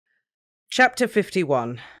Chapter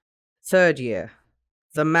 51. Third Year.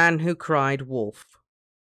 The Man Who Cried Wolf.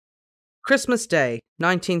 Christmas Day,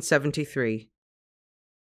 1973.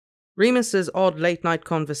 Remus's odd late-night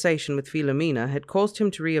conversation with Philomena had caused him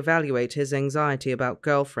to re-evaluate his anxiety about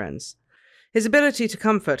girlfriends. His ability to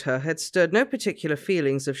comfort her had stirred no particular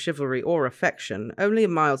feelings of chivalry or affection, only a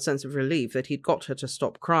mild sense of relief that he'd got her to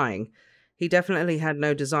stop crying. He definitely had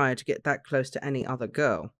no desire to get that close to any other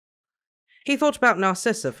girl. He thought about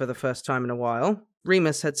Narcissa for the first time in a while.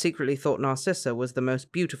 Remus had secretly thought Narcissa was the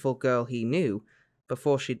most beautiful girl he knew,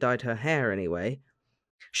 before she dyed her hair anyway.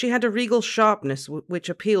 She had a regal sharpness which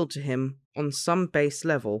appealed to him on some base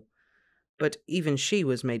level, but even she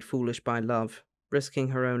was made foolish by love, risking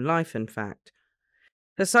her own life in fact.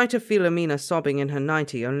 The sight of Philomena sobbing in her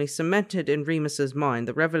nightie only cemented in Remus's mind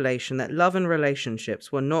the revelation that love and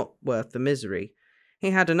relationships were not worth the misery. He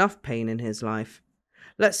had enough pain in his life.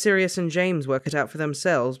 Let Sirius and James work it out for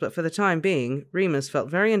themselves, but for the time being, Remus felt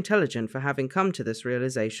very intelligent for having come to this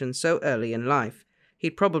realization so early in life.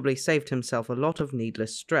 He'd probably saved himself a lot of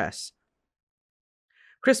needless stress.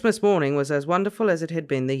 Christmas morning was as wonderful as it had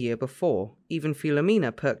been the year before. Even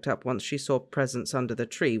Philomena perked up once she saw presents under the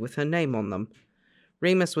tree with her name on them.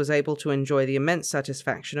 Remus was able to enjoy the immense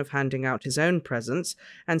satisfaction of handing out his own presents,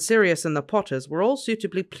 and Sirius and the Potters were all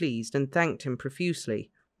suitably pleased and thanked him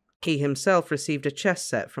profusely. He himself received a chess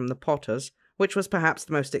set from the Potters, which was perhaps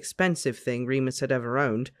the most expensive thing Remus had ever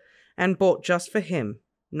owned, and bought just for him,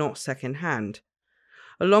 not second-hand.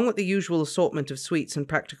 Along with the usual assortment of sweets and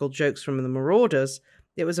practical jokes from the Marauders,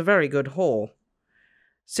 it was a very good haul.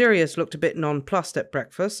 Sirius looked a bit nonplussed at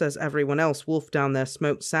breakfast, as everyone else wolfed down their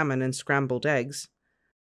smoked salmon and scrambled eggs.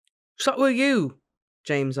 "So were you?"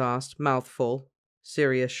 James asked, mouth full.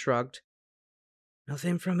 Sirius shrugged.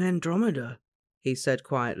 "Nothing from Andromeda," he said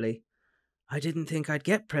quietly. "I didn't think I'd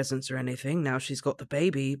get presents or anything now she's got the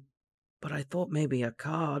baby, but I thought maybe a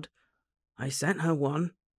card. I sent her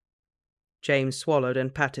one." James swallowed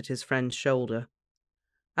and patted his friend's shoulder.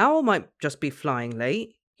 "Owl might just be flying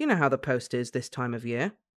late. You know how the post is this time of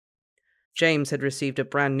year." James had received a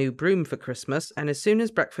brand new broom for Christmas, and as soon as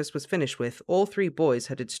breakfast was finished with, all three boys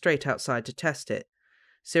headed straight outside to test it.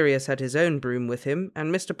 Sirius had his own broom with him,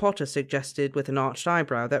 and Mr. Potter suggested with an arched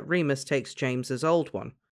eyebrow that Remus takes James's old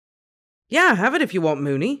one. "Yeah, have it if you want,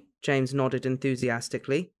 Moony," James nodded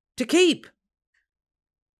enthusiastically. "To keep!"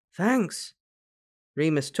 "Thanks."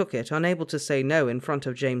 Remus took it, unable to say no in front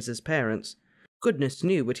of James's parents. Goodness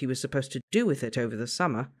knew what he was supposed to do with it over the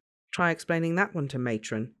summer. Try explaining that one to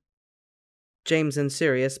Matron. James and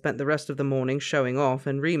Sirius spent the rest of the morning showing off,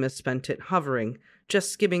 and Remus spent it hovering,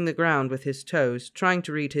 just skimming the ground with his toes, trying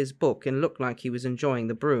to read his book and look like he was enjoying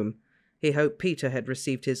the broom. He hoped Peter had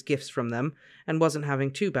received his gifts from them and wasn't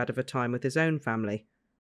having too bad of a time with his own family.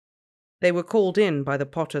 They were called in by the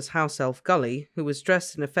Potter's house elf Gully, who was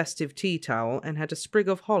dressed in a festive tea towel and had a sprig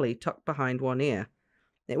of holly tucked behind one ear.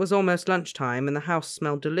 It was almost lunchtime, and the house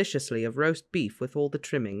smelled deliciously of roast beef with all the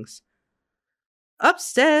trimmings.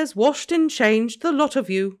 "Upstairs, washed and changed, the lot of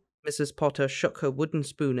you." Mrs. Potter shook her wooden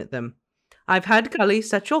spoon at them. "I've had Gully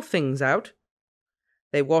set your things out."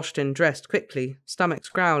 They washed and dressed quickly, stomachs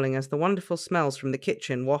growling as the wonderful smells from the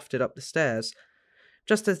kitchen wafted up the stairs.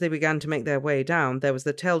 Just as they began to make their way down, there was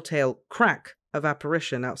the telltale crack of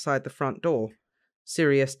apparition outside the front door.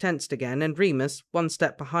 Sirius tensed again, and Remus, one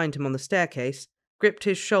step behind him on the staircase, gripped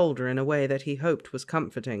his shoulder in a way that he hoped was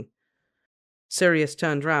comforting. Sirius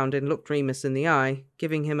turned round and looked Remus in the eye,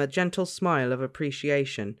 giving him a gentle smile of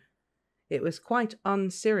appreciation. It was quite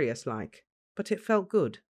un-Sirius-like, but it felt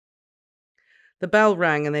good. The bell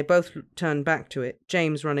rang and they both turned back to it,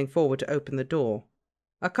 James running forward to open the door.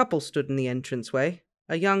 A couple stood in the entranceway,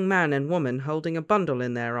 a young man and woman holding a bundle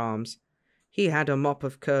in their arms. He had a mop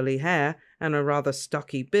of curly hair and a rather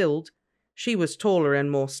stocky build. She was taller and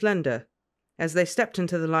more slender. As they stepped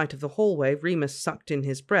into the light of the hallway, Remus sucked in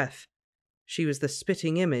his breath. She was the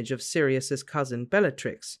spitting image of Sirius's cousin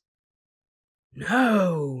Bellatrix.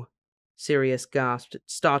 "No!" Sirius gasped,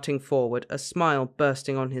 starting forward, a smile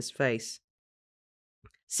bursting on his face.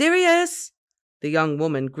 "Sirius!" The young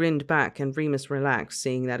woman grinned back, and Remus relaxed,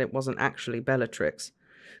 seeing that it wasn't actually Bellatrix.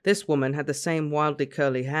 This woman had the same wildly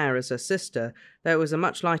curly hair as her sister, though it was a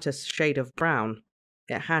much lighter shade of brown.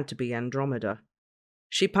 It had to be Andromeda.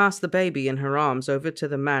 She passed the baby in her arms over to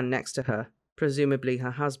the man next to her, presumably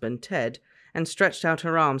her husband, Ted, and stretched out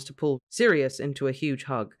her arms to pull Sirius into a huge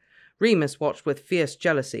hug. Remus watched with fierce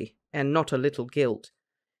jealousy, and not a little guilt.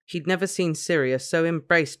 He'd never seen Sirius so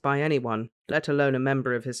embraced by anyone, let alone a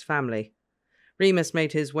member of his family. Remus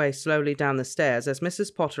made his way slowly down the stairs as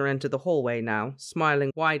Mrs. Potter entered the hallway now,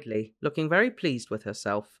 smiling widely, looking very pleased with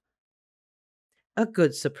herself. A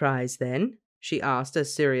good surprise, then? She asked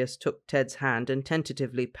as Sirius took Ted's hand and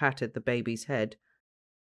tentatively patted the baby's head.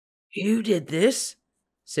 You did this?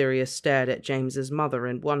 Sirius stared at James's mother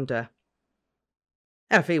in wonder.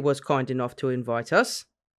 Effie was kind enough to invite us.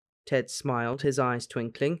 Ted smiled, his eyes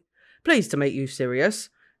twinkling. Pleased to meet you, Sirius.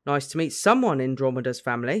 Nice to meet someone in Andromeda's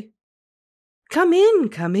family. Come in,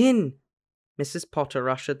 come in. Mrs. Potter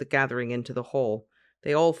ushered the gathering into the hall.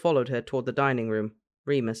 They all followed her toward the dining room,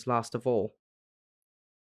 Remus last of all.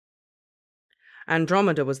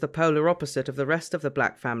 Andromeda was the polar opposite of the rest of the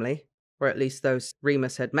Black family, or at least those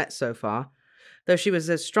Remus had met so far, though she was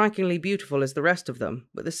as strikingly beautiful as the rest of them,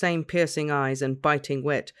 with the same piercing eyes and biting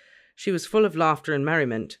wit. She was full of laughter and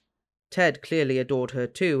merriment. Ted clearly adored her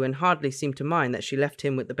too, and hardly seemed to mind that she left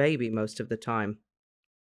him with the baby most of the time.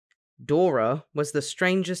 Dora was the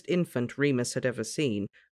strangest infant Remus had ever seen,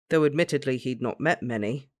 though admittedly he'd not met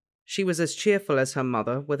many. She was as cheerful as her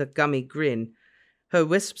mother, with a gummy grin. Her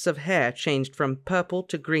wisps of hair changed from purple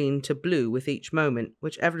to green to blue with each moment,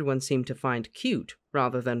 which everyone seemed to find cute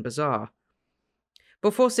rather than bizarre.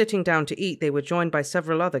 Before sitting down to eat, they were joined by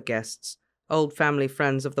several other guests, old family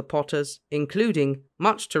friends of the Potters, including,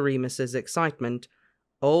 much to Remus's excitement,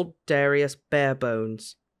 old Darius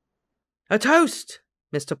Barebones. A toast!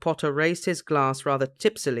 Mr. Potter raised his glass rather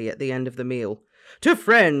tipsily at the end of the meal. To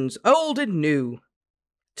friends, old and new.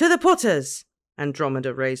 To the Potters!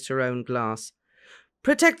 Andromeda raised her own glass.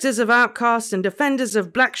 Protectors of outcasts and defenders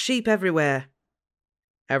of black sheep everywhere.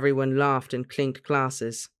 Everyone laughed and clinked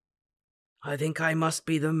glasses. I think I must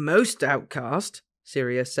be the most outcast,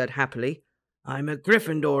 Sirius said happily. I'm a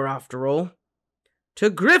Gryffindor after all. To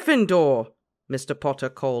Gryffindor! Mr. Potter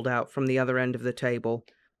called out from the other end of the table.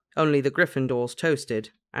 Only the Gryffindors toasted.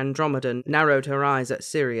 Andromeda narrowed her eyes at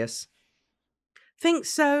Sirius. Think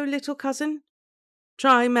so, little cousin?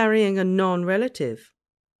 Try marrying a non-relative.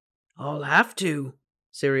 I'll have to,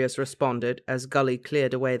 Sirius responded as Gully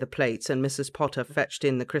cleared away the plates and Mrs. Potter fetched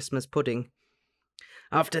in the Christmas pudding.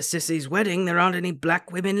 After Sissy's wedding, there aren't any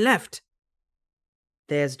black women left.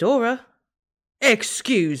 There's Dora.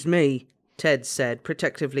 Excuse me, Ted said,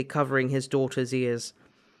 protectively covering his daughter's ears.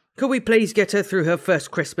 Could we please get her through her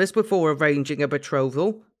first Christmas before arranging a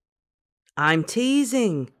betrothal? I'm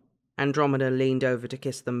teasing. Andromeda leaned over to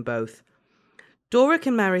kiss them both. Dora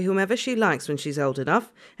can marry whomever she likes when she's old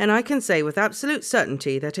enough, and I can say with absolute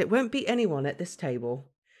certainty that it won't be anyone at this table.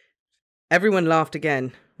 Everyone laughed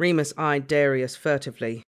again. Remus eyed Darius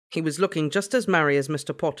furtively. He was looking just as merry as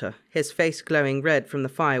Mr. Potter, his face glowing red from the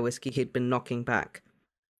fire whiskey he'd been knocking back.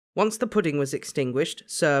 Once the pudding was extinguished,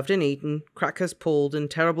 served and eaten, crackers pulled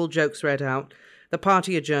and terrible jokes read out, the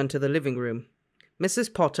party adjourned to the living room.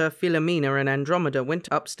 Mrs. Potter, Philomena and Andromeda went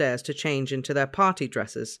upstairs to change into their party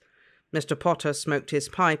dresses. Mr. Potter smoked his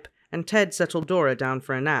pipe, and Ted settled Dora down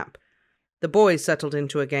for a nap. The boys settled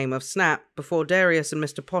into a game of Snap before Darius and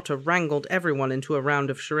Mr. Potter wrangled everyone into a round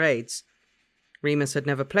of charades. Remus had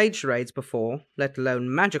never played charades before, let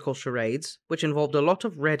alone magical charades, which involved a lot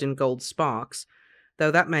of red and gold sparks, though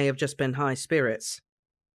that may have just been high spirits.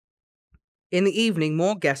 In the evening,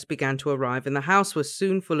 more guests began to arrive, and the house was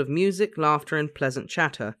soon full of music, laughter, and pleasant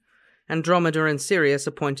chatter. Andromeda and Sirius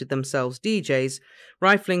appointed themselves DJs,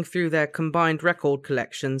 rifling through their combined record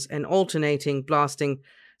collections and alternating blasting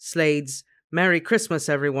Slade's Merry Christmas,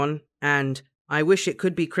 Everyone, and I Wish It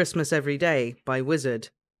Could Be Christmas Every Day by Wizard.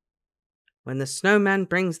 When the snowman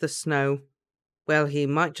brings the snow, well, he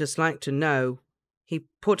might just like to know. He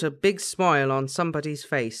put a big smile on somebody's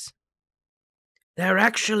face. They're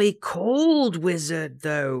actually called Wizard,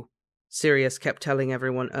 though, Sirius kept telling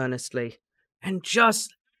everyone earnestly. And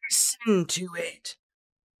just listen to it.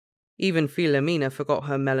 Even Philomena forgot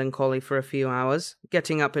her melancholy for a few hours,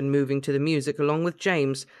 getting up and moving to the music along with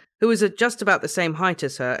James, who was at just about the same height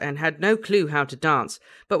as her and had no clue how to dance,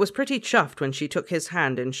 but was pretty chuffed when she took his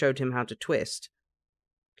hand and showed him how to twist.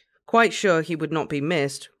 Quite sure he would not be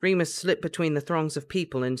missed, Remus slipped between the throngs of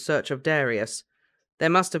people in search of Darius. There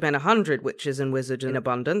must have been 100 witches and wizards in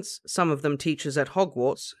abundance, some of them teachers at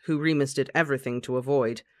Hogwarts, who Remus did everything to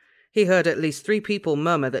avoid. He heard at least 3 people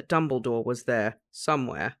murmur that Dumbledore was there,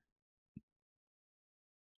 somewhere.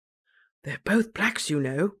 They're both blacks, you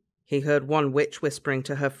know, he heard one witch whispering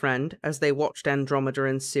to her friend as they watched Andromeda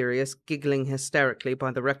and Sirius giggling hysterically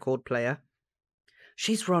by the record player.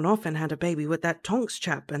 She's run off and had a baby with that Tonks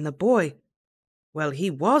chap, and the boy. Well, he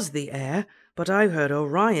was the heir, but I heard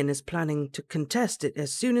Orion is planning to contest it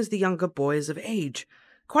as soon as the younger boy is of age.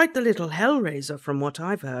 Quite the little hellraiser from what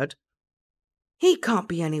I've heard. He can't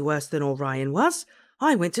be any worse than Orion was.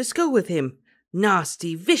 I went to school with him.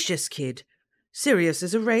 Nasty, vicious kid. Sirius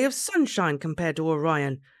is a ray of sunshine compared to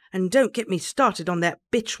Orion, and don't get me started on that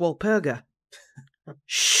bitch Walpurga.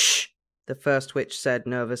 Shh, the first witch said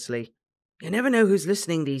nervously. You never know who's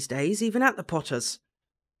listening these days, even at the Potters.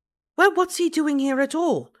 Well, what's he doing here at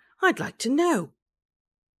all? I'd like to know.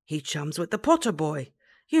 He chums with the Potter boy.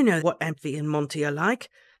 You know what Emphy and Monty are like.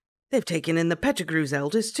 They've taken in the Pettigrew's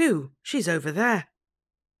eldest too. She's over there.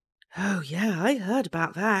 Oh, yeah, I heard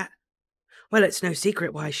about that. Well, it's no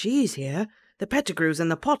secret why she's here. The Pettigrews and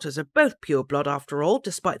the Potters are both pure blood after all,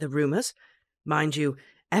 despite the rumours. Mind you,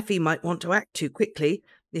 Effie might want to act too quickly.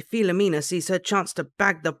 If Philomena sees her chance to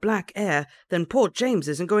bag the black heir, then poor James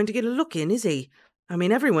isn't going to get a look in, is he? I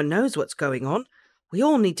mean, everyone knows what's going on. We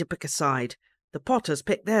all need to pick a side. The Potters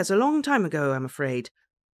picked theirs a long time ago, I'm afraid.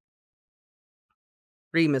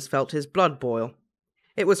 Remus felt his blood boil.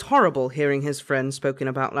 It was horrible hearing his friend spoken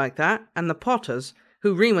about like that, and the Potters,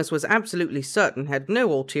 who Remus was absolutely certain had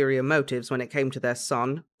no ulterior motives when it came to their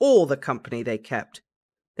son, or the company they kept.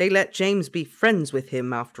 They let James be friends with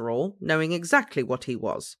him, after all, knowing exactly what he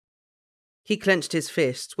was. He clenched his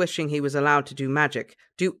fists, wishing he was allowed to do magic,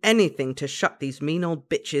 do anything to shut these mean old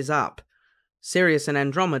bitches up. Sirius and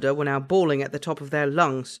Andromeda were now bawling at the top of their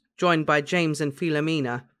lungs, joined by James and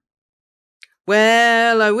Philomena.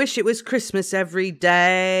 Well, I wish it was Christmas every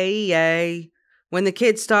day, when the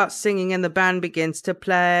kids start singing and the band begins to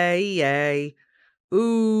play,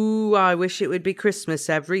 Ooh, I wish it would be Christmas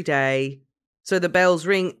every day. So the bells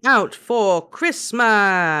ring out for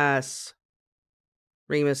Christmas.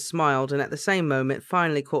 Remus smiled and at the same moment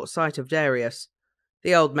finally caught sight of Darius.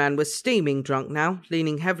 The old man was steaming drunk now,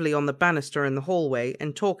 leaning heavily on the banister in the hallway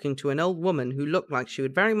and talking to an old woman who looked like she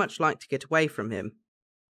would very much like to get away from him.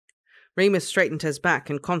 Remus straightened his back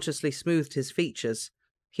and consciously smoothed his features.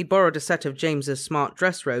 He'd borrowed a set of James's smart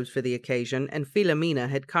dress robes for the occasion, and Philomena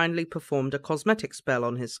had kindly performed a cosmetic spell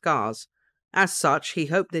on his scars. As such, he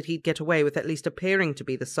hoped that he'd get away with at least appearing to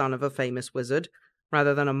be the son of a famous wizard,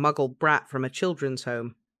 rather than a muggle brat from a children's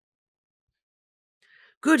home.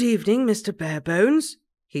 Good evening, Mr. Barebones,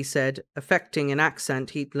 he said, affecting an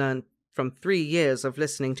accent he'd learned from 3 years of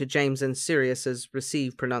listening to James and Sirius's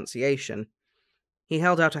received pronunciation. He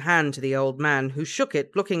held out a hand to the old man, who shook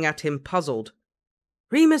it, looking at him puzzled.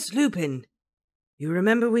 Remus Lupin. You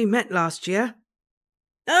remember we met last year?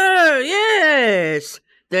 Oh, yes,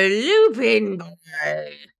 the Lupin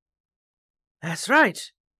boy. That's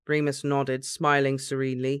right, Remus nodded, smiling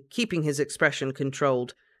serenely, keeping his expression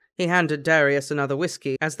controlled. He handed Darius another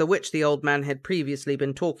whiskey, as the witch the old man had previously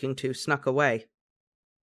been talking to snuck away.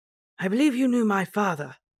 I believe you knew my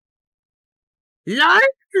father. Like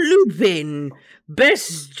Lupin,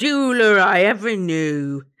 best jeweller I ever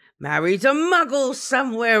knew. Married a muggle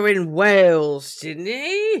somewhere in Wales, didn't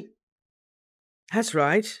he? That's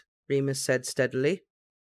right, Remus said steadily.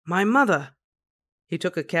 My mother. He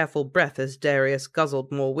took a careful breath as Darius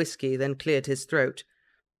guzzled more whiskey, then cleared his throat.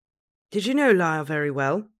 Did you know Lyle very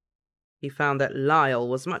well? He found that Lyle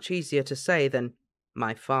was much easier to say than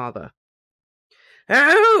my father.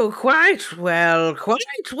 Oh, quite well,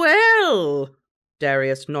 quite well.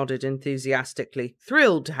 Darius nodded enthusiastically,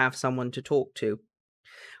 thrilled to have someone to talk to.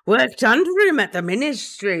 Worked under him at the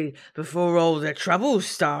ministry before all the trouble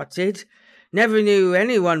started. Never knew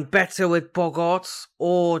anyone better with boggarts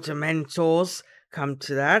or dementors, come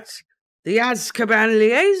to that. The Azkaban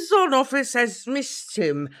liaison office has missed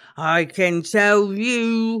him, I can tell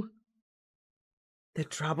you. The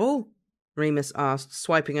trouble? Remus asked,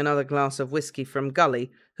 swiping another glass of whiskey from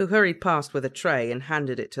Gully, who hurried past with a tray and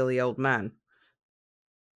handed it to the old man.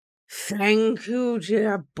 Thank you,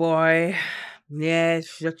 dear boy.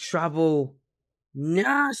 Yes, the trouble.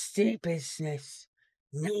 Nasty business.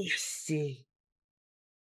 Nasty.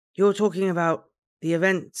 You're talking about the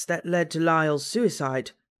events that led to Lyle's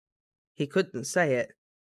suicide. He couldn't say it.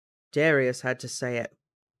 Darius had to say it.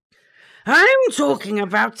 I'm talking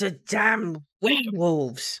about the damn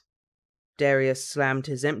werewolves. Darius slammed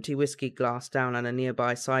his empty whiskey glass down on a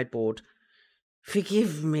nearby sideboard.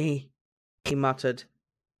 Forgive me, he muttered.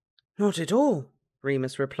 Not at all,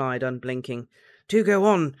 Remus replied, unblinking. Do go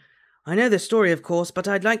on. I know the story, of course, but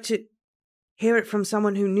I'd like to hear it from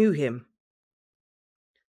someone who knew him.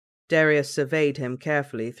 Darius surveyed him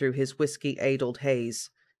carefully through his whiskey-addled haze.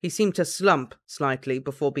 He seemed to slump slightly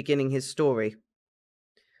before beginning his story.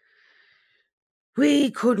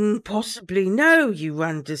 We couldn't possibly know, you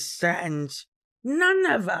understand. None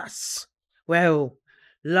of us. Well,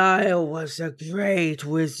 Lyle was a great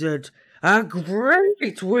wizard. A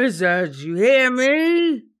great wizard, you hear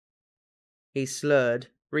me? He slurred.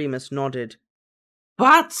 Remus nodded.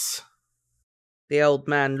 But... The old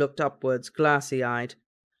man looked upwards, glassy-eyed.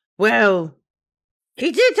 Well,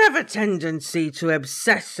 he did have a tendency to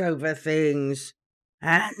obsess over things.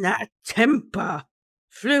 And that temper.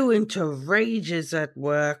 flew into rages at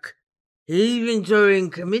work, even during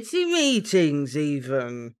committee meetings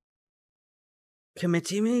even.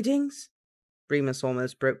 Committee meetings? Remus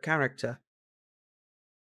almost broke character.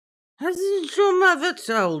 Hasn't your mother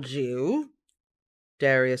told you?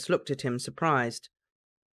 Darius looked at him surprised.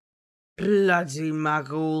 Bloody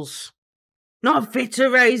muggles. Not fit to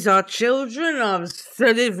raise our children, I've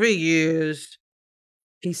said it for years.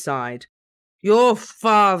 He sighed. Your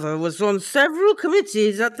father was on several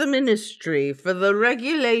committees at the Ministry for the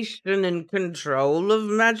regulation and control of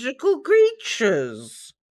magical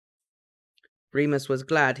creatures. Remus was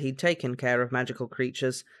glad he'd taken care of magical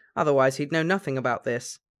creatures, otherwise he'd know nothing about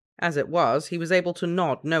this. As it was, he was able to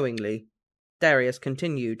nod knowingly. Darius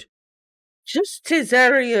continued. Just his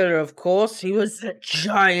area, of course. He was a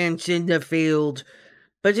giant in the field.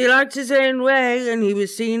 But he liked his own way, and he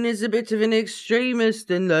was seen as a bit of an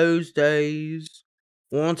extremist in those days.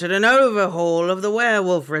 Wanted an overhaul of the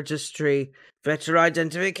werewolf registry, better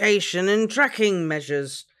identification and tracking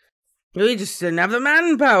measures. We just didn't have the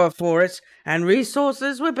manpower for it, and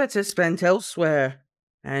resources were better spent elsewhere.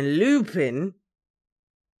 And Lupin,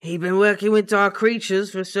 he'd been working with dark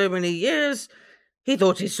creatures for so many years, he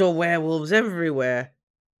thought he saw werewolves everywhere.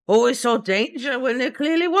 Always saw danger when there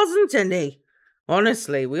clearly wasn't any.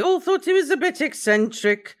 Honestly, we all thought he was a bit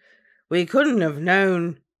eccentric. We couldn't have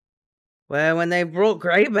known. Well, when they brought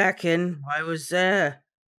Greyback in, I was there.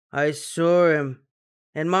 I saw him.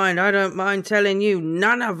 And mind, I don't mind telling you,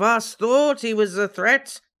 none of us thought he was a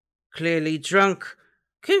threat. Clearly drunk,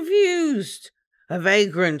 confused, a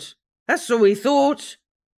vagrant. That's what we thought.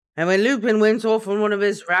 And when Lupin went off on one of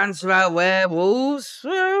his rants about werewolves,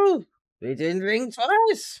 well, we didn't think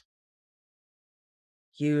twice.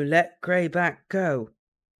 You let Greyback go,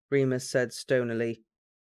 Remus said stonily.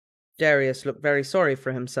 Darius looked very sorry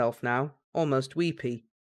for himself now, almost weepy.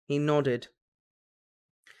 He nodded.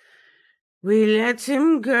 We let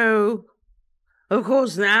him go. Of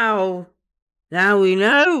course now we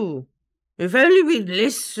know. If only we'd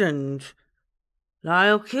listened.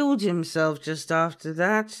 Lyle killed himself just after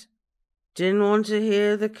that. Didn't want to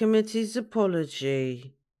hear the committee's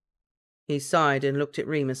apology. He sighed and looked at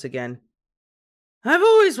Remus again. I've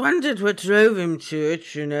always wondered what drove him to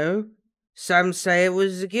it, you know. Some say it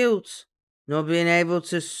was the guilt, not being able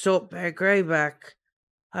to stop their Greyback.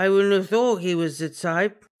 I wouldn't have thought he was the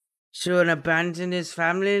type to abandon his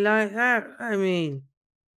family like that. I mean,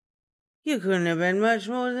 you couldn't have been much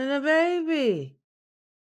more than a baby.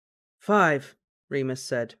 5, Remus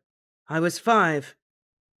said. I was 5.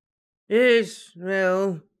 Yes,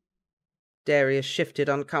 well... Darius shifted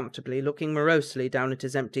uncomfortably, looking morosely down at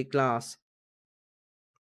his empty glass.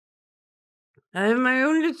 I have my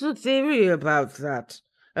own little theory about that,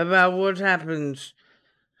 about what happened.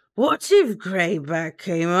 What if Greyback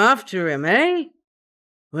came after him, eh?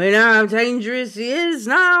 We know how dangerous he is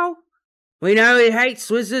now. We know he hates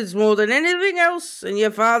wizards more than anything else, and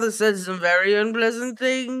your father said some very unpleasant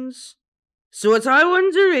things. So what I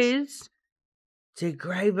wonder is, did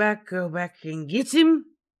Greyback go back and get him?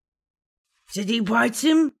 Did he bite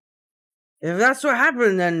him? If that's what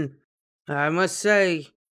happened, then I must say,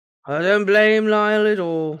 I don't blame Lyle at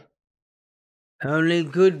all. Only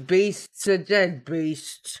good beasts are dead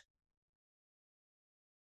beasts.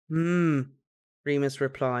 Remus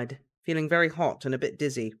replied, feeling very hot and a bit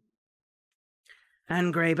dizzy.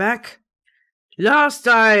 And Greyback? Last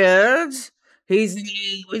I heard, he's in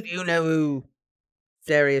league with you-know-who.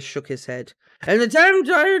 Darius shook his head. And the damned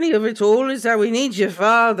irony of it all is that we need your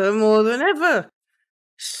father more than ever.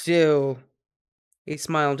 Still, he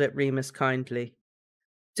smiled at Remus kindly.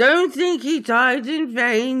 Don't think he died in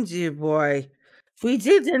vain, dear boy. We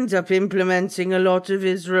did end up implementing a lot of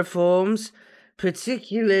his reforms,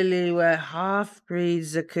 particularly where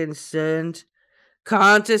half-breeds are concerned.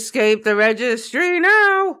 Can't escape the registry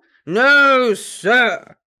now. No,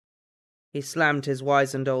 sir. He slammed his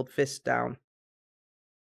wizened old fist down.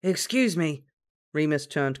 Excuse me. Remus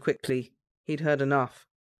turned quickly. He'd heard enough.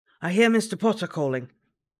 I hear Mr. Potter calling.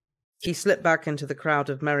 He slipped back into the crowd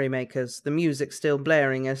of merrymakers, the music still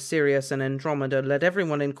blaring as Sirius and Andromeda led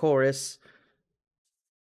everyone in chorus.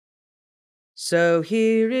 So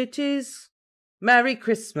here it is. Merry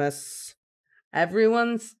Christmas.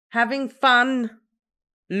 Everyone's having fun.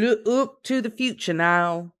 Look to the future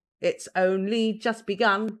now. It's only just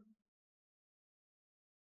begun.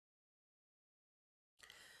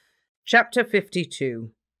 Chapter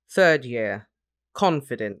 52. 3rd Year.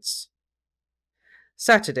 Confidence.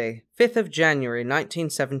 Saturday, 5th of January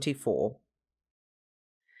 1974.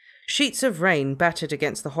 Sheets of rain battered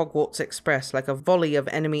against the Hogwarts Express like a volley of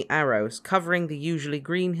enemy arrows, covering the usually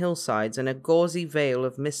green hillsides in a gauzy veil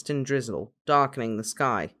of mist and drizzle, darkening the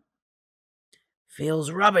sky.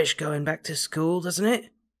 "Feels rubbish going back to school, doesn't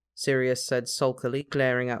it?" Sirius said sulkily,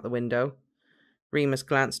 glaring out the window. Remus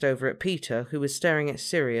glanced over at Peter, who was staring at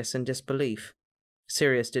Sirius in disbelief.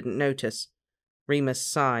 Sirius didn't notice. Remus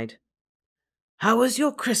sighed. "How was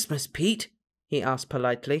your Christmas, Pete?" he asked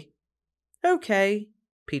politely. "Okay,"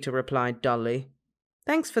 Peter replied dully.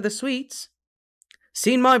 "Thanks for the sweets."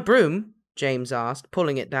 "Seen my broom?" James asked,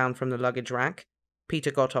 pulling it down from the luggage rack.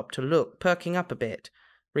 Peter got up to look, perking up a bit.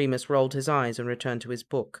 Remus rolled his eyes and returned to his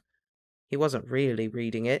book. He wasn't really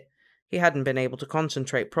reading it. He hadn't been able to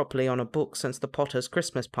concentrate properly on a book since the Potter's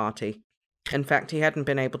Christmas party. In fact, he hadn't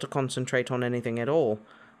been able to concentrate on anything at all.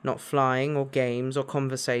 Not flying, or games, or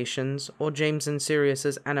conversations, or James and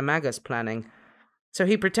Sirius's animagus planning. So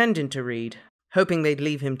he pretended to read, hoping they'd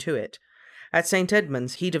leave him to it. At St.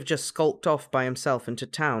 Edmund's, he'd have just skulked off by himself into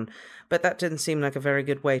town, but that didn't seem like a very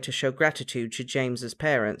good way to show gratitude to James's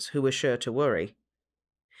parents, who were sure to worry.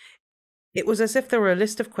 It was as if there were a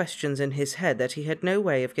list of questions in his head that he had no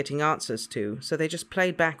way of getting answers to, so they just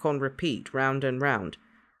played back on repeat, round and round.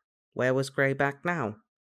 Where was Greyback now?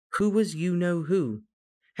 Who was you-know-who?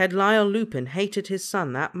 Had Lyle Lupin hated his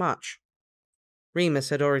son that much? Remus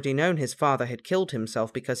had already known his father had killed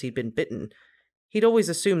himself because he'd been bitten. He'd always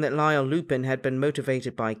assumed that Lyle Lupin had been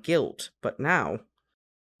motivated by guilt, but now...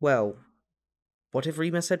 Well, what if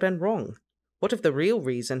Remus had been wrong? What if the real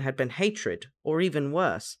reason had been hatred, or even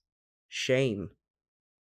worse, shame?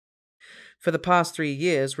 For the past 3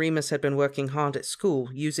 years, Remus had been working hard at school,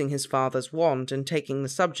 using his father's wand and taking the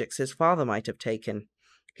subjects his father might have taken.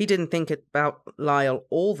 He didn't think about Lyle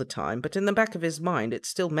all the time, but in the back of his mind it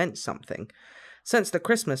still meant something. Since the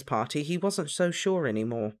Christmas party, he wasn't so sure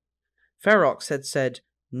anymore. Ferox had said,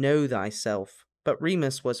 "Know thyself," but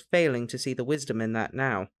Remus was failing to see the wisdom in that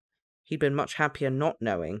now. He'd been much happier not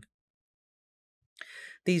knowing.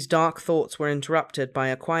 These dark thoughts were interrupted by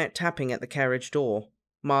a quiet tapping at the carriage door.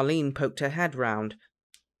 Marlene poked her head round.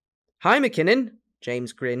 "Hi, McKinnon,"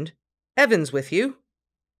 James grinned. "Evan's with you?"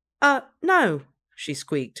 No," she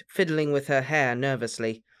squeaked, fiddling with her hair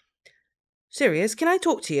nervously. "Sirius, can I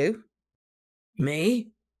talk to you?"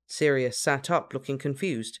 "Me?" Sirius sat up, looking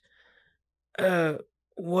confused.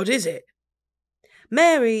 What is it?"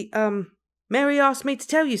 Mary asked me to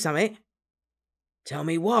tell you something." "Tell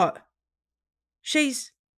me what?"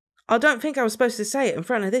 I don't think I was supposed to say it in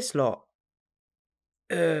front of this lot."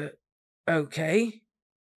 Okay."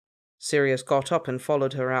 Sirius got up and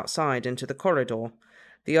followed her outside into the corridor.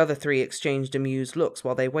 The other 3 exchanged amused looks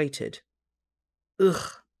while they waited.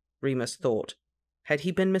 Ugh, Remus thought. Had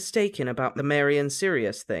he been mistaken about the Mary and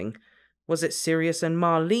Sirius thing? Was it Sirius and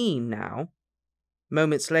Marlene now?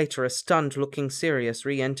 Moments later, a stunned-looking Sirius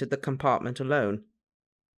re-entered the compartment alone.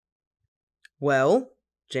 "Well?"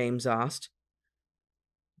 James asked.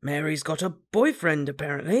 "Mary's got a boyfriend,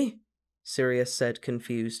 apparently," Sirius said,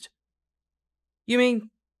 confused. "You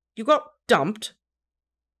mean you got dumped?"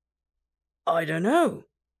 "I don't know."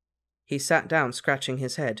 He sat down, scratching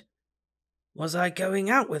his head. "Was I going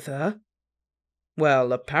out with her?"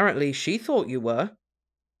 "Well, apparently she thought you were."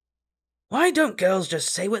 "Why don't girls just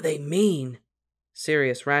say what they mean?"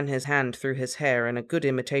 Sirius ran his hand through his hair in a good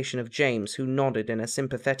imitation of James, who nodded in a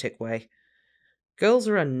sympathetic way. "Girls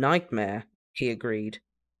are a nightmare," he agreed.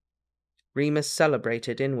 Remus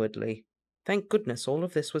celebrated inwardly. Thank goodness all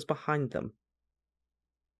of this was behind them.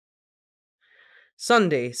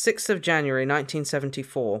 Sunday, 6th of January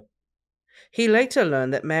 1974. He later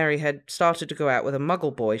learned that Mary had started to go out with a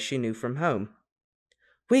muggle boy she knew from home.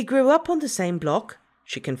 "We grew up on the same block,"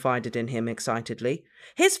 she confided in him excitedly.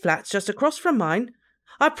 "His flat's just across from mine.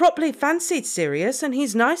 I properly fancied Sirius, and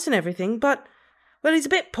he's nice and everything, but, well, he's a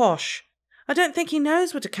bit posh. I don't think he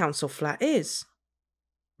knows what a council flat is."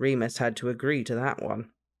 Remus had to agree to that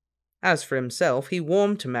one. As for himself, he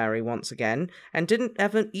warmed to Mary once again, and didn't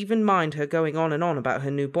even mind her going on and on about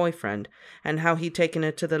her new boyfriend, and how he'd taken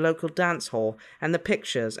her to the local dance hall, and the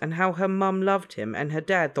pictures, and how her mum loved him, and her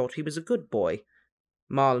dad thought he was a good boy.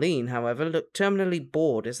 Marlene, however, looked terminally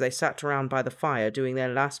bored as they sat around by the fire doing their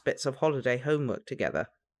last bits of holiday homework together.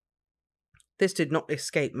 This did not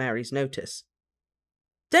escape Mary's notice.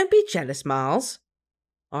 "Don't be jealous, Miles."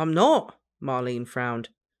 "I'm not," Marlene frowned.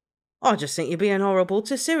 "I just think you're being horrible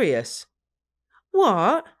to Sirius."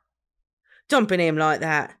 "What?" "Dumping him like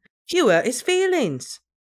that. You hurt his feelings."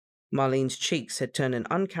 Marlene's cheeks had turned an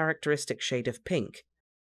uncharacteristic shade of pink.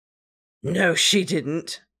 "No, she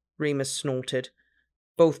didn't," Remus snorted.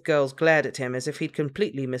 Both girls glared at him as if he'd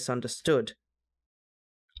completely misunderstood.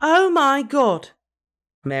 "Oh my God!"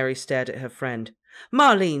 Mary stared at her friend.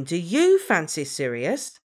 "Marlene, do you fancy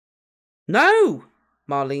Sirius?" "No!"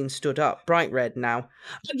 Marlene stood up, bright red now.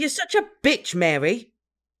 "Oh, you're such a bitch, Mary!"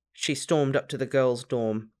 She stormed up to the girls'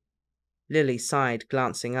 dorm. Lily sighed,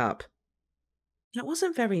 glancing up. "That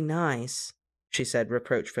wasn't very nice," she said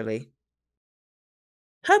reproachfully.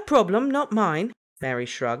 "Her problem, not mine," Mary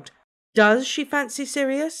shrugged. "Does she fancy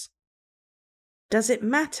Sirius?" "Does it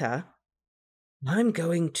matter?" "I'm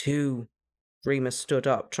going too." Remus stood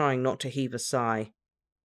up, trying not to heave a sigh.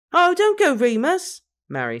 "Oh, don't go, Remus,"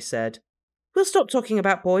 Mary said. "We'll stop talking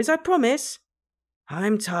about boys, I promise."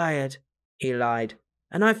 "I'm tired," he lied,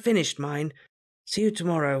 "and I've finished mine. See you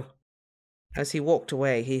tomorrow." As he walked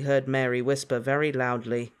away, he heard Mary whisper very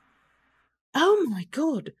loudly, "Oh my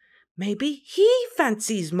God, maybe he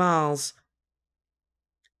fancies Miles."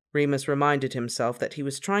 Remus reminded himself that he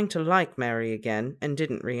was trying to like Mary again and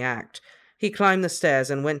didn't react. He climbed the stairs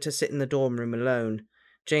and went to sit in the dorm room alone.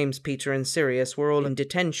 James, Peter and Sirius were all in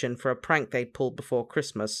detention for a prank they'd pulled before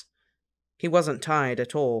Christmas. He wasn't tired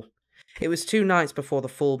at all. It was 2 nights before the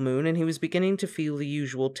full moon, and he was beginning to feel the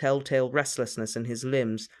usual telltale restlessness in his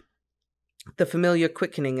limbs, the familiar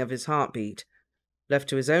quickening of his heartbeat. Left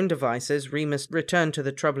to his own devices, Remus returned to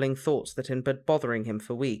the troubling thoughts that had been bothering him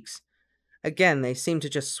for weeks. Again, they seemed to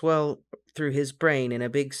just swirl through his brain in a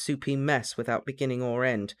big soupy mess without beginning or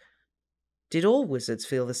end. Did all wizards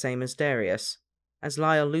feel the same as Darius? As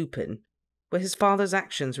Lyle Lupin? Were his father's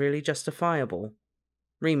actions really justifiable?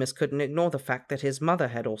 Remus couldn't ignore the fact that his mother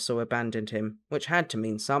had also abandoned him, which had to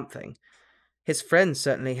mean something. His friends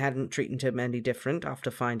certainly hadn't treated him any different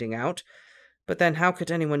after finding out, but then how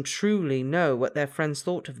could anyone truly know what their friends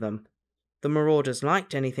thought of them? The Marauders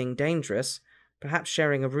liked anything dangerous. Perhaps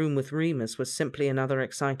sharing a room with Remus was simply another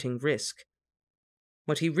exciting risk.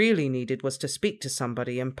 What he really needed was to speak to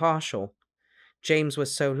somebody impartial. James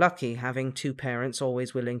was so lucky having 2 parents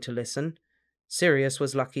always willing to listen. Sirius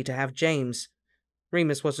was lucky to have James.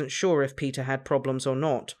 Remus wasn't sure if Peter had problems or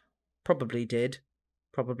not. Probably did.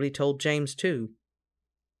 Probably told James too.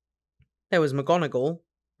 There was McGonagall.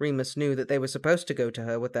 Remus knew that they were supposed to go to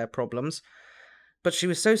her with their problems, but she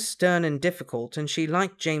was so stern and difficult, and she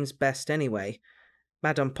liked James best anyway.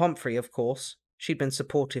 Madame Pomfrey, of course. She'd been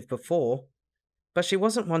supportive before. But she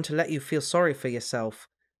wasn't one to let you feel sorry for yourself.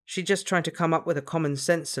 She just tried to come up with a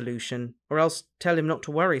common-sense solution, or else tell him not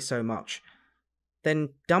to worry so much. Then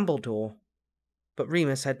Dumbledore. But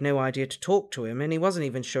Remus had no idea to talk to him, and he wasn't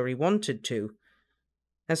even sure he wanted to.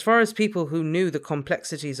 As far as people who knew the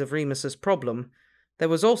complexities of Remus's problem, there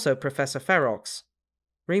was also Professor Ferox.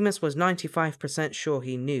 Remus was 95% sure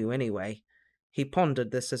he knew anyway. He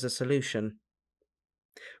pondered this as a solution.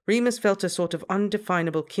 Remus felt a sort of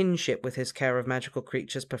undefinable kinship with his care of magical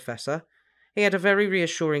creatures professor. He had a very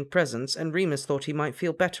reassuring presence, and Remus thought he might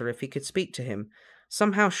feel better if he could speak to him,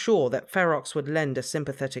 somehow sure that Ferox would lend a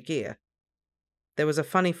sympathetic ear. There was a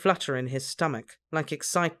funny flutter in his stomach, like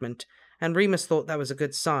excitement, and Remus thought that was a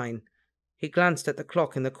good sign. He glanced at the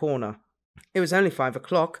clock in the corner. It was only 5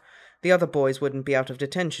 o'clock. The other boys wouldn't be out of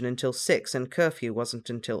detention until 6, and curfew wasn't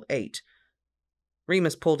until 8.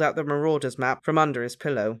 Remus pulled out the Marauders map from under his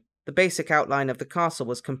pillow. The basic outline of the castle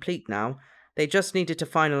was complete now. They just needed to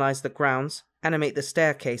finalize the grounds, animate the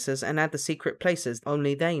staircases, and add the secret places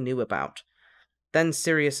only they knew about. Then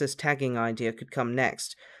Sirius's tagging idea could come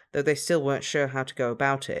next, though they still weren't sure how to go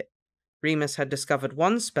about it. Remus had discovered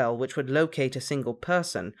one spell which would locate a single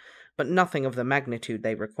person, but nothing of the magnitude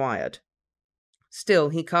they required. Still,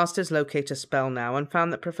 he cast his locator spell now and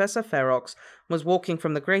found that Professor Ferox was walking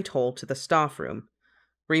from the Great Hall to the staff room.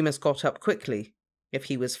 Remus got up quickly. If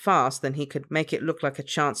he was fast, then he could make it look like a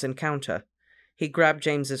chance encounter. He grabbed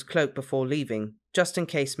James's cloak before leaving, just in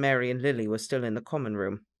case Mary and Lily were still in the common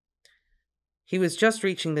room. He was just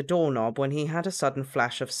reaching the doorknob when he had a sudden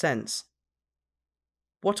flash of sense.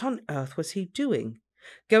 What on earth was he doing?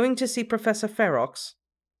 Going to see Professor Ferox?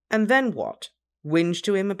 And then what? Whinge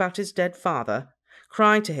to him about his dead father?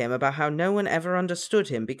 Cry to him about how no one ever understood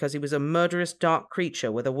him because he was a murderous dark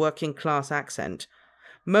creature with a working-class accent?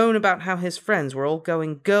 Moan about how his friends were all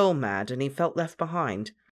going girl-mad and he felt left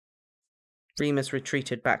behind? Remus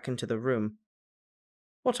retreated back into the room.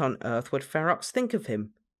 What on earth would Ferox think of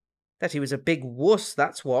him? That he was a big wuss,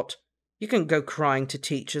 that's what. You couldn't go crying to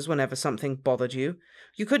teachers whenever something bothered you.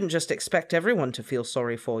 You couldn't just expect everyone to feel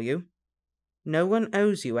sorry for you. No one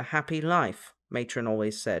owes you a happy life, Matron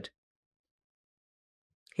always said.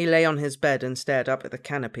 He lay on his bed and stared up at the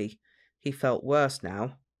canopy. He felt worse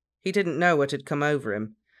now. He didn't know what had come over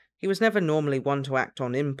him. He was never normally one to act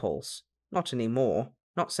on impulse. Not any more.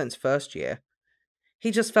 Not since first year.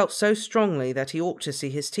 He just felt so strongly that he ought to see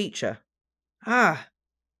his teacher. Ah!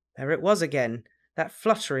 There it was again. that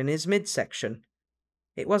flutter in his midsection.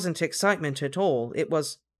 It wasn't excitement at all, it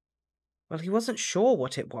was... well, he wasn't sure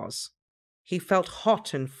what it was. He felt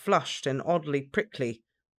hot and flushed and oddly prickly.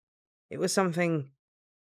 It was something...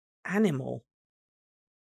 animal.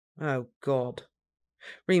 Oh, God.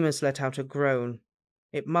 Remus let out a groan.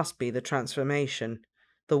 It must be the transformation.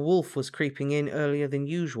 The wolf was creeping in earlier than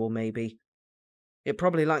usual, maybe. It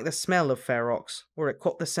probably liked the smell of Ferox, or it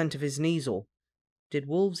caught the scent of his Kneazle. Did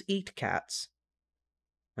wolves eat cats?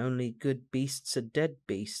 Only good beast's a dead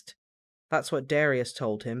beast. That's what Darius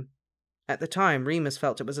told him. At the time, Remus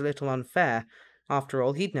felt it was a little unfair. After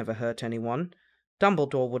all, he'd never hurt anyone.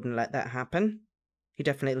 Dumbledore wouldn't let that happen. He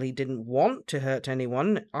definitely didn't want to hurt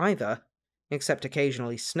anyone, either. Except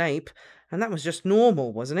occasionally Snape, and that was just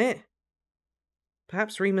normal, wasn't it?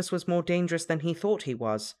 Perhaps Remus was more dangerous than he thought he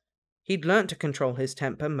was. He'd learnt to control his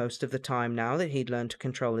temper most of the time now that he'd learned to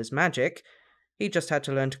control his magic. He just had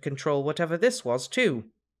to learn to control whatever this was, too.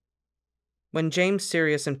 When James,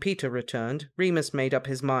 Sirius, and Peter returned, Remus made up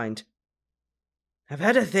his mind. "I've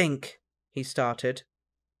had a think," he started.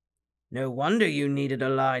 "No wonder you needed a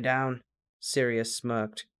lie down." Sirius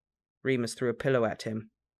smirked. Remus threw a pillow at him.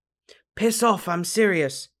 "Piss off, I'm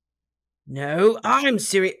serious." "No, I'm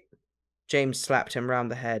serious." James slapped him round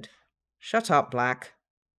the head. "Shut up, Black."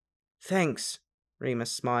 "Thanks,"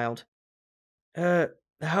 Remus smiled. The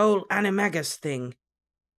whole animagus thing."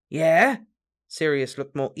 "Yeah?" Sirius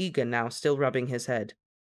looked more eager now, still rubbing his head.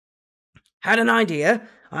 "Had an idea.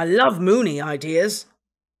 I love Moony ideas."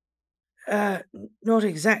 Not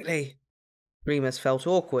exactly." Remus felt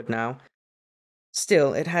awkward now.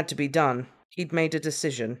 Still, it had to be done. He'd made a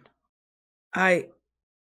decision. I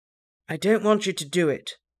don't want you to do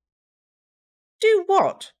it." "Do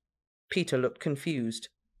what?" Peter looked confused.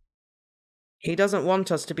 "He doesn't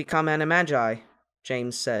want us to become animagi,"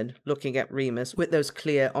 James said, looking at Remus with those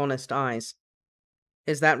clear, honest eyes.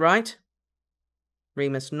 "Is that right?"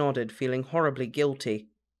 Remus nodded, feeling horribly guilty.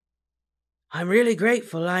 "I'm really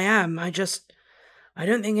grateful, I am. I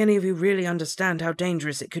don't think any of you really understand how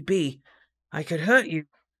dangerous it could be. I could hurt you.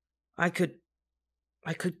 I could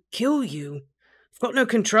kill you. I've got no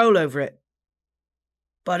control over it."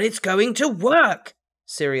 "But it's going to work,"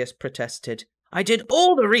 Sirius protested. "I did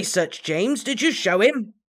all the research, James. Did you show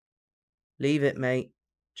him?" "Leave it, mate,"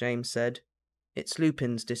 James said. "It's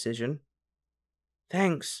Lupin's decision."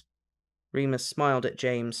 "Thanks." Remus smiled at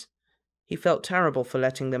James. He felt terrible for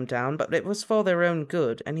letting them down, but it was for their own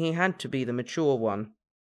good, and he had to be the mature one.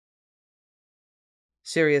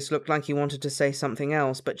 Sirius looked like he wanted to say something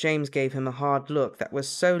else, but James gave him a hard look that was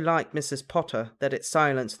so like Mrs. Potter that it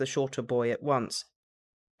silenced the shorter boy at once.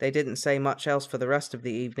 They didn't say much else for the rest of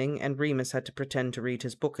the evening, and Remus had to pretend to read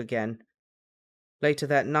his book again. Later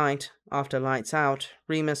that night, after lights out,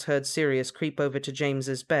 Remus heard Sirius creep over to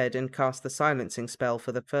James's bed and cast the silencing spell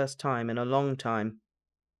for the first time in a long time.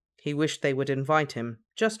 He wished they would invite him,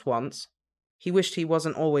 just once. He wished he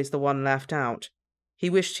wasn't always the one left out. He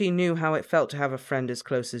wished he knew how it felt to have a friend as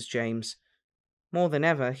close as James. More than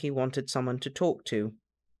ever, he wanted someone to talk to.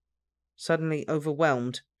 Suddenly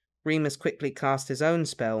overwhelmed, Remus quickly cast his own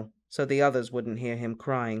spell, so the others wouldn't hear him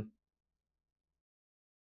crying.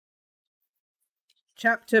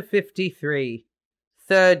 Chapter 53.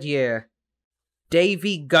 Third Year.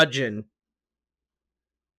 Davy Gudgeon.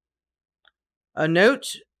 A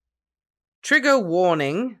note. Trigger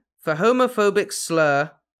warning for homophobic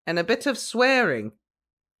slur and a bit of swearing.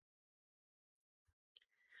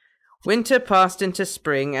 Winter passed into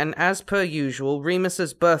spring, and as per usual,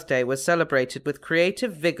 Remus's birthday was celebrated with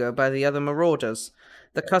creative vigour by the other Marauders,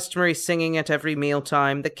 the customary singing at every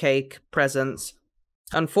mealtime, the cake, presents.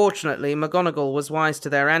 Unfortunately, McGonagall was wise to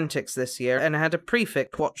their antics this year and had a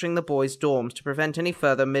prefect watching the boys' dorms to prevent any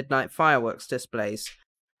further midnight fireworks displays.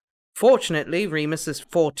 Fortunately, Remus's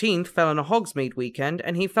 14th fell on a Hogsmeade weekend,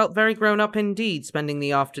 and he felt very grown up indeed, spending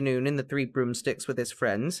the afternoon in the Three Broomsticks with his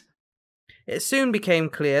friends. It soon became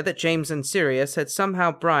clear that James and Sirius had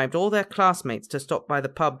somehow bribed all their classmates to stop by the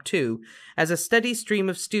pub too, as a steady stream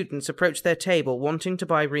of students approached their table wanting to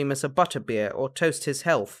buy Remus a butterbeer or toast his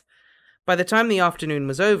health. By the time the afternoon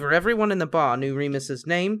was over, everyone in the bar knew Remus's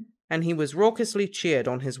name, and he was raucously cheered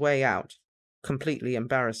on his way out. Completely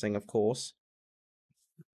embarrassing, of course.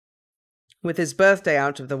 With his birthday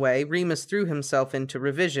out of the way, Remus threw himself into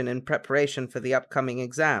revision in preparation for the upcoming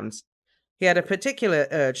exams. He had a particular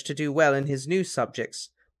urge to do well in his new subjects,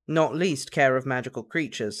 not least care of magical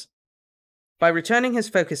creatures. By returning his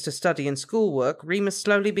focus to study and schoolwork, Remus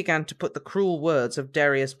slowly began to put the cruel words of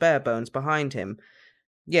Darius Barebones behind him.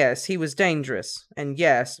 Yes, he was dangerous, and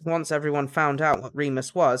yes, once everyone found out what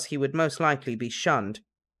Remus was, he would most likely be shunned.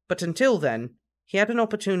 But until then, he had an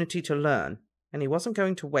opportunity to learn. and he wasn't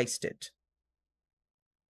going to waste it.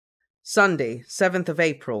 Sunday, 7th of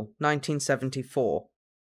April, 1974.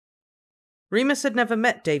 Remus had never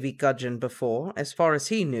met Davy Gudgeon before, as far as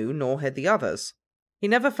he knew, nor had the others. He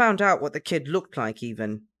never found out what the kid looked like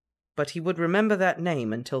even, but he would remember that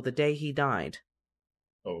name until the day he died.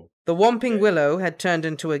 The Whomping Willow had turned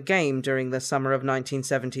into a game during the summer of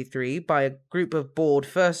 1973 by a group of bored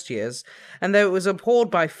first years, and though it was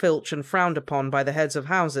abhorred by Filch and frowned upon by the heads of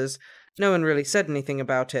houses, no one really said anything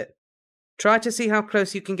about it. Try to see how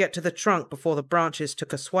close you can get to the trunk before the branches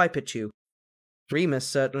took a swipe at you. Remus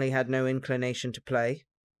certainly had no inclination to play.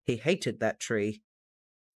 He hated that tree.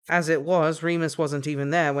 As it was, Remus wasn't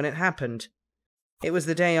even there when it happened. It was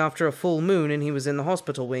the day after a full moon and he was in the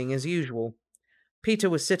hospital wing as usual. Peter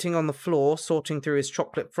was sitting on the floor, sorting through his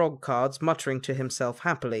chocolate frog cards, muttering to himself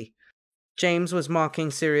happily. James was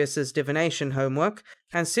marking Sirius's divination homework,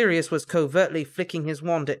 and Sirius was covertly flicking his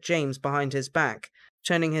wand at James behind his back,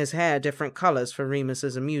 turning his hair different colours for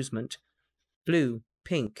Remus's amusement. Blue,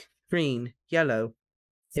 pink, green, yellow.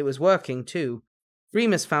 It was working, too.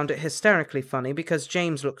 Remus found it hysterically funny because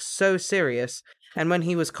James looked so serious, and when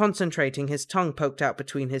he was concentrating, his tongue poked out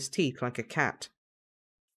between his teeth like a cat.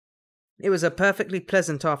 It was a perfectly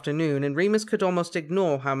pleasant afternoon, and Remus could almost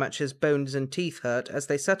ignore how much his bones and teeth hurt as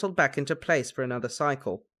they settled back into place for another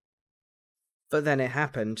cycle. But then it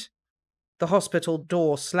happened. The hospital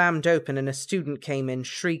door slammed open and a student came in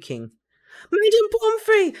shrieking, "Madam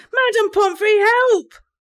Pomfrey! Madam Pomfrey, help!"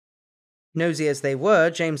 Nosy as they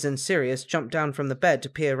were, James and Sirius jumped down from the bed to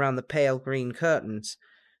peer round the pale green curtains.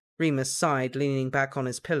 Remus sighed, leaning back on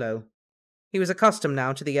his pillow. He was accustomed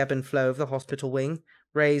now to the ebb and flow of the hospital wing.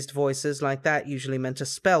 Raised voices like that usually meant a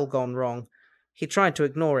spell gone wrong. He tried to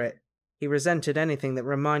ignore it. He resented anything that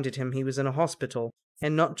reminded him he was in a hospital,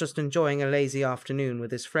 and not just enjoying a lazy afternoon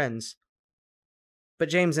with his friends. But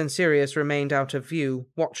James and Sirius remained out of view,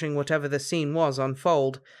 watching whatever the scene was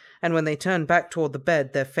unfold, and when they turned back toward the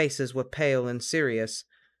bed, their faces were pale and serious.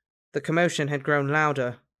 The commotion had grown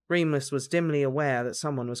louder. Remus was dimly aware that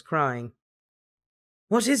someone was crying.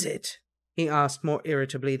 "What is it?" he asked more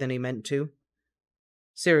irritably than he meant to.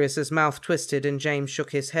 Sirius's mouth twisted and James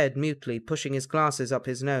shook his head mutely, pushing his glasses up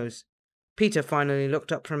his nose. Peter finally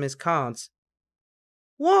looked up from his cards.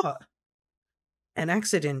 "What?" "An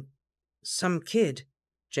accident. Some kid,"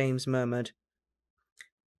 James murmured.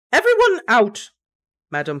 "Everyone out!"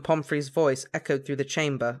 Madame Pomfrey's voice echoed through the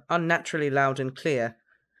chamber, unnaturally loud and clear.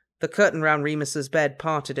 The curtain round Remus's bed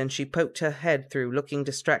parted and she poked her head through, looking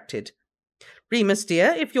distracted. "Remus,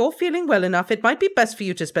 dear, if you're feeling well enough, it might be best for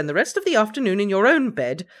you to spend the rest of the afternoon in your own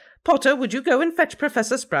bed. Potter, would you go and fetch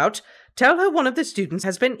Professor Sprout? Tell her one of the students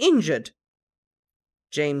has been injured."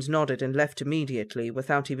 James nodded and left immediately,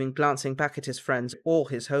 without even glancing back at his friends or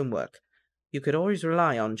his homework. You could always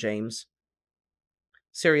rely on James.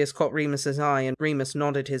 Sirius caught Remus's eye, and Remus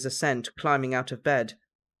nodded his assent, climbing out of bed.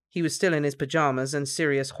 He was still in his pyjamas, and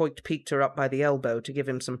Sirius hoiked Peter up by the elbow to give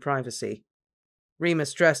him some privacy.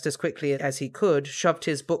 Remus dressed as quickly as he could, shoved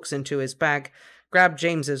his books into his bag, grabbed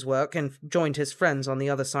James's work, and joined his friends on the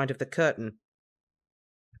other side of the curtain.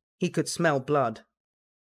 He could smell blood.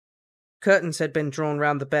 Curtains had been drawn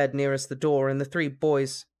round the bed nearest the door, and the three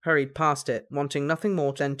boys hurried past it, wanting nothing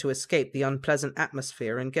more than to escape the unpleasant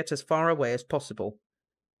atmosphere and get as far away as possible.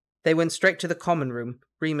 They went straight to the common room,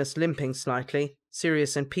 Remus limping slightly,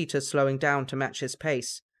 Sirius and Peter slowing down to match his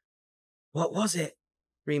pace. "What was it?"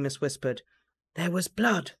 Remus whispered. "There was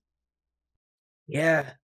blood."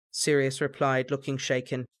 "Yeah," Sirius replied, looking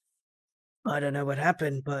shaken. "I don't know what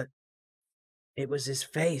happened, but it was his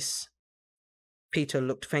face." Peter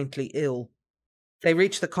looked faintly ill. They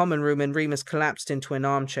reached the common room and Remus collapsed into an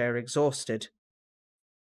armchair, exhausted.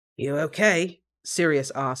 "You okay?"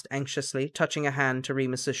 Sirius asked anxiously, touching a hand to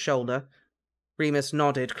Remus's shoulder. Remus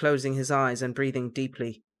nodded, closing his eyes and breathing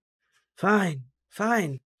deeply. Fine.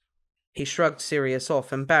 He shrugged Sirius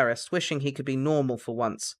off, embarrassed, wishing he could be normal for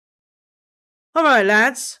once. "All right,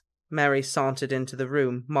 lads." Mary sauntered into the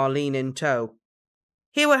room, Marlene in tow.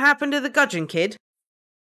 "Hear what happened to the Gudgeon kid?"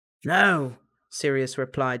 "No," Sirius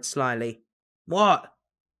replied slyly. "What?"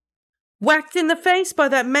 "Whacked in the face by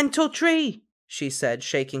that mental tree," she said,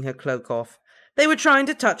 shaking her cloak off. "They were trying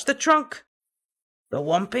to touch the trunk." "The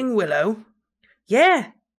Whomping Willow?"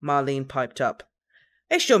 "Yeah," Marlene piped up.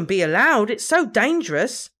 "It shouldn't be allowed. It's so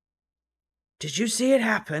dangerous." "Did you see it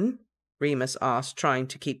happen?" Remus asked, trying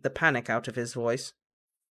to keep the panic out of his voice.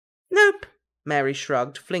 "Nope," Mary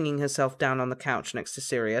shrugged, flinging herself down on the couch next to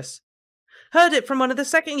Sirius. "Heard it from one of the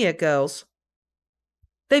second-year girls."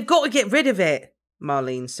 "They've got to get rid of it,"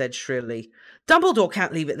 Marlene said shrilly. "Dumbledore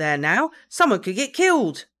can't leave it there now. Someone could get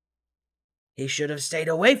killed." "He should have stayed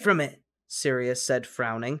away from it," Sirius said,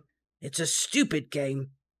 frowning. It's a stupid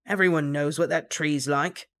game. Everyone knows what that tree's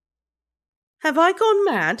like. Have I gone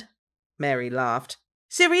mad? Mary laughed.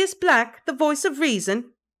 Sirius Black, the voice of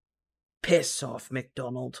reason? Piss off,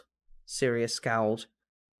 MacDonald, Sirius scowled.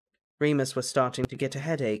 Remus was starting to get a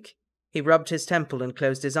headache. He rubbed his temple and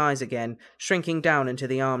closed his eyes again, shrinking down into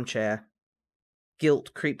the armchair.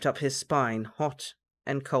 Guilt creeped up his spine, hot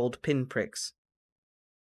and cold pinpricks.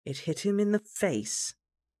 It hit him in the face.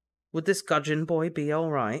 Would this gudgeon boy be all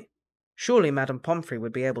right? Surely Madame Pomfrey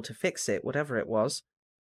would be able to fix it, whatever it was.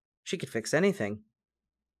 She could fix anything.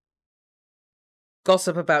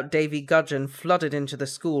 Gossip about Davy Gudgeon flooded into the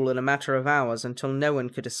school in a matter of hours until no one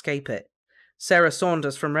could escape it. Sarah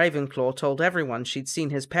Saunders from Ravenclaw told everyone she'd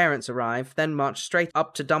seen his parents arrive, then marched straight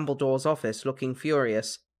up to Dumbledore's office looking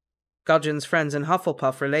furious. Gudgeon's friends in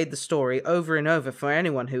Hufflepuff relayed the story over and over for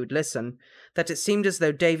anyone who would listen, that it seemed as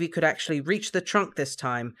though Davy could actually reach the trunk this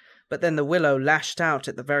time, but then the willow lashed out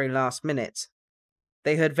at the very last minute.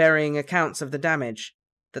 They heard varying accounts of the damage,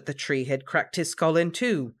 that the tree had cracked his skull in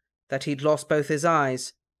two, that he'd lost both his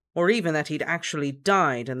eyes, or even that he'd actually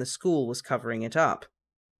died and the school was covering it up.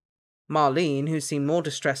 Marlene, who seemed more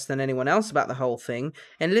distressed than anyone else about the whole thing,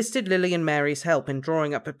 enlisted Lily and Mary's help in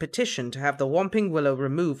drawing up a petition to have the Whomping Willow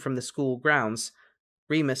removed from the school grounds.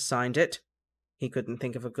 Remus signed it. He couldn't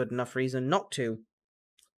think of a good enough reason not to.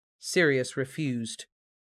 Sirius refused.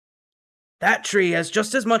 That tree has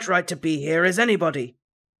just as much right to be here as anybody,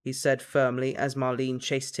 he said firmly as Marlene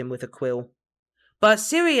chased him with a quill. But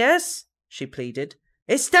Sirius, she pleaded,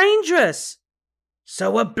 it's dangerous.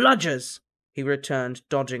 So are bludgers, he returned,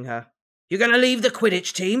 dodging her. You going to leave the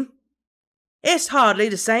Quidditch team? It's hardly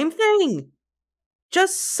the same thing.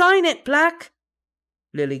 Just sign it, Black.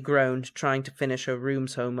 Lily groaned, trying to finish her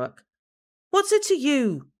room's homework. What's it to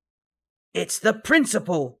you? It's the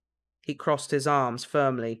principal. He crossed his arms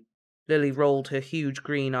firmly. Lily rolled her huge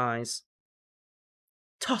green eyes.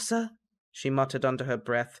 Tosser, she muttered under her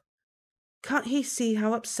breath. Can't he see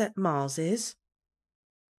how upset Miles is?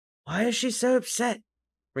 Why is she so upset?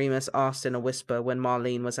 Remus asked in a whisper when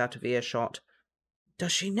Marlene was out of earshot.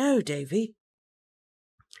 Does she know, Davy?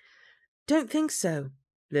 Don't think so,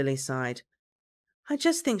 Lily sighed. I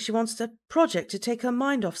just think she wants a project to take her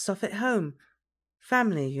mind off stuff at home.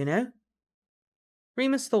 Family, you know.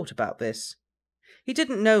 Remus thought about this. He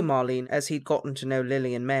didn't know Marlene as he'd gotten to know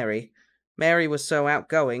Lily and Mary. Mary was so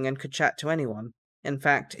outgoing and could chat to anyone. In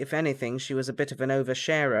fact, if anything, she was a bit of an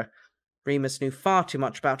oversharer. Remus knew far too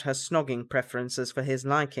much about her snogging preferences for his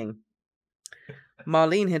liking.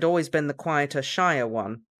 Marlene had always been the quieter, shyer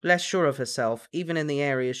one, less sure of herself, even in the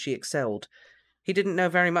areas she excelled. He didn't know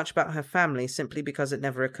very much about her family simply because it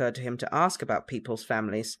never occurred to him to ask about people's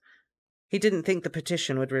families. He didn't think the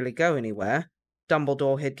petition would really go anywhere.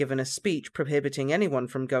 Dumbledore had given a speech prohibiting anyone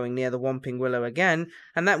from going near the Whomping Willow again,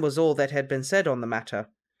 and that was all that had been said on the matter.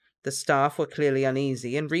 The staff were clearly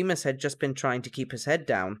uneasy, and Remus had just been trying to keep his head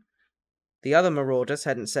down. The other Marauders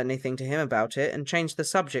hadn't said anything to him about it, and changed the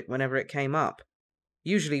subject whenever it came up.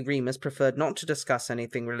 Usually Remus preferred not to discuss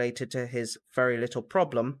anything related to his very little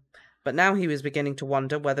problem, but now he was beginning to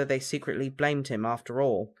wonder whether they secretly blamed him after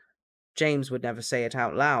all. James would never say it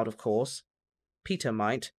out loud, of course. Peter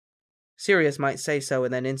might. Sirius might say so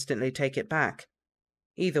and then instantly take it back.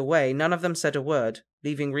 Either way, none of them said a word,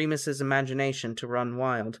 leaving Remus's imagination to run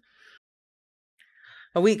wild.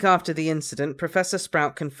 A week after the incident, Professor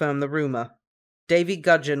Sprout confirmed the rumour. Davy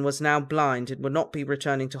Gudgeon was now blind and would not be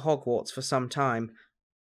returning to Hogwarts for some time.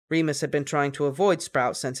 Remus had been trying to avoid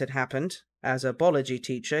Sprout since it happened. As a biology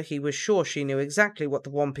teacher, he was sure she knew exactly what the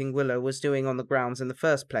Whomping Willow was doing on the grounds in the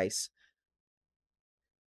first place.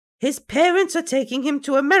 His parents are taking him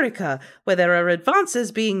to America, where there are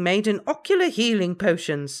advances being made in ocular healing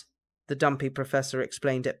potions, the dumpy professor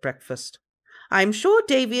explained at breakfast. I'm sure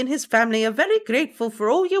Davy and his family are very grateful for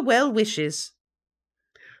all your well wishes.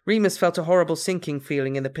 Remus felt a horrible sinking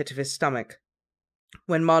feeling in the pit of his stomach.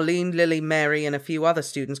 When Marlene, Lily, Mary, and a few other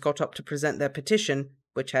students got up to present their petition,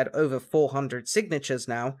 which had over 400 signatures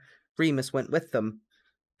now, Remus went with them.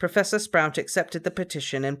 Professor Sprout accepted the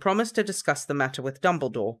petition and promised to discuss the matter with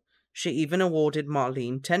Dumbledore. She even awarded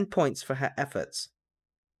Marlene 10 points for her efforts.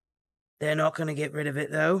 They're not going to get rid of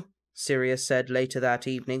it, though, Sirius said later that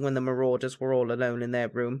evening when the Marauders were all alone in their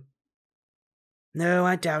room. No,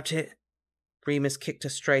 I doubt it. Remus kicked a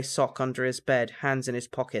stray sock under his bed, hands in his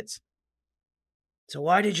pockets. So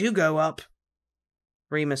why did you go up?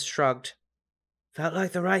 Remus shrugged. Felt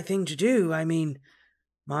like the right thing to do. I mean,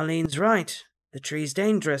 Marlene's right. The tree's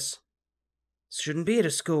dangerous. Shouldn't be at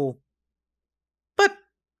a school. But,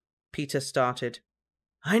 Peter started.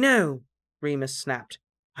 I know, Remus snapped.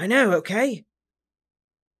 I know, okay?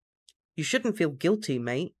 You shouldn't feel guilty,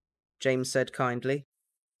 mate, James said kindly.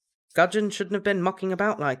 Gudgeon shouldn't have been mucking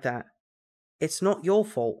about like that. It's not your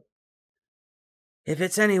fault. If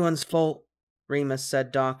it's anyone's fault, Remus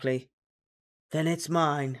said darkly, then it's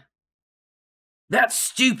mine. That's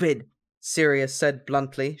stupid, Sirius said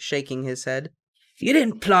bluntly, shaking his head. You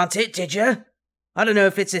didn't plant it, did you? I don't know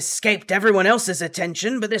if it's escaped everyone else's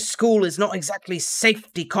attention, but this school is not exactly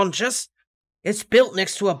safety conscious. It's built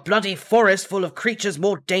next to a bloody forest full of creatures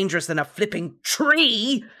more dangerous than a flipping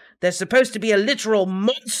tree. There's supposed to be a literal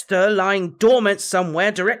monster lying dormant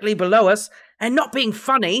somewhere directly below us, and not being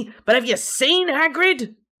funny, but have you seen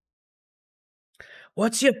Hagrid?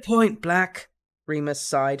 What's your point, Black? Remus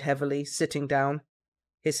sighed heavily, sitting down.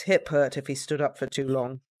 His hip hurt if he stood up for too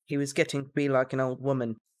long. He was getting to be like an old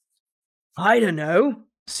woman. I don't know,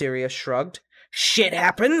 Sirius shrugged. Shit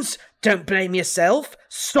happens. Don't blame yourself.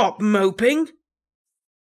 Stop moping.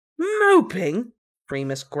 Moping?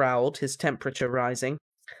 Remus growled, his temperature rising.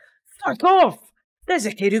 Fuck off! There's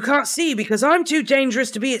a kid who can't see because I'm too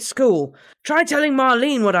dangerous to be at school. Try telling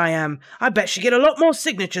Marlene what I am. I bet she'd get a lot more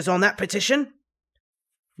signatures on that petition.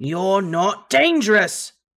 You're not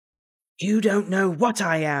dangerous! You don't know what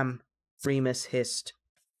I am, Remus hissed.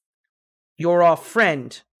 You're our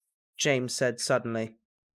friend, James said suddenly.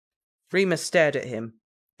 Remus stared at him.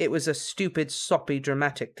 It was a stupid, soppy,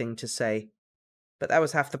 dramatic thing to say. But that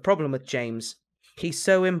was half the problem with James. He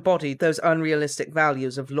so embodied those unrealistic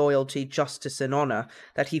values of loyalty, justice, and honour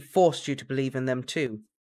that he forced you to believe in them too.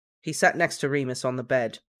 He sat next to Remus on the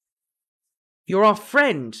bed. You're our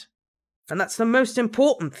friend, and that's the most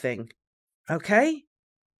important thing, okay?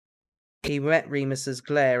 He met Remus's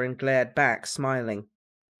glare and glared back, smiling.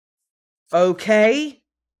 Okay,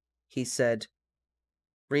 he said.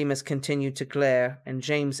 Remus continued to glare, and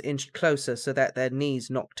James inched closer so that their knees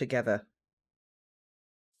knocked together.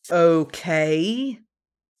 Okay,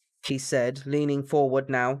 he said, leaning forward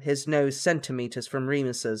now, his nose centimetres from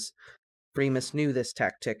Remus's. Remus knew this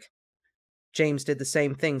tactic. James did the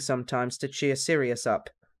same thing sometimes to cheer Sirius up.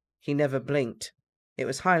 He never blinked. It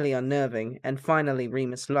was highly unnerving, and finally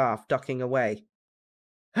Remus laughed, ducking away.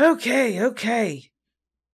 Okay.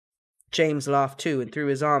 James laughed too and threw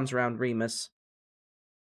his arms round Remus.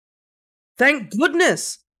 Thank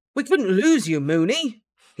goodness! We couldn't lose you, Moony!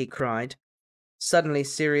 He cried. Suddenly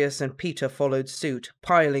Sirius and Peter followed suit,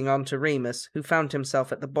 piling onto Remus, who found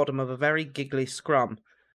himself at the bottom of a very giggly scrum.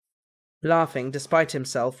 Laughing, despite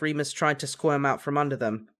himself, Remus tried to squirm out from under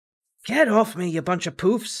them. Get off me, you bunch of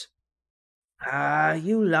poofs! Ah,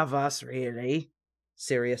 you love us, really.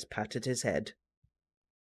 Sirius patted his head.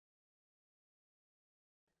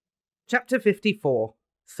 Chapter 54.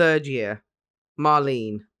 3rd Year.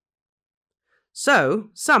 Marlene. So,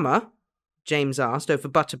 summer? James asked over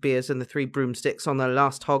butterbeers and the 3 broomsticks on their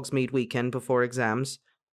last Hogsmeade weekend before exams.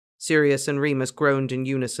 Sirius and Remus groaned in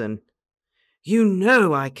unison. You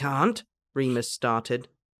know I can't, Remus started.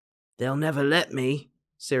 They'll never let me,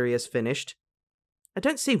 Sirius finished. I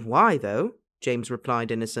don't see why, though, James replied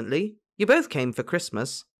innocently. You both came for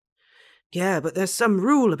Christmas. Yeah, but there's some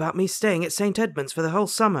rule about me staying at St. Edmund's for the whole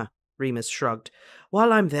summer, Remus shrugged.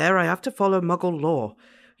 While I'm there, I have to follow Muggle law.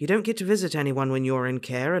 You don't get to visit anyone when you're in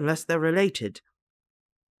care unless they're related.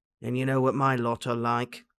 And you know what my lot are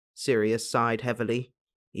like, Sirius sighed heavily.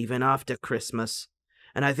 Even after Christmas.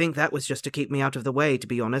 And I think that was just to keep me out of the way, to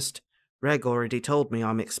be honest. Reg already told me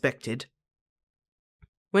I'm expected.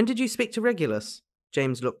 When did you speak to Regulus?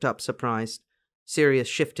 James looked up, surprised. Sirius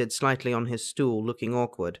shifted slightly on his stool, looking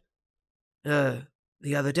awkward. The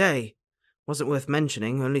other day. Wasn't worth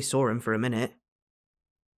mentioning, only saw him for a minute.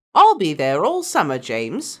 I'll be there all summer,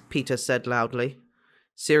 James, Peter said loudly.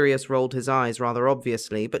 Sirius rolled his eyes rather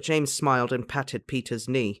obviously, but James smiled and patted Peter's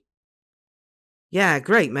knee. Yeah,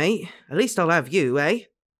 great, mate. At least I'll have you, eh?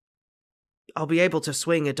 I'll be able to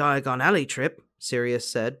swing a Diagon Alley trip,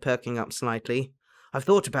 Sirius said, perking up slightly. I've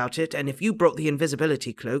thought about it, and if you brought the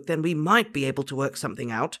invisibility cloak, then we might be able to work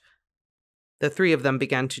something out. The 3 of them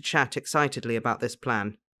began to chat excitedly about this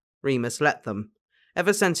plan. Remus let them.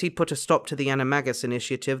 Ever since he'd put a stop to the Animagus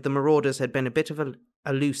initiative, the Marauders had been a bit of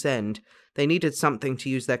a loose end. They needed something to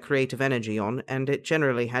use their creative energy on, and it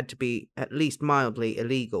generally had to be at least mildly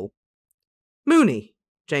illegal. Moony,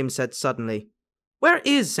 James said suddenly. Where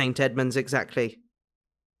is St. Edmund's exactly?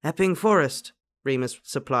 Epping Forest, Remus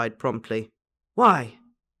supplied promptly. Why?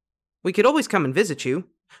 We could always come and visit you.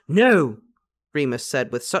 No, Remus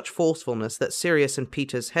said with such forcefulness that Sirius and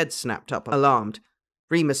Peter's heads snapped up, alarmed.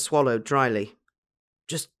 Remus swallowed dryly.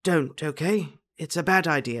 Just don't, okay? It's a bad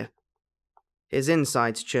idea. His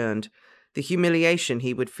insides churned. The humiliation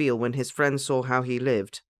he would feel when his friends saw how he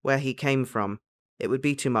lived, where he came from. It would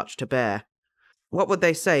be too much to bear. What would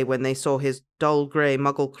they say when they saw his dull grey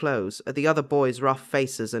muggle clothes, the other boys' rough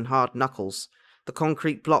faces and hard knuckles, the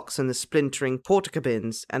concrete blocks and the splintering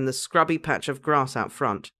portakabins, and the scrubby patch of grass out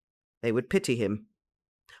front? They would pity him.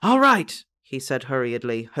 "All right," he said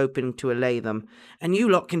hurriedly, hoping to allay them. "And you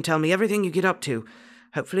lot can tell me everything you get up to.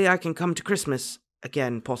 Hopefully I can come to Christmas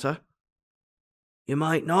again, Potter." "You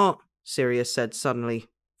might not," Sirius said suddenly.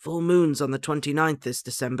 "Full moon's on the 29th this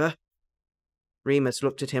December." Remus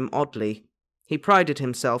looked at him oddly. He prided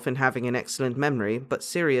himself in having an excellent memory, but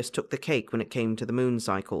Sirius took the cake when it came to the moon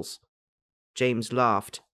cycles. James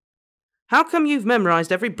laughed. "How come you've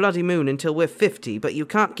memorized every bloody moon until we're 50, but you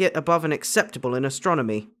can't get above an acceptable in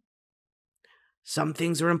astronomy?" "Some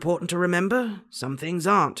things are important to remember, some things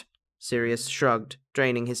aren't," Sirius shrugged,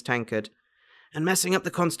 draining his tankard. "And messing up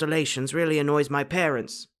the constellations really annoys my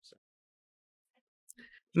parents."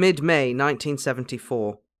 Mid-May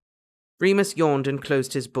 1974. Remus yawned and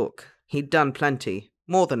closed his book. He'd done plenty,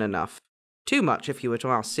 more than enough. Too much if you were to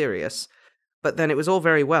ask Sirius. But then it was all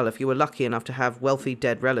very well if you were lucky enough to have wealthy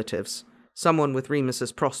dead relatives. Someone with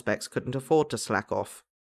Remus's prospects couldn't afford to slack off.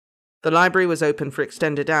 The library was open for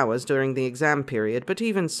extended hours during the exam period, but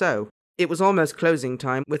even so, it was almost closing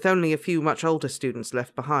time, with only a few much older students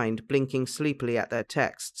left behind, blinking sleepily at their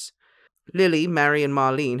texts. Lily, Mary, and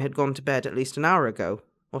Marlene had gone to bed at least an hour ago,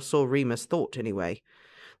 or so Remus thought anyway.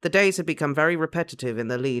 The days had become very repetitive in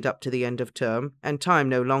the lead up to the end of term, and time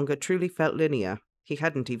no longer truly felt linear. He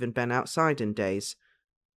hadn't even been outside in days.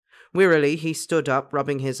 Wearily, he stood up,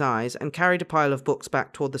 rubbing his eyes, and carried a pile of books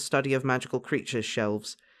back toward the study of magical creatures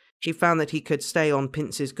shelves. He found that he could stay on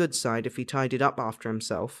Pince's good side if he tidied up after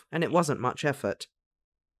himself, and it wasn't much effort.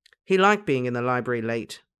 He liked being in the library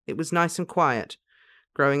late. It was nice and quiet.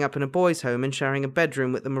 Growing up in a boys' home and sharing a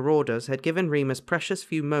bedroom with the Marauders had given Remus precious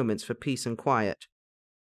few moments for peace and quiet.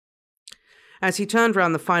 As he turned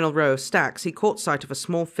round the final row of stacks, he caught sight of a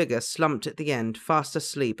small figure slumped at the end, fast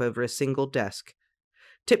asleep over a single desk.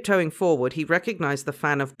 Tiptoeing forward, he recognized the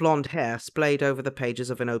fan of blonde hair splayed over the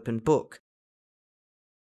pages of an open book.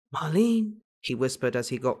 "Marlene," he whispered as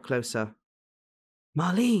he got closer.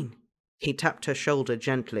 "Marlene." He tapped her shoulder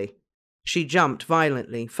gently. She jumped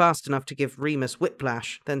violently, fast enough to give Remus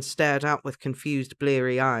whiplash, then stared out with confused,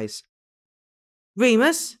 bleary eyes.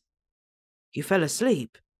 "Remus? You fell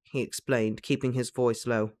asleep," he explained, keeping his voice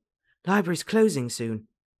low. "Library's closing soon."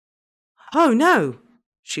 "Oh, no!"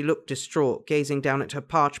 She looked distraught, gazing down at her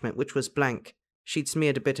parchment, which was blank. She'd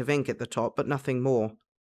smeared a bit of ink at the top, but nothing more.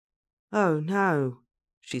 "Oh, no,"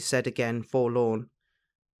 she said again, forlorn.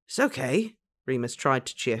 "It's okay." Remus tried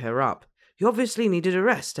to cheer her up. "You obviously needed a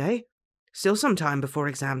rest, eh? Still some time before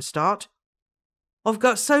exams start." "I've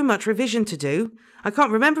got so much revision to do. I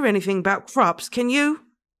can't remember anything about crops, can you?"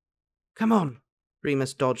 "Come on."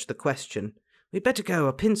 Remus dodged the question. "We'd better go,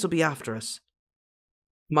 or Pince will be after us."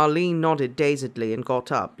 Marlene nodded dazedly and got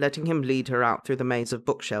up, letting him lead her out through the maze of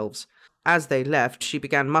bookshelves. As they left, she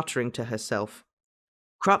began muttering to herself.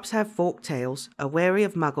 "Crops have forked tails, are wary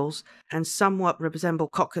of muggles, and somewhat resemble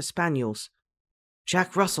cocker spaniels."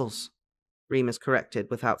 "Jack Russells," Remus corrected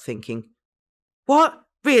without thinking. "What?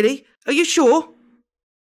 Really? Are you sure?"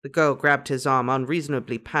 The girl grabbed his arm,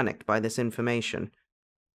 unreasonably panicked by this information.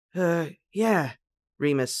 Yeah,"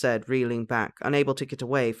 Remus said, reeling back, unable to get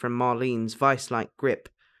away from Marlene's vice-like grip.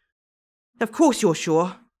 "Of course you're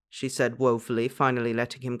sure," she said woefully, finally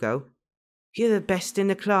letting him go. "You're the best in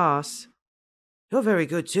the class." "You're very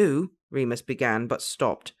good too," Remus began, but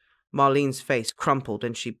stopped. Marlene's face crumpled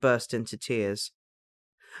and she burst into tears.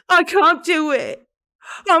 "I can't do it.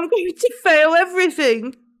 I'm going to fail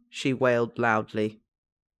everything," she wailed loudly.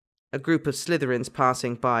 A group of Slytherins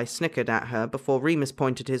passing by snickered at her before Remus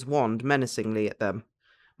pointed his wand menacingly at them.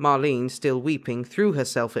 Marlene, still weeping, threw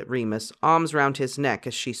herself at Remus, arms round his neck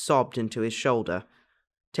as she sobbed into his shoulder.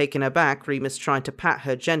 Taken aback, Remus tried to pat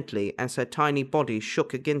her gently as her tiny body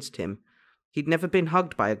shook against him. He'd never been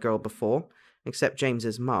hugged by a girl before, except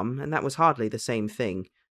James's mum, and that was hardly the same thing.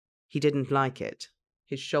 He didn't like it.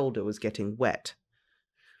 His shoulder was getting wet.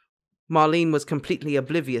 Marlene was completely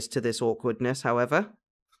oblivious to this awkwardness, however.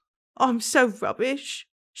 "I'm so rubbish,"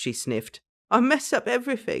 she sniffed. "I mess up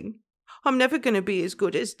everything. I'm never going to be as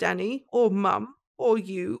good as Danny, or Mum, or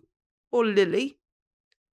you, or Lily."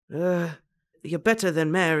 You're better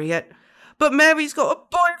than Mary at... "But Mary's got a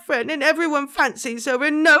boyfriend and everyone fancies her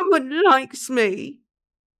and no one likes me,"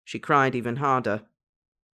 she cried even harder.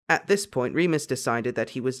 At this point, Remus decided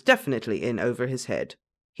that he was definitely in over his head.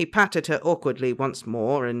 He patted her awkwardly once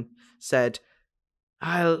more and said,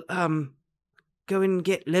 "I'll, go and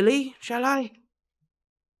get Lily, shall I?"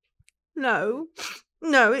 No,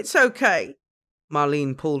 it's okay."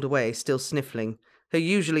 Marlene pulled away, still sniffling. Her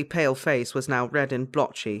usually pale face was now red and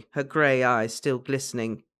blotchy, her grey eyes still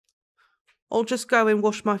glistening. "I'll just go and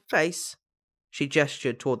wash my face." She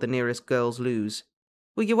gestured toward the nearest girl's loos.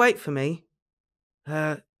 "Will you wait for me?"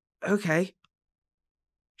 Okay."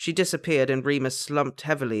 She disappeared and Remus slumped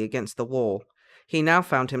heavily against the wall. He now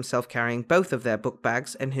found himself carrying both of their book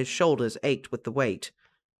bags and his shoulders ached with the weight.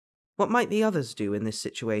 What might the others do in this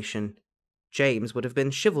situation? James would have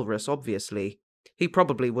been chivalrous, obviously. He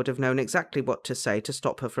probably would have known exactly what to say to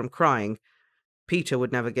stop her from crying. Peter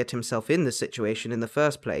would never get himself in this situation in the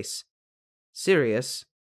first place. Sirius?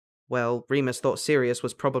 Well, Remus thought Sirius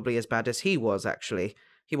was probably as bad as he was, actually.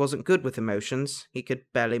 He wasn't good with emotions. He could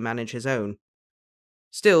barely manage his own.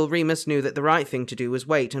 Still, Remus knew that the right thing to do was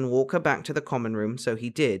wait and walk her back to the common room, so he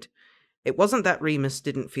did. It wasn't that Remus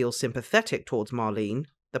didn't feel sympathetic towards Marlene.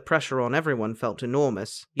 The pressure on everyone felt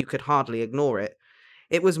enormous. You could hardly ignore it.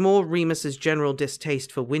 It was more Remus's general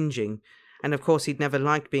distaste for whinging, and of course he'd never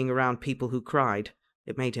liked being around people who cried.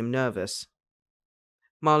 It made him nervous.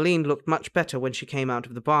 Marlene looked much better when she came out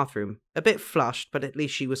of the bathroom, a bit flushed, but at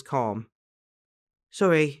least she was calm.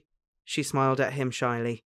 "Sorry," she smiled at him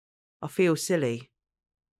shyly. "I feel silly."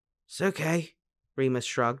 "It's okay," Remus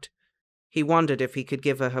shrugged. He wondered if he could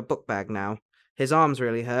give her her book bag now. His arms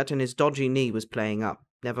really hurt and his dodgy knee was playing up,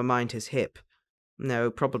 never mind his hip.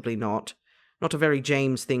 No, probably not. Not a very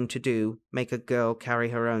James thing to do, make a girl carry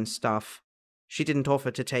her own stuff. She didn't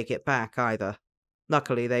offer to take it back, either.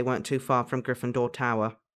 Luckily, they weren't too far from Gryffindor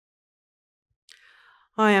Tower.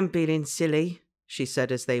 "I am feeling silly," she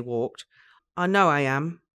said as they walked. "I know I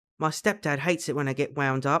am. My stepdad hates it when I get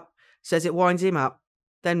wound up, says it winds him up.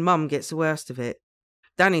 Then Mum gets the worst of it.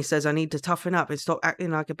 Danny says I need to toughen up and stop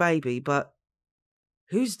acting like a baby, but—"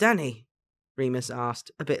 "Who's Danny?" Remus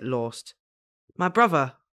asked, a bit lost. "My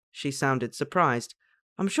brother." She sounded surprised.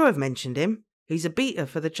 "I'm sure I've mentioned him. He's a beater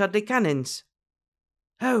for the Chudley Cannons."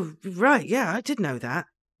 "Oh, right, yeah, I did know that."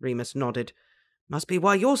 Remus nodded. "Must be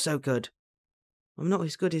why you're so good." "I'm not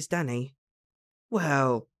as good as Danny."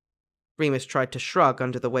 "Well—" Remus tried to shrug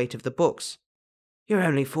under the weight of the books. "You're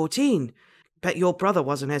only 14. Bet your brother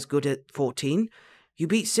wasn't as good at 14. You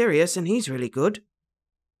beat Sirius and he's really good."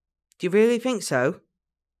 "Do you really think so?"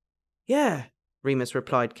 "Yeah," Remus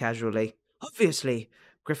replied casually. "Obviously.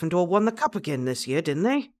 Gryffindor won the cup again this year, didn't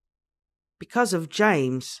they?" "Because of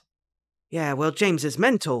James." "Yeah, well, James is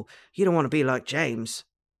mental. You don't want to be like James."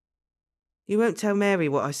 "You won't tell Mary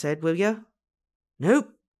what I said, will you?"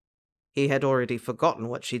 "Nope." He had already forgotten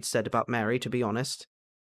what she'd said about Mary, to be honest.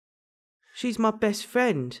 "She's my best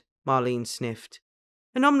friend," Marlene sniffed.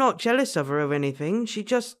 "And I'm not jealous of her or anything. She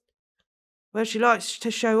just... well, she likes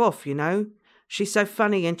to show off, you know. She's so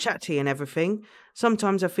funny and chatty and everything.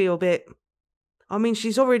 Sometimes I feel a bit... I mean,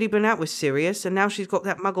 she's already been out with Sirius, and now she's got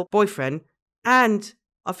that muggle boyfriend. And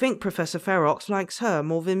I think Professor Ferox likes her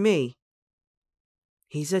more than me."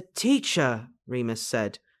 "He's a teacher," Remus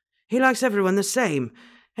said. "He likes everyone the same.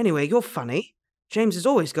 Anyway, you're funny. James is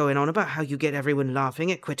always going on about how you get everyone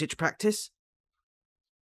laughing at Quidditch practice."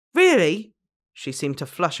 "Really?" She seemed to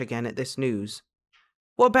flush again at this news.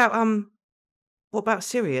 What about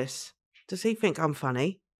Sirius? Does he think I'm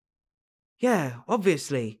funny?" "Yeah,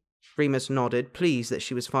 obviously." Remus nodded, pleased that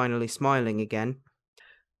she was finally smiling again.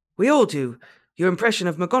 "We all do. Your impression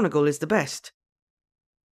of McGonagall is the best."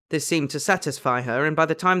 This seemed to satisfy her, and by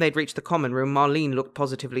the time they'd reached the common room, Marlene looked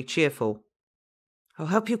positively cheerful. "I'll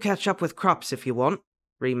help you catch up with Krups if you want,"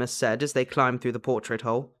 Remus said as they climbed through the portrait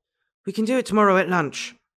hole. "We can do it tomorrow at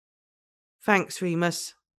lunch." "Thanks,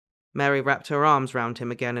 Remus." Mary wrapped her arms round him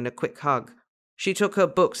again in a quick hug. She took her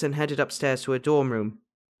books and headed upstairs to her dorm room.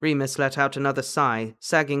 Remus let out another sigh,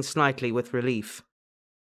 sagging slightly with relief.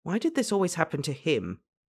 Why did this always happen to him?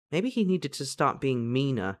 Maybe he needed to start being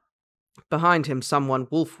meaner. Behind him, someone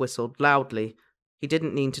wolf whistled loudly. He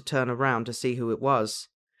didn't need to turn around to see who it was.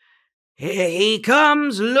 "Here he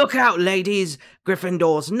comes! Look out, ladies!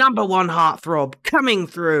 Gryffindor's #1 heartthrob coming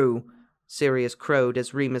through!" Sirius crowed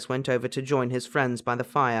as Remus went over to join his friends by the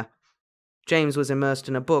fire. James was immersed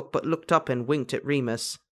in a book, but looked up and winked at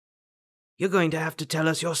Remus. "You're going to have to tell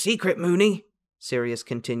us your secret, Moony," Sirius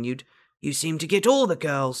continued. "You seem to get all the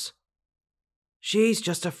girls." "She's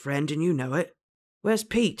just a friend and you know it. Where's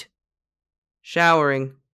Pete?"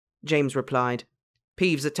 "Showering," James replied.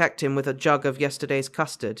 Peeves attacked him with a jug of yesterday's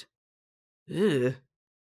custard. "Ugh."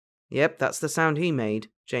 "Yep, that's the sound he made,"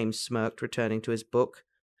 James smirked, returning to his book.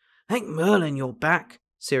 "Thank Merlin you're back,"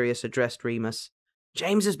 Sirius addressed Remus.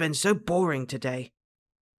 "James has been so boring today."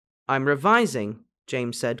 "I'm revising,"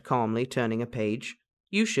 James said calmly, turning a page.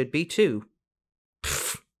 "You should be too."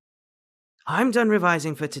 "Pfft. I'm done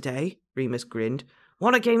revising for today," Remus grinned.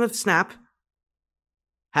 "Want a game of Snap?"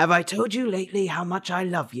 Have I told you lately how much I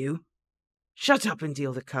love you? Shut up and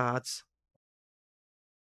deal the cards.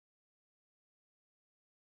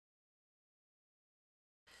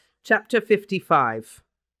 Chapter 55.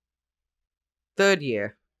 Third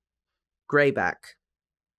year. Greyback.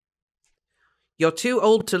 You're too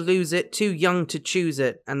old to lose it, too young to choose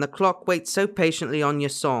it, and the clock waits so patiently on your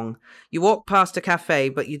song. You walk past a cafe,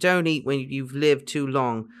 but you don't eat when you've lived too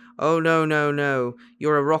long. Oh no, no, no,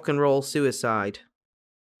 you're a rock and roll suicide.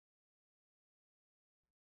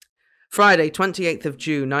 Friday, 28th of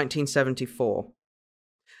June, 1974.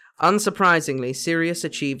 Unsurprisingly, Sirius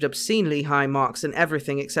achieved obscenely high marks in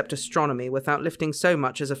everything except astronomy without lifting so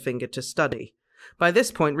much as a finger to study. By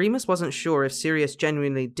this point, Remus wasn't sure if Sirius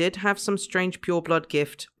genuinely did have some strange pureblood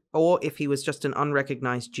gift, or if he was just an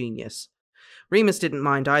unrecognized genius. Remus didn't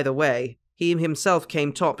mind either way. He himself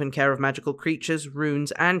came top in care of magical creatures,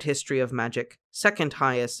 runes, and history of magic, second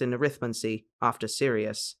highest in arithmancy, after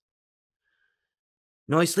Sirius.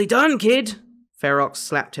 Nicely done, kid! Ferox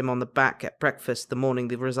slapped him on the back at breakfast the morning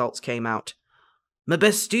the results came out. My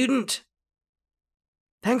best student!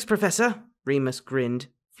 Thanks, Professor, Remus grinned,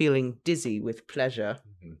 feeling dizzy with pleasure.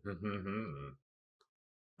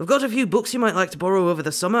 I've got a few books you might like to borrow over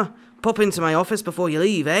the summer. Pop into my office before you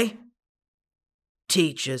leave, eh?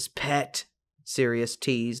 Teacher's pet, Sirius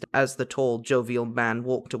teased as the tall, jovial man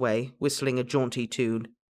walked away, whistling a jaunty tune.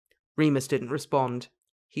 Remus didn't respond.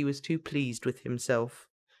 He was too pleased with himself.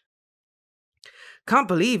 Can't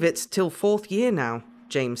believe it's till fourth year now,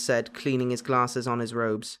 James said, cleaning his glasses on his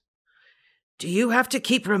robes. Do you have to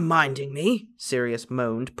keep reminding me? Sirius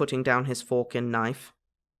moaned, putting down his fork and knife.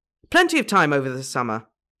 Plenty of time over the summer,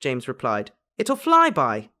 James replied. It'll fly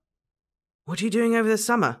by. What are you doing over the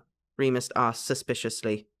summer? Remus asked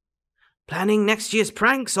suspiciously. Planning next year's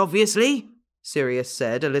pranks, obviously, Sirius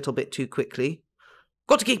said a little bit too quickly.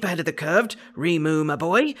 Got to keep ahead of the curve, Remus, my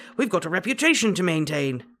boy. We've got a reputation to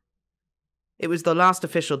maintain. It was the last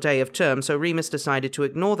official day of term, so Remus decided to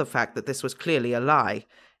ignore the fact that this was clearly a lie.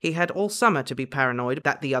 He had all summer to be paranoid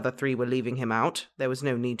that the other three were leaving him out. There was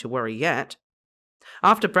no need to worry yet.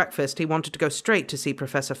 After breakfast, he wanted to go straight to see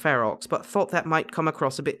Professor Ferox, but thought that might come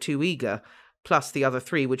across a bit too eager. Plus, the other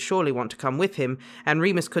three would surely want to come with him, and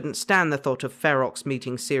Remus couldn't stand the thought of Ferox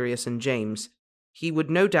meeting Sirius and James. He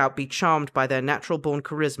would no doubt be charmed by their natural-born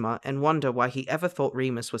charisma and wonder why he ever thought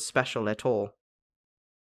Remus was special at all.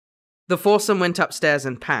 The foursome went upstairs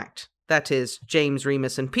and packed. That is, James,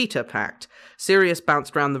 Remus, and Peter packed. Sirius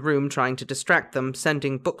bounced round the room trying to distract them,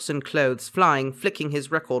 sending books and clothes flying, flicking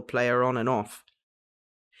his record player on and off.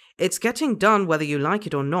 It's getting done whether you like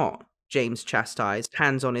it or not, James chastised,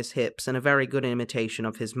 hands on his hips and a very good imitation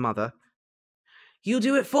of his mother. You'll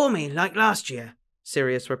do it for me, like last year,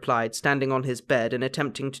 Sirius replied, standing on his bed and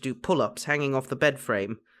attempting to do pull-ups hanging off the bed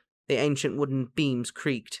frame. The ancient wooden beams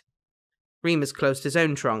creaked. Remus closed his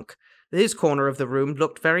own trunk. His corner of the room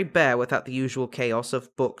looked very bare without the usual chaos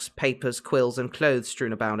of books, papers, quills, and clothes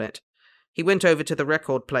strewn about it. He went over to the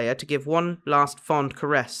record player to give one last fond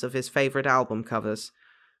caress of his favourite album covers.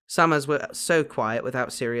 Summers were so quiet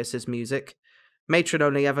without Sirius's music. Matron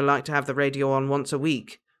only ever liked to have the radio on once a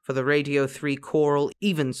week, for the Radio 3 choral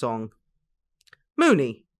evensong.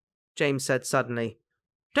 Moony, James said suddenly.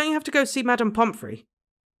 Don't you have to go see Madame Pomfrey?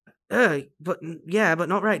 But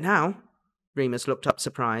not right now. Remus looked up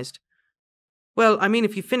surprised. Well, I mean,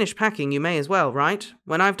 if you finish packing, you may as well, right?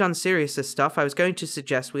 When I've done Sirius's stuff, I was going to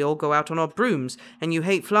suggest we all go out on our brooms, and you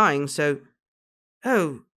hate flying, so...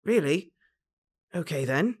 Oh, really? Okay,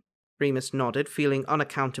 then. Remus nodded, feeling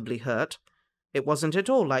unaccountably hurt. It wasn't at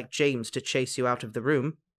all like James to chase you out of the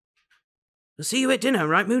room. I'll see you at dinner,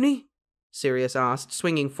 right, Moony? Sirius asked,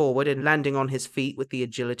 swinging forward and landing on his feet with the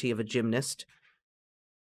agility of a gymnast.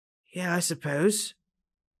 Yeah, I suppose.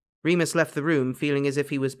 Remus left the room feeling as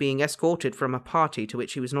if he was being escorted from a party to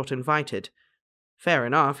which he was not invited. Fair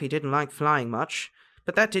enough, he didn't like flying much,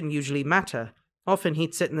 but that didn't usually matter. Often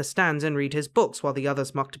he'd sit in the stands and read his books while the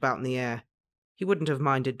others mucked about in the air. He wouldn't have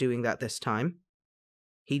minded doing that this time.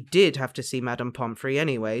 He did have to see Madame Pomfrey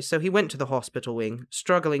anyway, so he went to the hospital wing,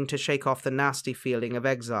 struggling to shake off the nasty feeling of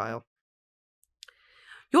exile.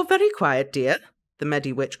 You're very quiet, dear, the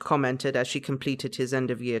Mediwitch commented as she completed his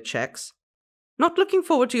end-of-year checks. Not looking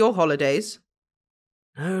forward to your holidays?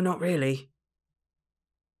 No, not really.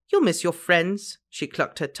 You'll miss your friends, she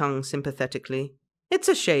clucked her tongue sympathetically. It's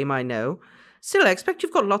a shame, I know. Still, I expect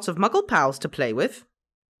you've got lots of muggle pals to play with.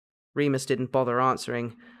 Remus didn't bother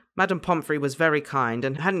answering. Madame Pomfrey was very kind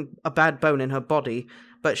and hadn't a bad bone in her body,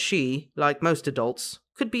 but she, like most adults,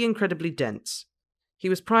 could be incredibly dense. He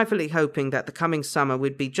was privately hoping that the coming summer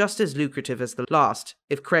would be just as lucrative as the last.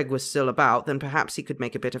 If Craig was still about, then perhaps he could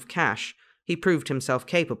make a bit of cash. He proved himself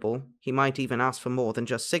capable. He might even ask for more than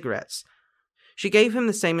just cigarettes. She gave him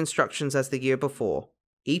the same instructions as the year before.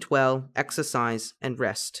 Eat well, exercise, and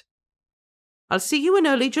rest. "I'll see you in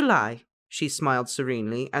early July," she smiled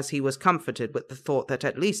serenely, as he was comforted with the thought that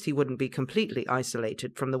at least he wouldn't be completely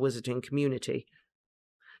isolated from the wizarding community.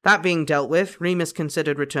 That being dealt with, Remus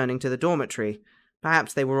considered returning to the dormitory.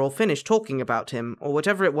 Perhaps they were all finished talking about him, or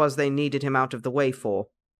whatever it was they needed him out of the way for.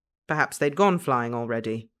 Perhaps they'd gone flying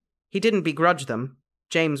already. He didn't begrudge them.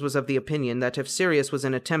 James was of the opinion that if Sirius was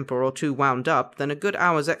in a temper or too wound up, then a good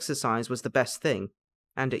hour's exercise was the best thing.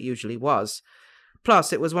 And it usually was.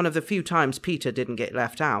 Plus, it was one of the few times Peter didn't get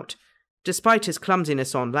left out. Despite his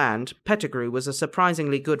clumsiness on land, Pettigrew was a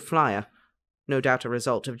surprisingly good flyer. No doubt a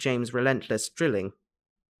result of James' relentless drilling.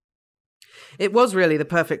 It was really the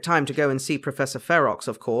perfect time to go and see Professor Ferox,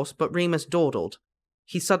 of course, but Remus dawdled.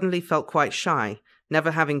 He suddenly felt quite shy,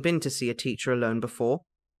 never having been to see a teacher alone before,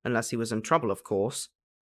 unless he was in trouble, of course.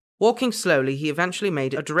 Walking slowly, he eventually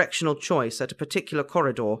made a directional choice at a particular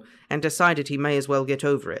corridor and decided he may as well get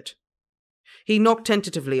over it. He knocked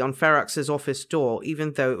tentatively on Ferox's office door,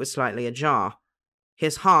 even though it was slightly ajar.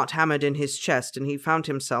 His heart hammered in his chest, and he found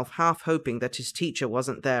himself half hoping that his teacher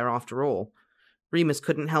wasn't there after all. Remus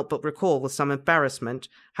couldn't help but recall with some embarrassment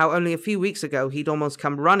how only a few weeks ago he'd almost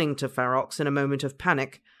come running to Ferox in a moment of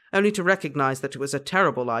panic, only to recognize that it was a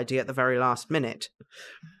terrible idea at the very last minute.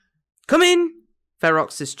 "Come in!"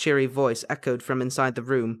 Ferox's cheery voice echoed from inside the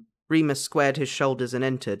room. Remus squared his shoulders and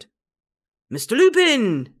entered. "Mr.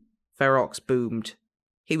 Lupin!" Ferox boomed.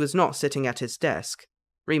 He was not sitting at his desk.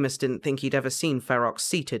 Remus didn't think he'd ever seen Ferox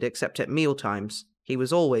seated except at mealtimes. He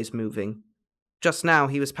was always moving. Just now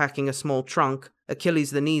he was packing a small trunk, Achilles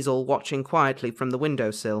the Kneasel watching quietly from the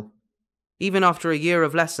windowsill. Even after a year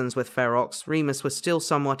of lessons with Ferox, Remus was still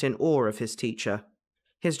somewhat in awe of his teacher.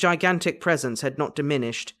 His gigantic presence had not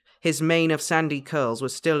diminished. His mane of sandy curls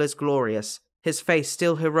was still as glorious, his face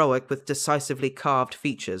still heroic with decisively carved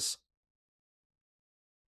features.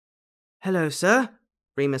 "Hello, sir,"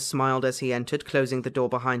 Remus smiled as he entered, closing the door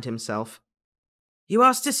behind himself. "You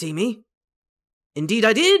asked to see me?" "Indeed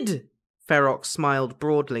I did!" Ferox smiled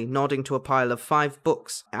broadly, nodding to a pile of 5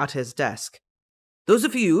 books at his desk. "Those are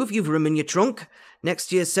for you if you've room in your trunk.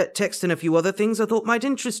 Next year's set text and a few other things I thought might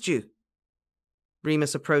interest you."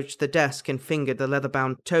 Remus approached the desk and fingered the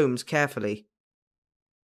leather-bound tomes carefully.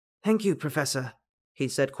 "Thank you, Professor," he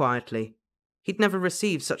said quietly. He'd never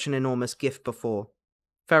received such an enormous gift before.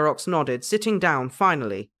 Ferox nodded, sitting down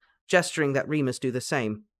finally, gesturing that Remus do the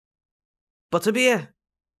same. "Butterbeer?"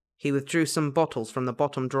 He withdrew some bottles from the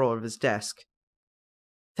bottom drawer of his desk.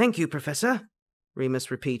 "Thank you, Professor,"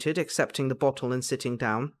 Remus repeated, accepting the bottle and sitting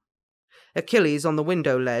down. Achilles, on the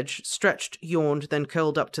window ledge, stretched, yawned, then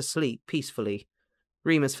curled up to sleep peacefully.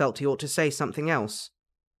 Remus felt he ought to say something else.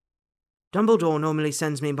 "Dumbledore normally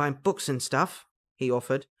sends me my books and stuff," he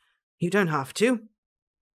offered. "You don't have to."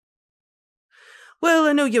 "Well,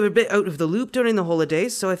 I know you're a bit out of the loop during the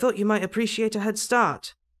holidays, so I thought you might appreciate a head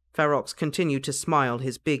start." Ferox continued to smile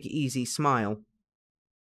his big, easy smile.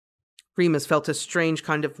 Remus felt a strange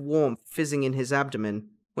kind of warmth fizzing in his abdomen,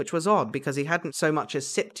 which was odd because he hadn't so much as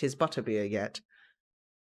sipped his butterbeer yet.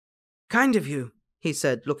 "Kind of you," he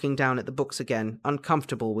said, looking down at the books again,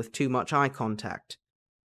 uncomfortable with too much eye contact.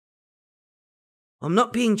 "I'm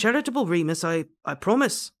not being charitable, Remus, I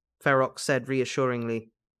promise," Ferox said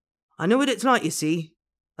reassuringly. "I know what it's like, you see.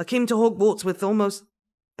 I came to Hogwarts with almost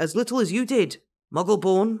as little as you did.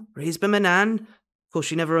 Muggle-born, raised by my Nan. Of course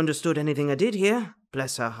she never understood anything I did here.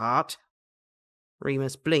 Bless her heart."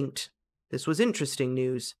 Remus blinked. This was interesting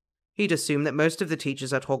news. He'd assumed that most of the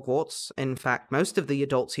teachers at Hogwarts, in fact most of the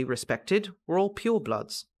adults he respected, were all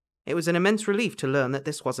purebloods. It was an immense relief to learn that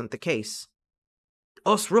this wasn't the case.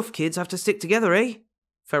 "Us rough kids have to stick together, eh?"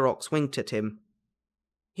 Ferox winked at him.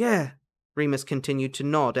 "Yeah," Remus continued to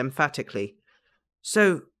nod emphatically.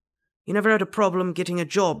 "So, you never had a problem getting a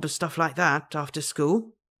job or stuff like that after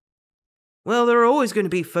school?" "Well, there are always going to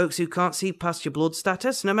be folks who can't see past your blood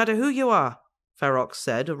status, no matter who you are," Ferox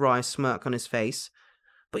said, a wry smirk on his face.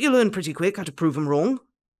 "But you learn pretty quick how to prove 'em wrong.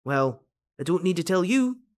 Well, I don't need to tell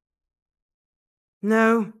you."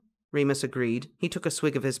 "No," Remus agreed. He took a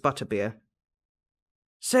swig of his butterbeer.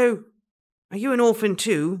 "So, are you an orphan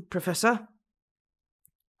too, Professor?"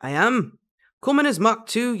 "I am. Common as muck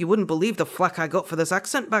too. You wouldn't believe the flack I got for this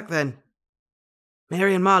accent back then."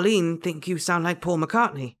 "Mary and Marlene think you sound like Paul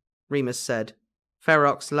McCartney," Remus said.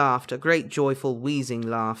 Ferox laughed, a great joyful wheezing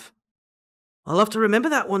laugh. "I'll have to remember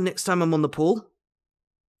that one next time I'm on the pool."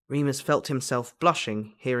 Remus felt himself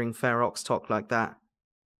blushing, hearing Ferox talk like that.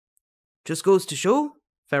 "Just goes to show,"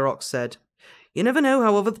 Ferox said. "You never know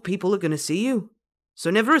how other people are going to see you.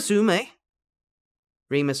 So never assume, eh?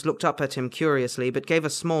 Remus looked up at him curiously, but gave a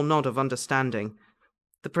small nod of understanding.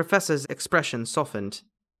 The professor's expression softened.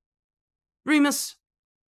 "Remus,"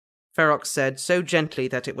 Ferox said, so gently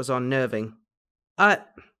that it was unnerving.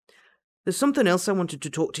 There's something else I wanted to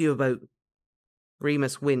talk to you about."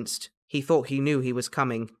 Remus winced. He thought he knew he was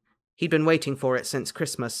coming. He'd been waiting for it since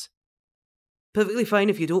Christmas. "Perfectly fine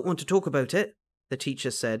if you don't want to talk about it," the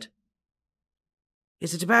teacher said.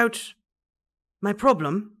 "Is it about my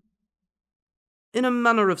problem?" "In a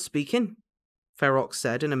manner of speaking," Ferox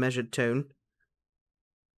said in a measured tone.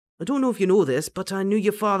 "I don't know if you know this, but I knew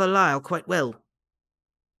your father Lyle quite well."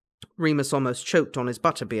 Remus almost choked on his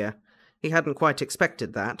butterbeer. He hadn't quite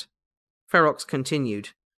expected that. Ferox continued.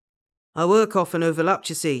 "Our work often overlapped,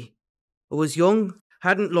 you see. I was young,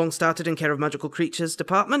 hadn't long started in care of magical creatures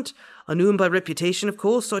department. I knew him by reputation, of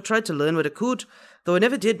course, so I tried to learn what I could, though I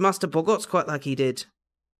never did master Boggarts quite like he did."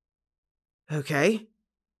 "Okay."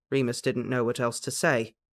 Remus didn't know what else to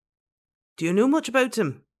say. "Do you know much about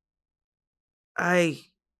him?"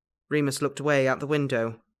 Remus looked away out the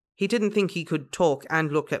window. He didn't think he could talk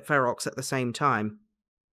and look at Ferox at the same time.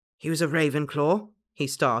 "He was a Ravenclaw," he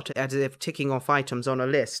started, as if ticking off items on a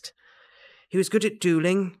list. "He was good at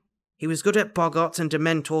dueling. He was good at Boggarts and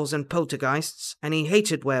Dementors and Poltergeists, and he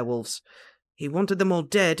hated werewolves. He wanted them all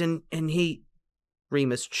dead, and he—"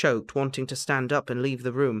 Remus choked, wanting to stand up and leave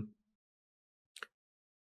the room.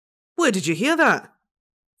 "Where did you hear that?"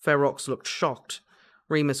 Ferox looked shocked.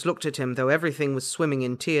 Remus looked at him, though everything was swimming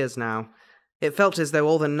in tears now. It felt as though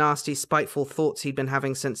all the nasty, spiteful thoughts he'd been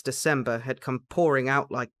having since December had come pouring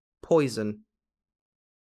out like poison.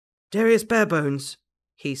 "Darius Barebones,"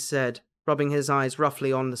 he said, rubbing his eyes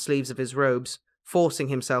roughly on the sleeves of his robes, forcing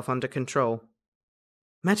himself under control.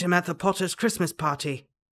 "Met him at the Potter's Christmas party."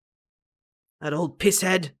 "That old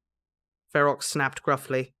pisshead," Ferox snapped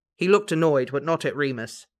gruffly. He looked annoyed, but not at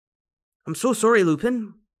Remus. "I'm so sorry,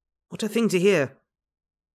 Lupin. What a thing to hear.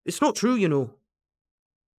 It's not true, you know."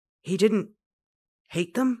 "He didn't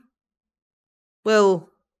hate them?"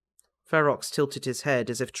 "Well," Ferox tilted his head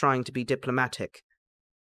as if trying to be diplomatic.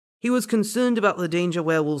 "He was concerned about the danger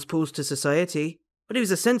werewolves pose to society, but he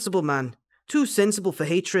was a sensible man, too sensible for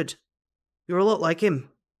hatred. You're a lot like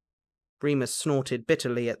him." Remus snorted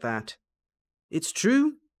bitterly at that. "It's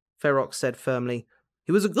true," Ferox said firmly.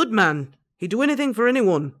 "He was a good man. He'd do anything for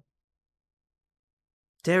anyone."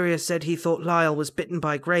 "Darius said he thought Lyle was bitten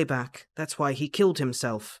by Greyback. That's why he killed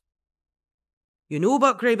himself." "You know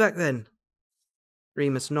about Greyback, then?"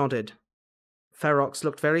 Remus nodded. Ferox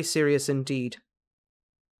looked very serious indeed.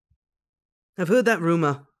 "I've heard that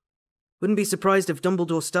rumour. Wouldn't be surprised if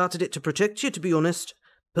Dumbledore started it to protect you, to be honest.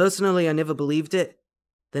 Personally, I never believed it.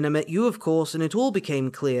 Then I met you, of course, and it all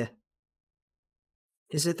became clear."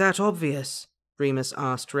 "Is it that obvious?" Remus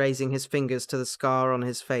asked, raising his fingers to the scar on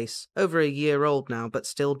his face, over a year old now, but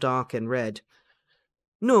still dark and red.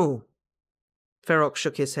 "No." Ferox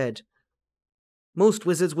shook his head. "Most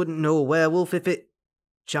wizards wouldn't know a werewolf if it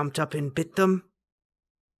jumped up and bit them."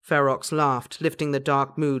 Ferox laughed, lifting the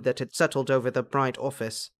dark mood that had settled over the bright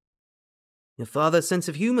office. "Your father's sense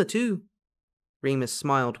of humour, too." Remus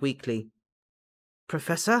smiled weakly.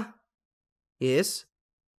 "Professor?" "Yes?"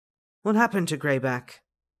 "What happened to Greyback?"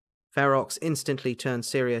 Ferox instantly turned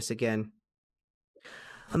serious again.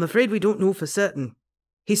 "I'm afraid we don't know for certain.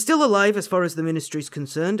 He's still alive as far as the Ministry's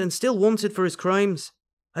concerned, and still wanted for his crimes.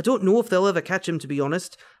 I don't know if they'll ever catch him, to be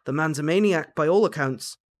honest. The man's a maniac by all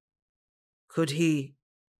accounts." "Could he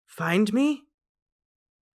find me?"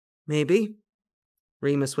 "Maybe."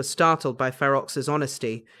 Remus was startled by Ferox's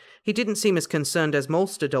honesty. He didn't seem as concerned as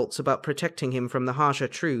most adults about protecting him from the harsher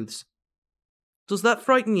truths. "Does that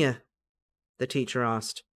frighten you?" the teacher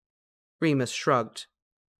asked. Remus shrugged.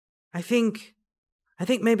 I think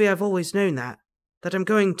maybe I've always known that I'm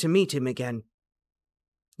going to meet him again."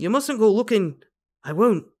 "You mustn't go looking—" "I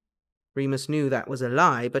won't." Remus knew that was a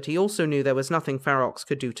lie, but he also knew there was nothing Ferox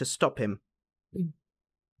could do to stop him.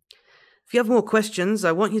 "If you have more questions,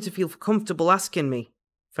 I want you to feel comfortable asking me,"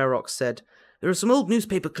 Ferox said. "There are some old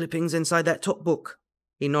newspaper clippings inside that top book."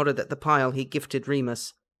 He nodded at the pile he gifted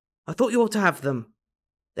Remus. "I thought you ought to have them.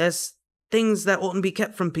 There's things that oughtn't be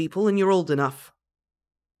kept from people, and you're old enough."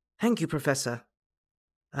 "Thank you, Professor."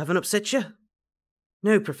 "I haven't upset you?"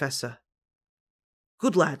 "No, Professor."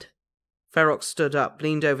 "Good lad." Ferox stood up,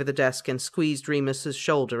 leaned over the desk, and squeezed Remus's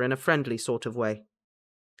shoulder in a friendly sort of way.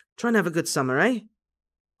 "Try and have a good summer, eh?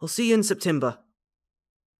 I'll see you in September."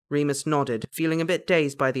 Remus nodded, feeling a bit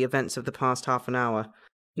dazed by the events of the past half an hour.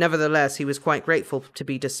 Nevertheless, he was quite grateful to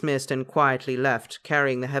be dismissed and quietly left,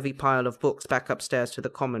 carrying the heavy pile of books back upstairs to the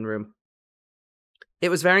common room. It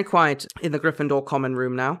was very quiet in the Gryffindor common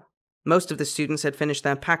room now. Most of the students had finished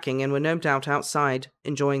their packing and were no doubt outside,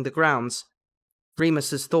 enjoying the grounds.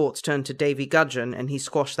 Remus's thoughts turned to Davy Gudgeon, and he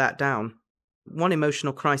squashed that down. One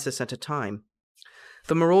emotional crisis at a time.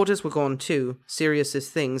 The Marauders were gone too, serious as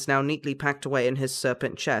things, now neatly packed away in his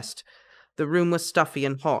serpent chest. The room was stuffy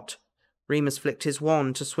and hot. Remus flicked his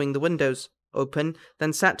wand to swing the windows open,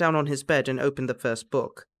 then sat down on his bed and opened the first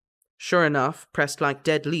book. Sure enough, pressed like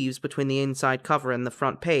dead leaves between the inside cover and the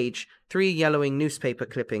front page, 3 yellowing newspaper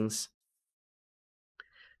clippings.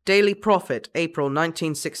 Daily Prophet, April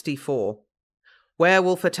 1964.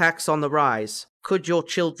 Werewolf attacks on the rise. Could your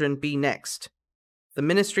children be next? The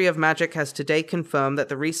Ministry of Magic has today confirmed that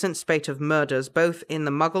the recent spate of murders both in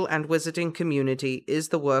the Muggle and Wizarding community is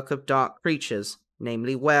the work of dark creatures,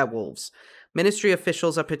 namely werewolves. Ministry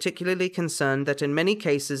officials are particularly concerned that in many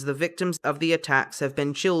cases the victims of the attacks have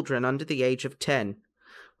been children under the age of 10.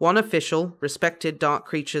 One official, respected dark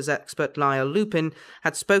creatures expert Lyle Lupin,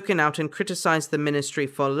 had spoken out and criticized the ministry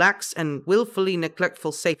for lax and willfully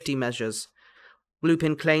neglectful safety measures.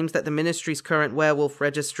 Lupin claims that the ministry's current werewolf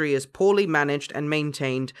registry is poorly managed and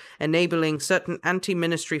maintained, enabling certain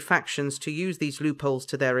anti-ministry factions to use these loopholes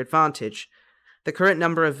to their advantage. The current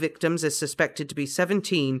number of victims is suspected to be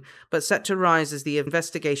 17, but set to rise as the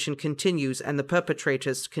investigation continues and the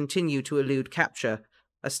perpetrators continue to elude capture.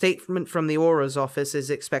 A statement from the Aura's office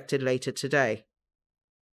is expected later today.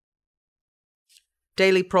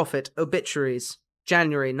 Daily Prophet, Obituaries,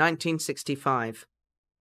 January 1965.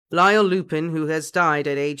 Lyle Lupin, who has died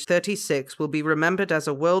at age 36, will be remembered as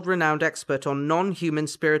a world-renowned expert on non-human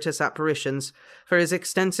spiritus apparitions for his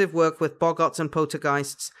extensive work with boggarts and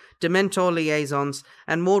poltergeists, Dementor liaisons,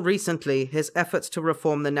 and more recently, his efforts to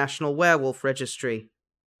reform the National Werewolf Registry.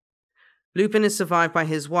 Lupin is survived by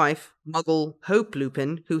his wife, Muggle Hope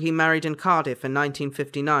Lupin, who he married in Cardiff in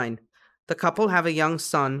 1959. The couple have a young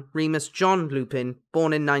son, Remus John Lupin,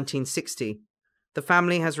 born in 1960. The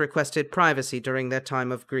family has requested privacy during their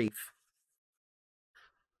time of grief.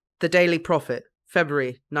 The Daily Prophet,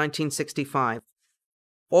 February 1965.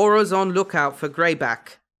 Aura's on lookout for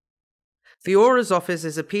Greyback. The Aura's office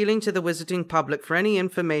is appealing to the wizarding public for any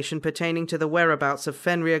information pertaining to the whereabouts of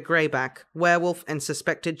Fenrir Greyback, werewolf and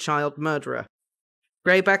suspected child murderer.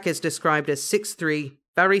 Greyback is described as 6'3",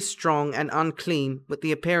 very strong and unclean, with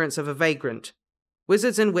the appearance of a vagrant.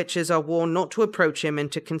 Wizards and witches are warned not to approach him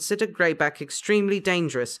and to consider Greyback extremely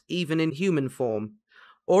dangerous, even in human form.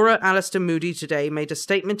 Aura Alistair Moody today made a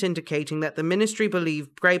statement indicating that the ministry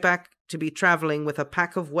believed Greyback to be travelling with a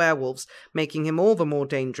pack of werewolves, making him all the more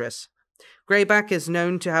dangerous. Greyback is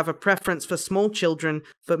known to have a preference for small children,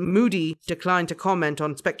 but Moody declined to comment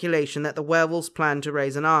on speculation that the werewolves planned to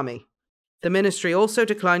raise an army. The ministry also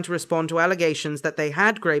declined to respond to allegations that they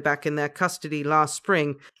had Greyback in their custody last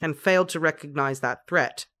spring and failed to recognize that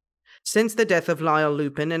threat. Since the death of Lyle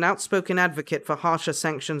Lupin, an outspoken advocate for harsher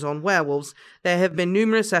sanctions on werewolves, there have been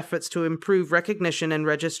numerous efforts to improve recognition and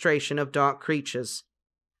registration of dark creatures.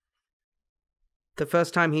 The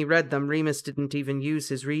first time he read them, Remus didn't even use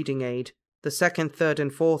his reading aid. The second, third,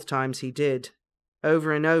 and fourth times he did.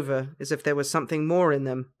 Over and over, as if there was something more in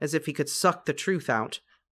them, as if he could suck the truth out.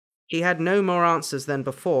 He had no more answers than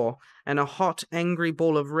before, and a hot, angry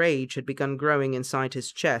ball of rage had begun growing inside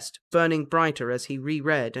his chest, burning brighter as he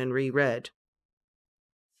reread and reread.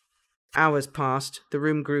 Hours passed, the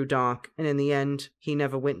room grew dark, and in the end, he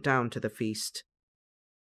never went down to the feast.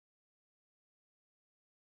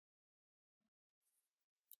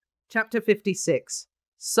 Chapter 56.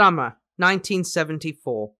 Summer,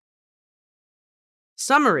 1974.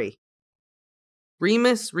 Summary.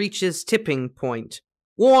 Remus reaches tipping point.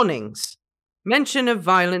 Warnings. Mention of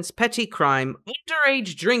violence, petty crime,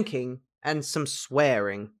 underage drinking, and some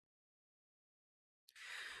swearing.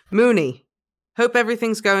 Moony. Hope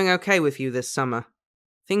everything's going okay with you this summer.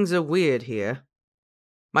 Things are weird here.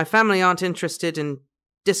 My family aren't interested in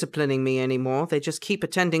disciplining me anymore. They just keep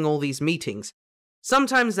attending all these meetings.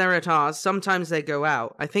 Sometimes they're at ours, sometimes they go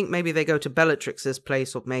out. I think maybe they go to Bellatrix's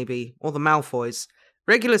place or the Malfoys.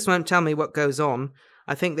 Regulus won't tell me what goes on.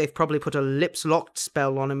 I think they've probably put a lips-locked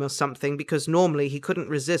spell on him or something, because normally he couldn't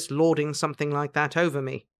resist lording something like that over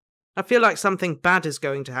me. I feel like something bad is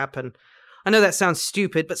going to happen. I know that sounds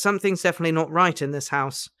stupid, but something's definitely not right in this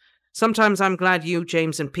house. Sometimes I'm glad you,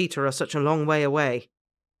 James, and Peter are such a long way away.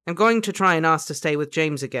 I'm going to try and ask to stay with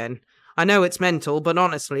James again. I know it's mental, but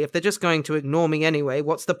honestly, if they're just going to ignore me anyway,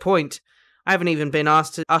 what's the point? I haven't even been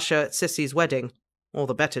asked to usher at Sissy's wedding. All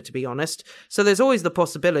the better, to be honest. So there's always the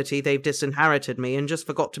possibility they've disinherited me and just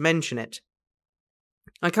forgot to mention it.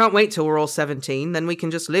 I can't wait till we're all 17, then we can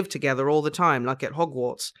just live together all the time, like at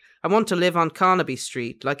Hogwarts. I want to live on Carnaby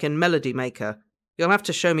Street, like in Melody Maker. You'll have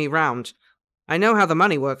to show me round. I know how the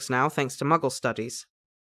money works now, thanks to Muggle studies.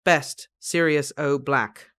 Best, Sirius O.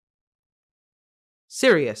 Black.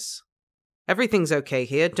 Sirius. Everything's okay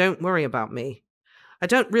here, don't worry about me. I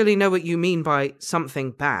don't really know what you mean by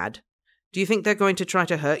something bad. Do you think they're going to try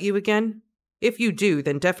to hurt you again? If you do,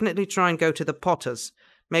 then definitely try and go to the Potters.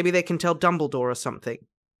 Maybe they can tell Dumbledore or something.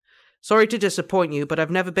 Sorry to disappoint you, but I've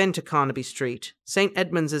never been to Carnaby Street. St.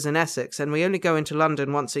 Edmunds is in Essex, and we only go into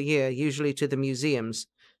London once a year, usually to the museums.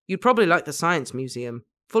 You'd probably like the Science Museum,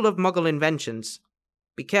 full of Muggle inventions.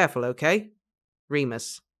 Be careful, okay?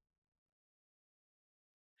 Remus.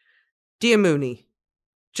 Dear Moony,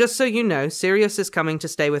 just so you know, Sirius is coming to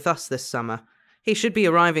stay with us this summer. He should be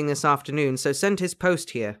arriving this afternoon, so send his post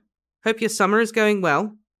here. Hope your summer is going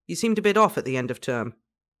well. You seemed a bit off at the end of term.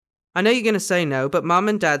 I know you're going to say no, but Mum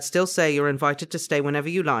and Dad still say you're invited to stay whenever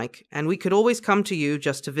you like, and we could always come to you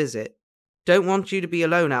just to visit. Don't want you to be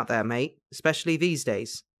alone out there, mate, especially these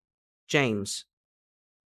days. James.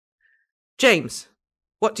 James,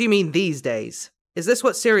 what do you mean these days? Is this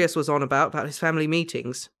what Sirius was on about his family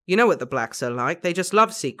meetings? You know what the Blacks are like, they just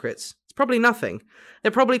love secrets. It's probably nothing.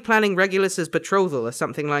 They're probably planning Regulus's betrothal or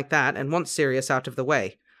something like that and want Sirius out of the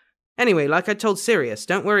way. Anyway, like I told Sirius,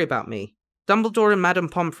 don't worry about me. Dumbledore and Madame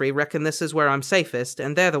Pomfrey reckon this is where I'm safest,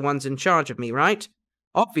 and they're the ones in charge of me, right?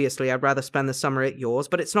 Obviously, I'd rather spend the summer at yours,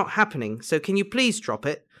 but it's not happening, so can you please drop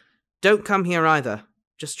it? Don't come here either.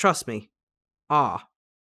 Just trust me. Ah.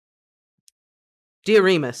 Dear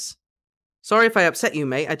Remus. Sorry if I upset you,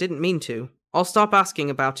 mate, I didn't mean to. I'll stop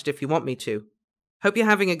asking about it if you want me to. Hope you're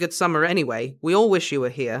having a good summer anyway. We all wish you were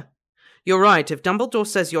here. You're right, if Dumbledore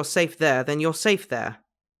says you're safe there, then you're safe there.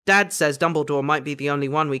 Dad says Dumbledore might be the only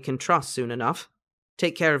one we can trust soon enough.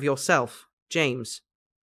 Take care of yourself. James.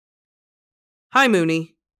 Hi,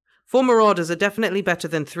 Moony. 4 Marauders are definitely better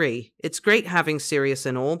than 3. It's great having Sirius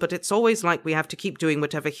and all, but it's always like we have to keep doing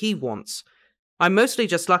whatever he wants. I'm mostly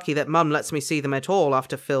just lucky that Mum lets me see them at all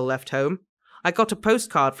after Phil left home. I got a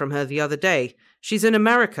postcard from her the other day. She's in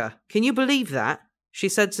America. Can you believe that? She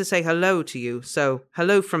said to say hello to you, so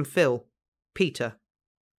hello from Phil. Peter.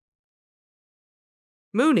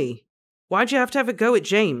 Moony, why'd you have to have a go at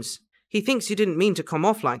James? He thinks you didn't mean to come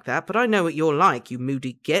off like that, but I know what you're like, you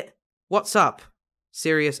moody git. What's up?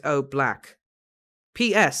 Sirius O. Black.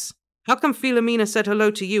 P.S. How come Philomena said hello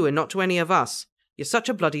to you and not to any of us? You're such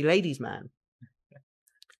a bloody ladies' man.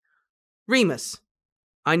 Remus.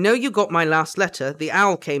 I know you got my last letter. The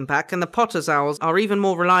owl came back, and the Potter's owls are even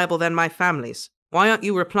more reliable than my family's. Why aren't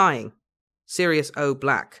you replying? Sirius O.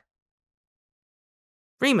 Black.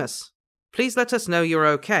 Remus. Please let us know you're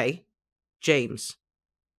okay. James.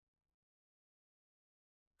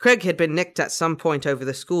 Craig had been nicked at some point over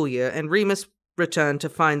the school year, and Remus returned to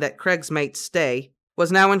find that Craig's mate Stay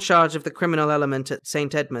was now in charge of the criminal element at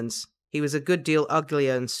St. Edmunds. He was a good deal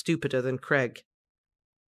uglier and stupider than Craig.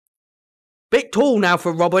 Bit tall now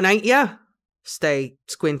for Robin, ain't ya? Stay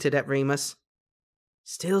squinted at Remus.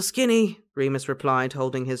 Still skinny, Remus replied,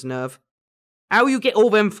 holding his nerve. How you get all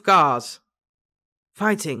them scars?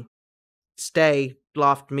 Fighting. Stay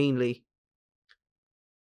laughed meanly.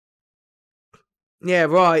 Yeah,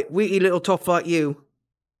 right, witty little toff like you.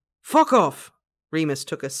 Fuck off! Remus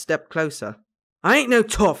took a step closer. I ain't no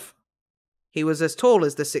toff! He was as tall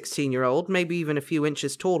as the 16-year-old, maybe even a few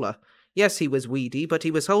inches taller. Yes, he was weedy, but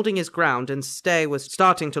he was holding his ground, and Stay was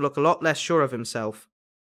starting to look a lot less sure of himself.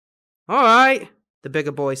 All right, the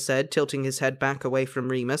bigger boy said, tilting his head back away from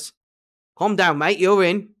Remus. Calm down, mate, you're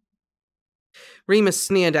in. Remus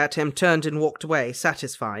sneered at him, turned and walked away,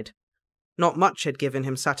 satisfied. Not much had given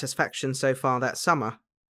him satisfaction so far that summer.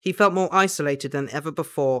 He felt more isolated than ever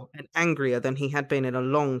before, and angrier than he had been in a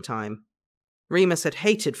long time. Remus had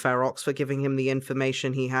hated Ferox for giving him the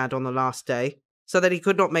information he had on the last day, so that he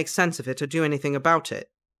could not make sense of it or do anything about it.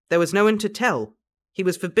 There was no one to tell. He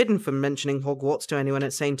was forbidden from mentioning Hogwarts to anyone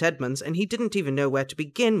at St. Edmunds, and he didn't even know where to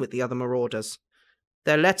begin with the other Marauders.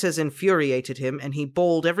 Their letters infuriated him, and he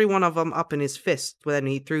balled every one of them up in his fist when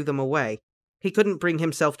he threw them away. He couldn't bring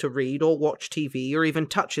himself to read or watch TV or even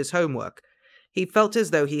touch his homework. He felt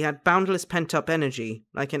as though he had boundless pent-up energy,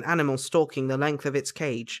 like an animal stalking the length of its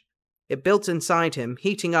cage. It built inside him,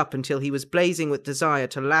 heating up until he was blazing with desire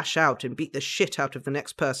to lash out and beat the shit out of the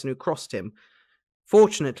next person who crossed him.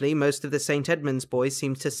 Fortunately, most of the St. Edmunds boys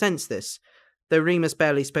seemed to sense this. Though Remus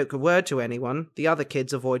barely spoke a word to anyone, the other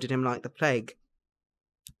kids avoided him like the plague.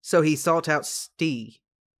 So he sought out Stee.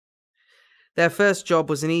 Their first job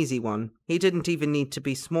was an easy one. He didn't even need to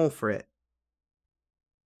be small for it.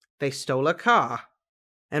 They stole a car,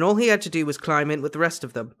 and all he had to do was climb in with the rest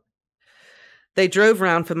of them. They drove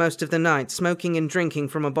round for most of the night, smoking and drinking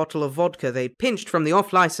from a bottle of vodka they'd pinched from the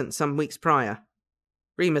off-licence some weeks prior.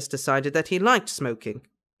 Remus decided that he liked smoking.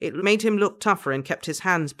 It made him look tougher and kept his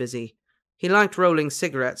hands busy. He liked rolling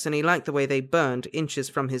cigarettes, and he liked the way they burned inches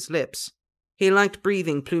from his lips. He liked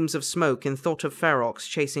breathing plumes of smoke and thought of ferox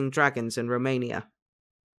chasing dragons in Romania.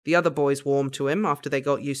 The other boys warmed to him after they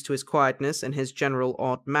got used to his quietness and his general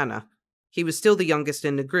odd manner. He was still the youngest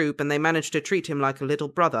in the group, and they managed to treat him like a little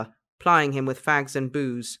brother, plying him with fags and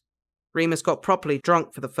booze. Remus got properly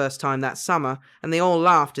drunk for the first time that summer, and they all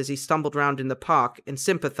laughed as he stumbled round in the park and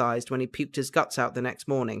sympathized when he puked his guts out the next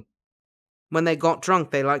morning. When they got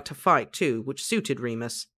drunk, they liked to fight too, which suited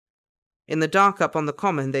Remus. In the dark up on the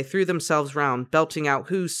common, they threw themselves round, belting out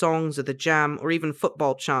Who's songs or the Jam or even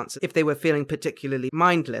football chants if they were feeling particularly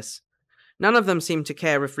mindless. None of them seemed to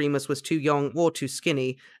care if Remus was too young or too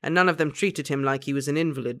skinny, and none of them treated him like he was an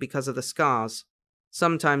invalid because of the scars.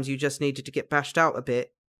 Sometimes you just needed to get bashed out a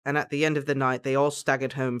bit, and at the end of the night they all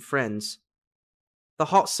staggered home friends. The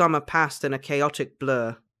hot summer passed in a chaotic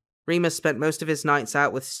blur. Remus spent most of his nights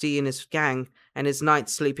out with Stee and his gang, and his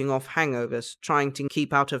nights sleeping off hangovers, trying to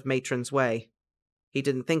keep out of Matron's way. He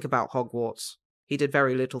didn't think about Hogwarts. He did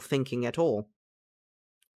very little thinking at all.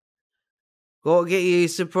 "Gotta get you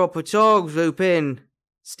some proper togs, Lupin,"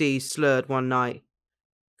 Steve slurred one night.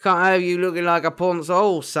 "Can't have you looking like a ponce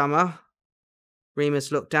all summer."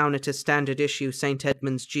 Remus looked down at his standard-issue St.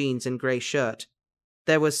 Edmund's jeans and grey shirt.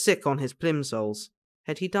 There was sick on his plimsolls.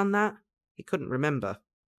 Had he done that? He couldn't remember.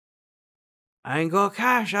 "I ain't got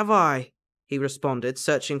cash, have I?" he responded,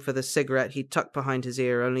 searching for the cigarette he'd tucked behind his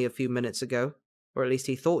ear only a few minutes ago. Or at least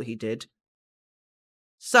he thought he did.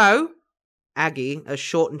 "So?" Aggie, a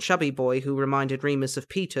short and chubby boy who reminded Remus of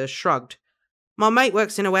Peter, shrugged. "My mate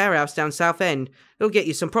works in a warehouse down South End. He'll get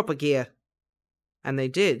you some proper gear." And they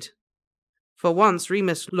did. For once,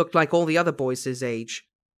 Remus looked like all the other boys his age.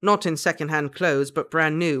 Not in second-hand clothes, but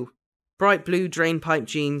brand new. Bright blue drainpipe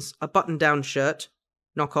jeans, a button-down shirt,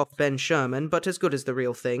 knock-off Ben Sherman, but as good as the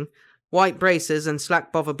real thing, white braces and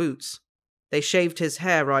slack bother boots. They shaved his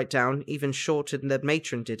hair right down, even shorter than the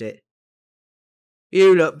matron did it.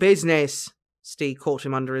 "You look business," Steve caught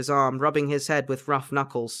him under his arm, rubbing his head with rough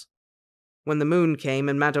knuckles. When the moon came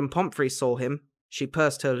and Madame Pomfrey saw him, she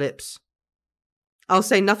pursed her lips. "I'll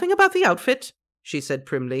say nothing about the outfit," she said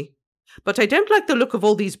primly, "but I don't like the look of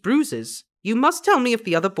all these bruises. You must tell me if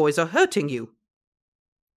the other boys are hurting you."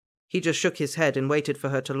 He just shook his head and waited for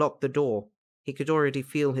her to lock the door. He could already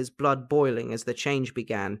feel his blood boiling as the change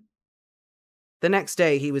began. The next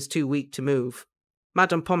day he was too weak to move.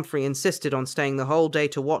 Madame Pomfrey insisted on staying the whole day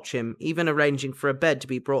to watch him, even arranging for a bed to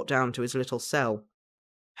be brought down to his little cell.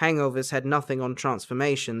 Hangovers had nothing on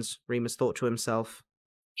transformations, Remus thought to himself.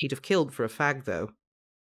 He'd have killed for a fag, though.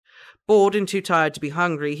 Bored and too tired to be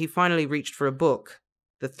hungry, he finally reached for a book.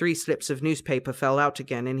 The 3 slips of newspaper fell out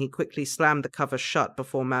again, and he quickly slammed the cover shut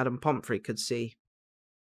before Madame Pomfrey could see.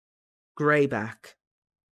 Greyback.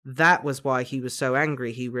 That was why he was so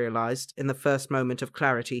angry, he realized, in the first moment of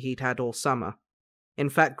clarity he'd had all summer. In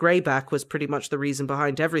fact, Greyback was pretty much the reason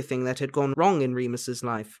behind everything that had gone wrong in Remus's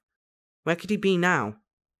life. Where could he be now?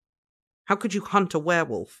 How could you hunt a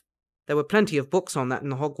werewolf? There were plenty of books on that in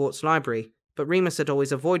the Hogwarts library, but Remus had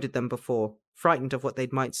always avoided them before, frightened of what they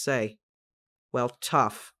might say. Well,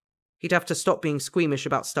 tough. He'd have to stop being squeamish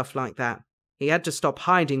about stuff like that. He had to stop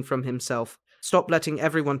hiding from himself, stop letting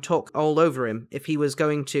everyone talk all over him if he was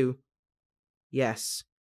going to... Yes.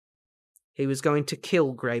 He was going to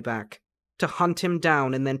kill Greyback, to hunt him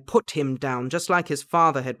down and then put him down, just like his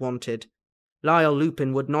father had wanted. Lyle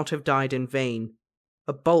Lupin would not have died in vain.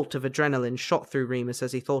 A bolt of adrenaline shot through Remus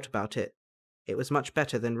as he thought about it. It was much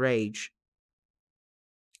better than rage.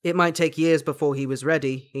 It might take years before he was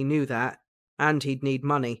ready, he knew that, and he'd need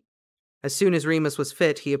money. As soon as Remus was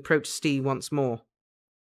fit, he approached Steve once more.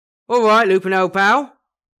 "All right, Lupin, old pal."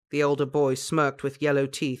 The older boy smirked with yellow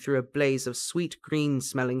teeth through a blaze of sweet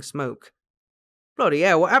green-smelling smoke. "Bloody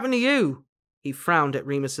hell, what happened to you?" He frowned at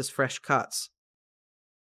Remus's fresh cuts.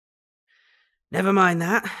 "Never mind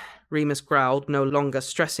that," Remus growled, no longer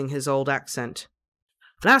stressing his old accent.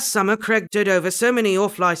 "Last summer, Craig did over so many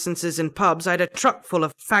off-licenses in pubs I had a truck full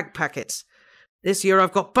of fag packets. This year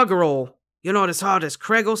I've got bugger all. You're not as hard as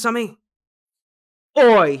Craig or something?"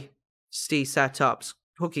 "Oi!" Steve sat up,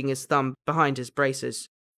 hooking his thumb behind his braces.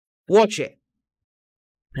 "Watch it."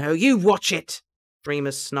 "No, you watch it,"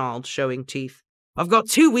 Remus snarled, showing teeth. "I've got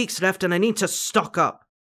 2 weeks left and I need to stock up.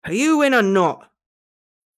 Are you in or not?"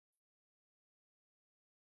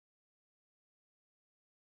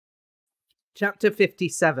 Chapter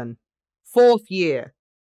 57. 4th Year.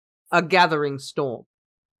 A Gathering Storm.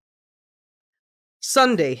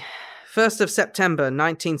 Sunday, 1st of September,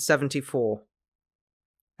 1974.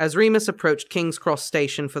 As Remus approached King's Cross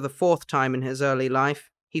Station for the 4th time in his early life,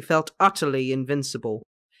 he felt utterly invincible.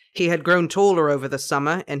 He had grown taller over the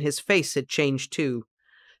summer, and his face had changed too.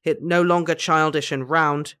 It no longer childish and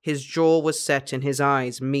round, his jaw was set and his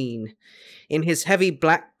eyes mean. In his heavy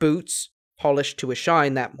black boots, polished to a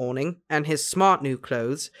shine that morning, and his smart new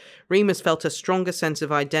clothes, Remus felt a stronger sense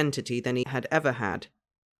of identity than he had ever had.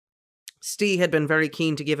 Stee had been very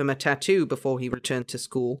keen to give him a tattoo before he returned to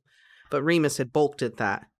school, but Remus had balked at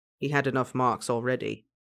that. He had enough marks already.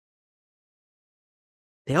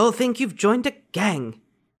 "They all think you've joined a gang,"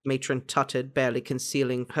 Matron tutted, barely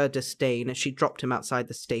concealing her disdain as she dropped him outside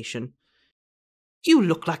the station. "You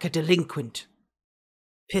look like a delinquent."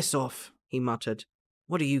 "Piss off," he muttered.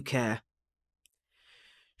 "What do you care?"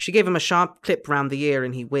 She gave him a sharp clip round the ear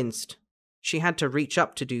and he winced. She had to reach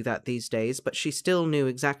up to do that these days, but she still knew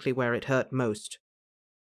exactly where it hurt most.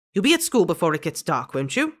 "You'll be at school before it gets dark,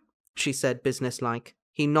 won't you?" she said businesslike.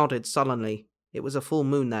 He nodded sullenly. It was a full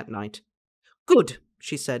moon that night. "Good,"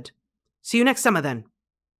 she said. "See you next summer, then."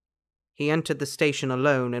 He entered the station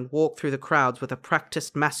alone and walked through the crowds with a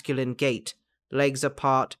practiced masculine gait, legs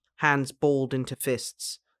apart, hands balled into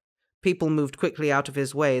fists. People moved quickly out of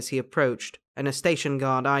his way as he approached, and a station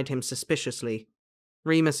guard eyed him suspiciously.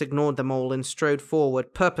 Remus ignored them all and strode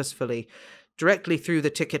forward purposefully, directly through the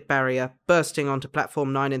ticket barrier, bursting onto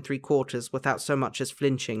platform 9 3/4 without so much as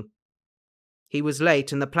flinching. He was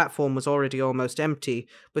late, and the platform was already almost empty,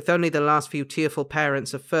 with only the last few tearful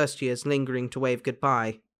parents of first years lingering to wave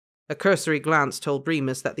goodbye. A cursory glance told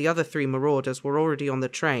Remus that the other 3 Marauders were already on the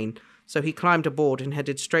train, so he climbed aboard and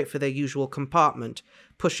headed straight for their usual compartment,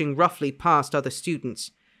 pushing roughly past other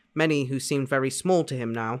students, many who seemed very small to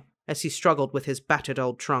him now, as he struggled with his battered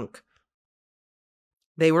old trunk.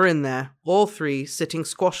 They were in there, all 3 sitting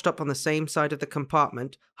squashed up on the same side of the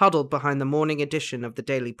compartment, huddled behind the morning edition of the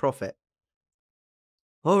Daily Prophet.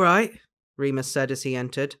 "All right," Remus said as he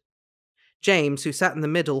entered. James, who sat in the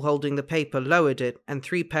middle holding the paper, lowered it, and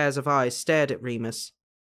 3 pairs of eyes stared at Remus.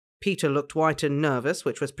 Peter looked white and nervous,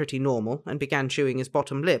 which was pretty normal, and began chewing his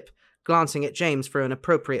bottom lip, glancing at James for an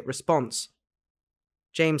appropriate response.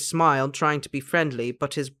 James smiled, trying to be friendly,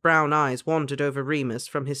 but his brown eyes wandered over Remus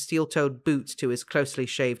from his steel-toed boots to his closely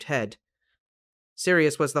shaved head.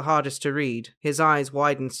 Sirius was the hardest to read. His eyes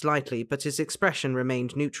widened slightly, but his expression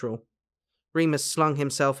remained neutral. Remus slung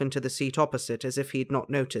himself into the seat opposite as if he'd not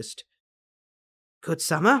noticed. "Good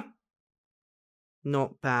summer?"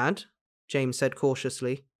 "Not bad," James said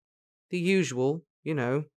cautiously. "The usual, you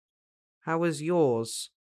know. How was yours?"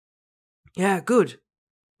 "Yeah, good."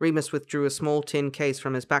 Remus withdrew a small tin case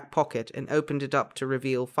from his back pocket and opened it up to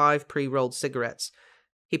reveal 5 pre-rolled cigarettes.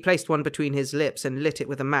 He placed one between his lips and lit it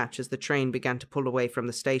with a match as the train began to pull away from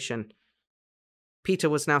the station.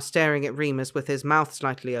 Peter was now staring at Remus with his mouth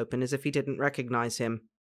slightly open as if he didn't recognize him.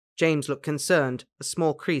 James looked concerned, a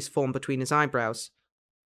small crease formed between his eyebrows.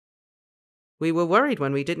 "We were worried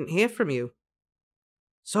when we didn't hear from you."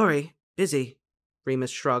 "Sorry, busy,"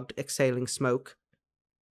 Remus shrugged, exhaling smoke.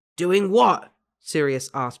 "Doing what?"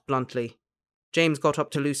 Sirius asked bluntly. James got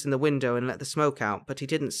up to loosen the window and let the smoke out, but he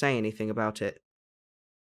didn't say anything about it.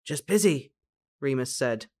 "Just busy," Remus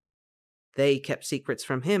said. They kept secrets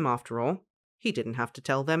from him, after all. He didn't have to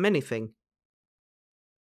tell them anything.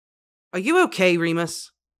 "Are you okay,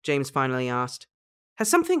 Remus?" James finally asked.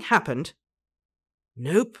 "Has something happened?"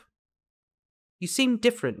 "Nope." "You seem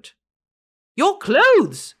different." "Your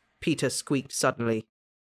clothes!" Peter squeaked suddenly.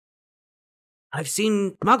 "I've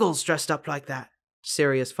seen muggles dressed up like that,"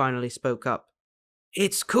 Sirius finally spoke up.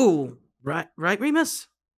 "It's cool, right, Remus?"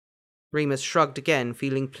 Remus shrugged again,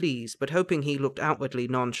 feeling pleased, but hoping he looked outwardly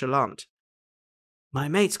nonchalant. "My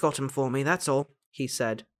mate's got 'em for me, that's all," he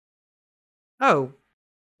said. "Oh,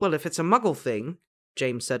 well, if it's a muggle thing,"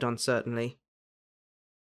 James said uncertainly.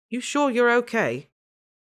 "You sure you're okay?"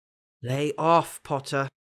 "Lay off, Potter,"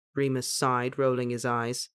 Remus sighed, rolling his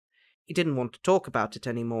eyes. He didn't want to talk about it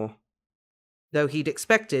anymore. Though he'd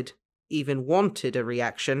expected, even wanted a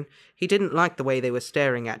reaction, he didn't like the way they were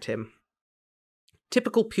staring at him.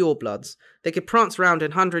 Typical purebloods, they could prance round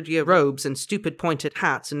in 100-year robes and stupid pointed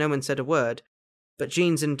hats and no one said a word, but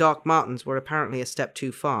jeans and Doc Martens were apparently a step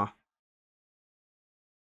too far.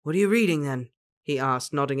 "What are you reading, then?" he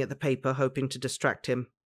asked, nodding at the paper, hoping to distract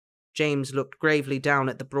him. James looked gravely down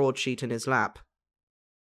at the broadsheet in his lap.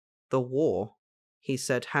 "The war," he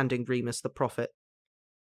said, handing Remus the Prophet.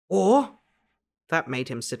 "War?" That made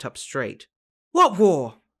him sit up straight. "What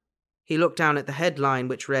war?" He looked down at the headline,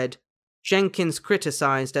 which read, "Jenkins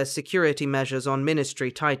criticized as security measures on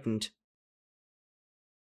Ministry tightened."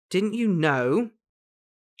 "Didn't you know?"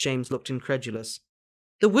 James looked incredulous.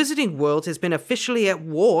 "The Wizarding World has been officially at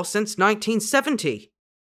war since 1970.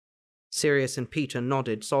 Sirius and Peter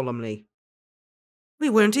nodded solemnly. We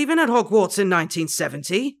weren't even at Hogwarts in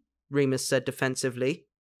 1970, Remus said defensively.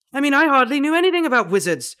 I mean, I hardly knew anything about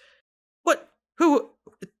wizards. What? Who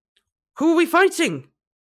are we fighting?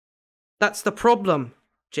 That's the problem,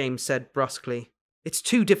 James said brusquely. It's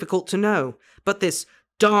too difficult to know, but this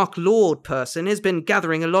Dark Lord person has been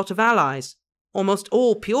gathering a lot of allies, almost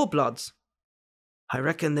all purebloods. I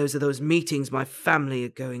reckon those are those meetings my family are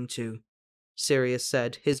going to, Sirius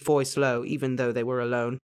said, his voice low, even though they were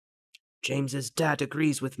alone. James's dad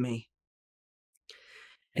agrees with me.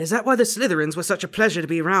 Is that why the Slytherins were such a pleasure to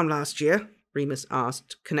be around last year? Remus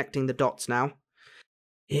asked, connecting the dots now.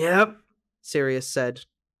 Yep, Sirius said.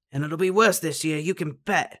 And it'll be worse this year, you can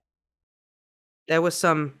bet. There were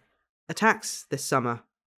some attacks this summer,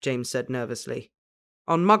 James said nervously,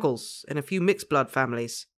 on Muggles and a few mixed blood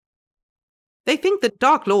families. They think that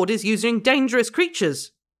Dark Lord is using dangerous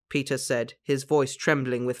creatures, Peter said, his voice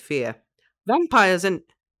trembling with fear. Vampires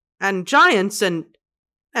and giants and...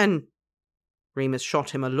 Remus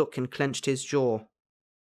shot him a look and clenched his jaw.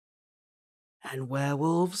 And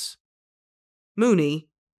werewolves? Moony,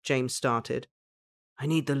 James started. I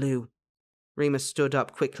need the loo. Remus stood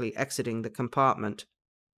up quickly, exiting the compartment.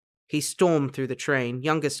 He stormed through the train,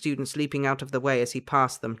 younger students leaping out of the way as he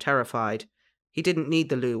passed them, terrified. He didn't need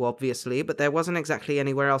the loo, obviously, but there wasn't exactly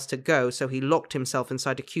anywhere else to go, so he locked himself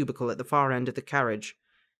inside a cubicle at the far end of the carriage.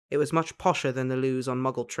 It was much posher than the loos on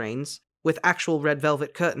Muggle trains, with actual red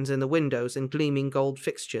velvet curtains in the windows and gleaming gold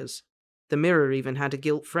fixtures. The mirror even had a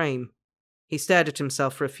gilt frame. He stared at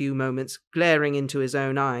himself for a few moments, glaring into his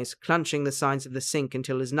own eyes, clenching the sides of the sink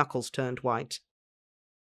until his knuckles turned white.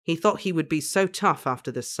 He thought he would be so tough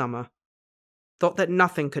after this summer. Thought that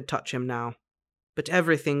nothing could touch him now. But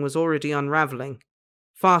everything was already unravelling,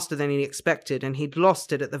 faster than he expected, and he'd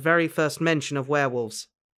lost it at the very first mention of werewolves.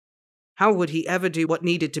 How would he ever do what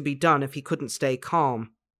needed to be done if he couldn't stay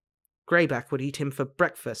calm? Greyback would eat him for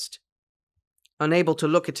breakfast. Unable to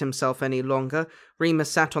look at himself any longer,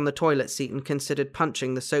 Remus sat on the toilet seat and considered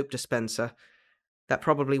punching the soap dispenser. That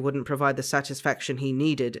probably wouldn't provide the satisfaction he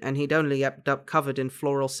needed, and he'd only end up covered in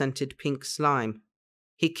floral-scented pink slime.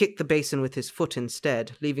 He kicked the basin with his foot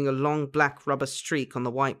instead, leaving a long black rubber streak on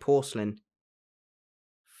the white porcelain.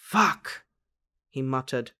 Fuck! He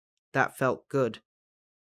muttered. That felt good.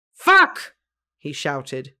 Fuck! He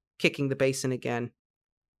shouted, kicking the basin again.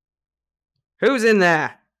 Who's in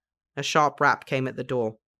there? A sharp rap came at the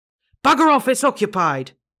door. Bugger off, it's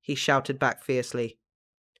occupied! He shouted back fiercely.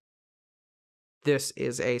 This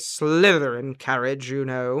is a Slytherin carriage, you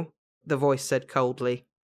know, the voice said coldly.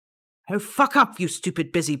 Oh, fuck up, you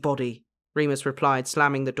stupid busybody, Remus replied,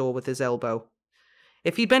 slamming the door with his elbow.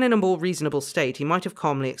 If he'd been in a more reasonable state, he might have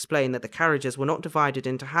calmly explained that the carriages were not divided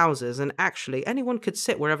into houses, and actually anyone could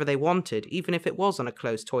sit wherever they wanted, even if it was on a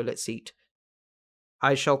closed toilet seat.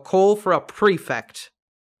 I shall call for a prefect.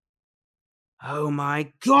 Oh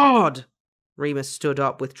my God! Remus stood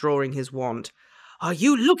up, withdrawing his wand. Are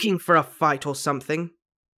you looking for a fight or something?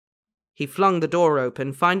 He flung the door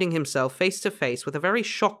open, finding himself face to face with a very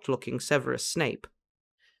shocked-looking Severus Snape.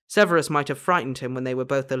 Severus might have frightened him when they were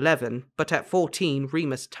both 11, but at 14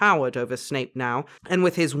 Remus towered over Snape now, and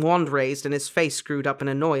with his wand raised and his face screwed up in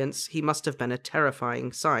annoyance, he must have been a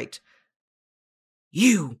terrifying sight.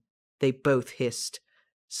 You! They both hissed.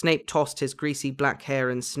 Snape tossed his greasy black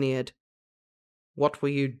hair and sneered. What were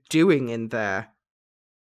you doing in there?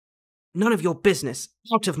 None of your business.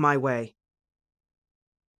 Out of my way.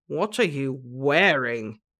 What are you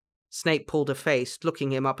wearing? Snape pulled a face,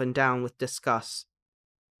 looking him up and down with disgust.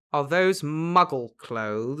 Are those Muggle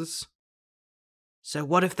clothes? So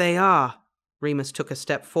what if they are? Remus took a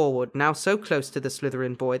step forward, now so close to the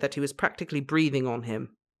Slytherin boy that he was practically breathing on him.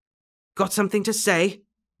 Got something to say?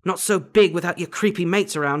 Not so big without your creepy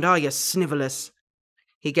mates around, are you, Snivelus?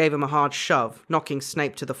 He gave him a hard shove, knocking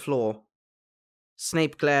Snape to the floor.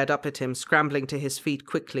 Snape glared up at him, scrambling to his feet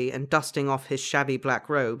quickly and dusting off his shabby black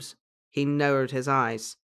robes. He narrowed his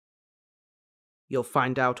eyes. You'll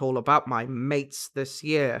find out all about my mates this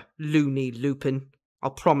year, loony Lupin.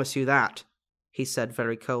 I'll promise you that, he said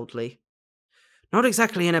very coldly. Not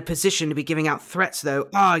exactly in a position to be giving out threats, though,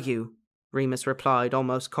 are you? Remus replied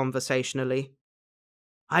almost conversationally.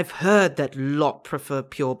 I've heard that lot prefer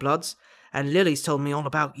purebloods, and Lily's told me all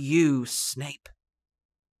about you, Snape.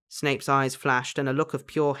 Snape's eyes flashed and a look of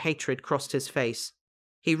pure hatred crossed his face.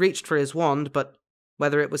 He reached for his wand, but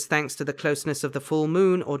whether it was thanks to the closeness of the full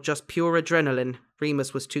moon or just pure adrenaline,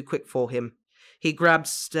 Remus was too quick for him. He grabbed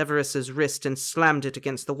Severus's wrist and slammed it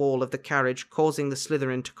against the wall of the carriage, causing the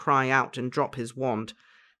Slytherin to cry out and drop his wand.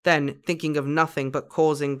 Then, thinking of nothing but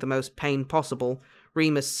causing the most pain possible,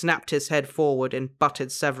 Remus snapped his head forward and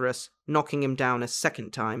butted Severus, knocking him down a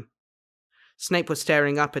second time. Snape was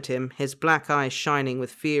staring up at him, his black eyes shining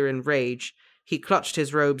with fear and rage. He clutched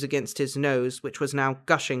his robes against his nose, which was now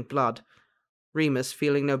gushing blood. Remus,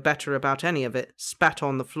 feeling no better about any of it, spat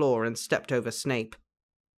on the floor and stepped over Snape.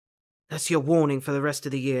 "That's your warning for the rest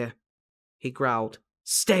of the year," he growled.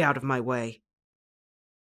 "Stay out of my way."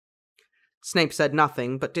 Snape said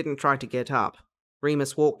nothing, but didn't try to get up.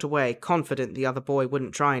 Remus walked away, confident the other boy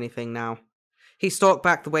wouldn't try anything now. He stalked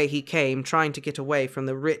back the way he came, trying to get away from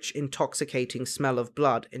the rich, intoxicating smell of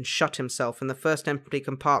blood, and shut himself in the first empty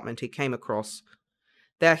compartment he came across.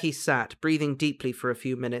 There he sat, breathing deeply for a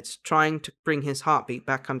few minutes, trying to bring his heartbeat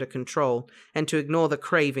back under control, and to ignore the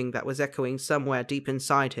craving that was echoing somewhere deep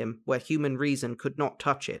inside him, where human reason could not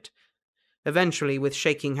touch it. Eventually, with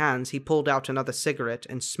shaking hands, he pulled out another cigarette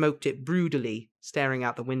and smoked it broodily, staring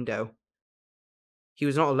out the window. He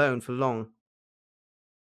was not alone for long.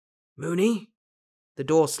 "Moony?" The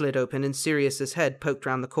door slid open and Sirius's head poked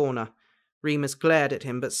round the corner. Remus glared at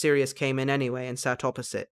him, but Sirius came in anyway and sat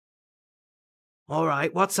opposite. "All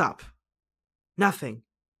right, what's up?" "Nothing."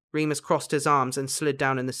 Remus crossed his arms and slid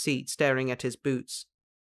down in the seat, staring at his boots.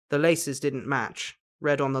 The laces didn't match.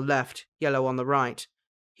 Red on the left, yellow on the right.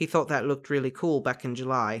 He thought that looked really cool back in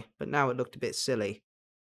July, but now it looked a bit silly.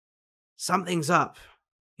 "Something's up.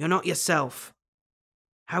 You're not yourself."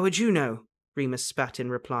 "How would you know?" Remus spat in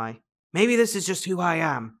reply. "Maybe this is just who I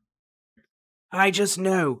am." "I just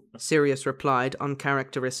know," Sirius replied,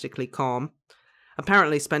 uncharacteristically calm.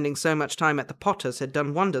 Apparently spending so much time at the Potters had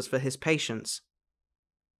done wonders for his patience.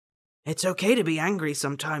 "It's okay to be angry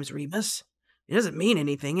sometimes, Remus. It doesn't mean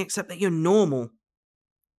anything except that you're normal."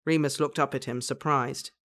 Remus looked up at him,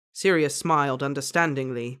 surprised. Sirius smiled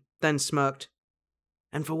understandingly, then smirked.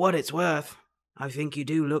 "And for what it's worth, I think you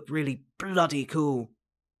do look really bloody cool."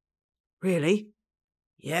 "Really?"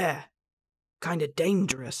 "Yeah. Kinda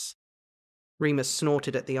dangerous." Remus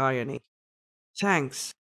snorted at the irony.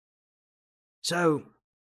 "Thanks." "So,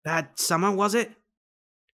 bad summer, was it?"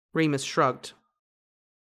 Remus shrugged.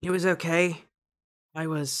 "It was okay. I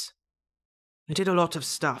did a lot of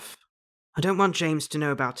stuff. I don't want James to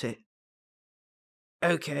know about it."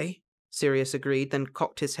 "Okay," Sirius agreed, then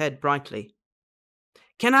cocked his head brightly.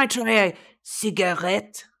 "Can I try a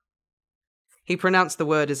cigarette?" He pronounced the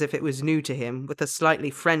word as if it was new to him, with a slightly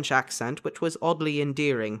French accent which was oddly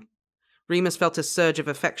endearing. Remus felt a surge of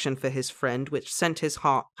affection for his friend, which sent his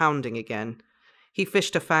heart pounding again. He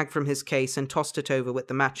fished a fag from his case and tossed it over with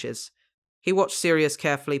the matches. He watched Sirius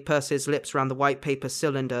carefully purse his lips round the white paper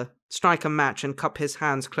cylinder, strike a match and cup his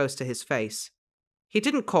hands close to his face. He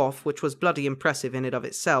didn't cough, which was bloody impressive in and of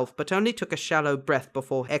itself, but only took a shallow breath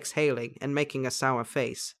before exhaling and making a sour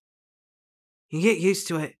face. "You get used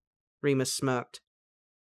to it," Remus smirked.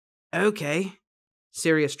 "Okay."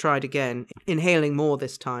 Sirius tried again, inhaling more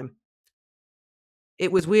this time.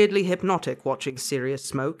 It was weirdly hypnotic watching Sirius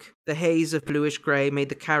smoke. The haze of bluish-grey made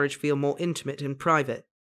the carriage feel more intimate and private.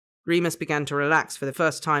 Remus began to relax for the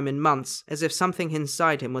first time in months, as if something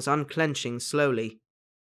inside him was unclenching slowly.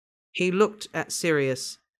 He looked at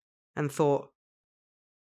Sirius and thought,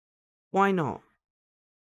 why not?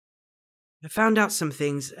 "I found out some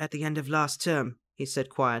things at the end of last term," he said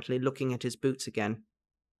quietly, looking at his boots again.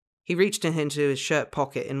 He reached into his shirt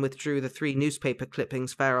pocket and withdrew the 3 newspaper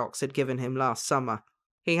clippings Ferox had given him last summer.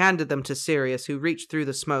 He handed them to Sirius, who reached through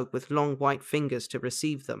the smoke with long white fingers to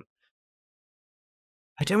receive them.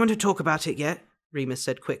 "I don't want to talk about it yet," Remus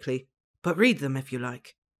said quickly, "but read them if you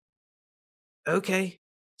like." "Okay,"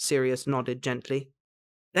 Sirius nodded gently.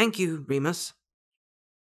 "Thank you, Remus."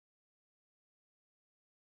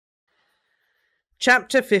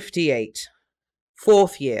 Chapter 58.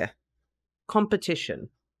 4th Year.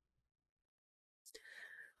 Competition.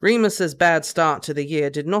 Remus's bad start to the year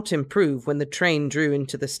did not improve when the train drew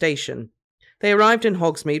into the station. They arrived in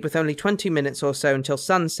Hogsmeade with only 20 minutes or so until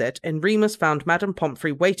sunset, and Remus found Madame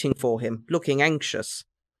Pomfrey waiting for him, looking anxious.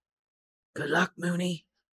 "Good luck, Moony,"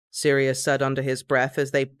 Sirius said under his breath as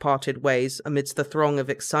they parted ways amidst the throng of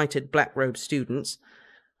excited black-robed students.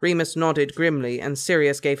 Remus nodded grimly, and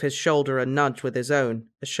Sirius gave his shoulder a nudge with his own,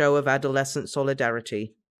 a show of adolescent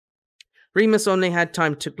solidarity. Remus only had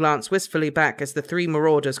time to glance wistfully back as the 3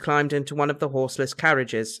 Marauders climbed into one of the horseless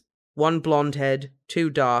carriages, one blonde-haired, 2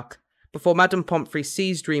 dark, before Madame Pomfrey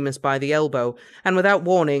seized Remus by the elbow and, without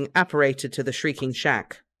warning, apparated to the shrieking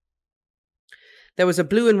shack. There was a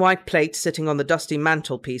blue and white plate sitting on the dusty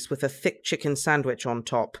mantelpiece with a thick chicken sandwich on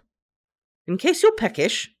top. "In case you're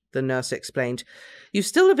peckish," the nurse explained, "you've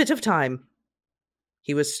still a bit of time."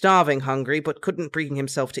 He was starving hungry, but couldn't bring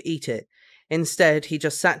himself to eat it. Instead, he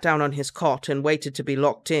just sat down on his cot and waited to be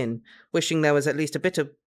locked in, wishing there was at least a bit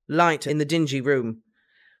of light in the dingy room.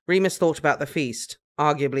 Remus thought about the feast,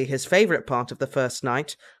 arguably his favourite part of the first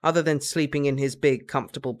night, other than sleeping in his big,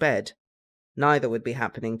 comfortable bed. Neither would be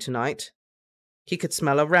happening tonight. He could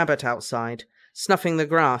smell a rabbit outside, snuffing the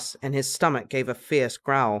grass, and his stomach gave a fierce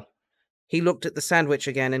growl. He looked at the sandwich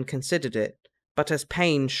again and considered it, but as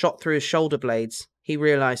pain shot through his shoulder blades, he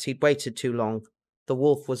realised he'd waited too long. The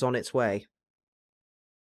wolf was on its way.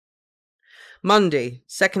 Monday,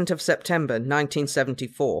 2nd of September,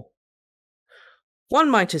 1974. One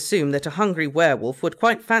might assume that a hungry werewolf would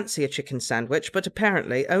quite fancy a chicken sandwich, but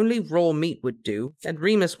apparently only raw meat would do, and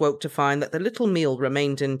Remus woke to find that the little meal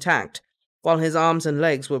remained intact, while his arms and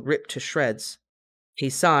legs were ripped to shreds.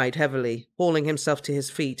 He sighed heavily, hauling himself to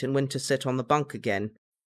his feet and went to sit on the bunk again.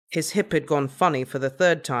 His hip had gone funny for the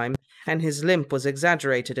third time, and his limp was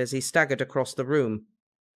exaggerated as he staggered across the room.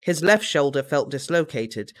 His left shoulder felt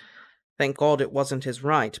dislocated. Thank God it wasn't his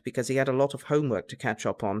right, because he had a lot of homework to catch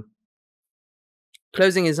up on.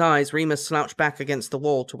 Closing his eyes, Remus slouched back against the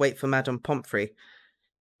wall to wait for Madame Pomfrey.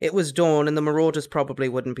 It was dawn, and the Marauders probably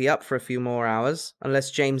wouldn't be up for a few more hours,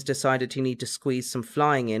 unless James decided he needed to squeeze some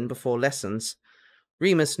flying in before lessons.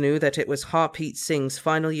 Remus knew that it was Harpeet Singh's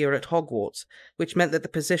final year at Hogwarts, which meant that the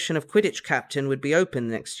position of Quidditch captain would be open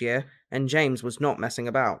next year, and James was not messing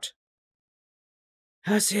about.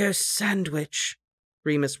 "Hersio's sandwich,"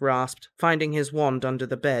 Remus rasped, finding his wand under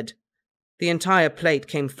the bed. The entire plate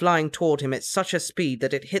came flying toward him at such a speed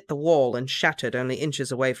that it hit the wall and shattered only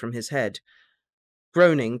inches away from his head.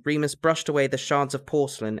 Groaning, Remus brushed away the shards of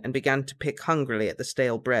porcelain and began to pick hungrily at the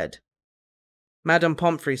stale bread. Madame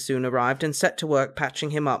Pomfrey soon arrived and set to work patching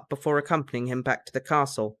him up before accompanying him back to the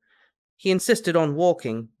castle. He insisted on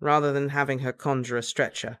walking, rather than having her conjure a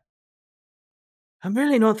stretcher. "I'm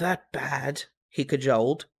really not that bad," he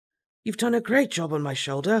cajoled. "You've done a great job on my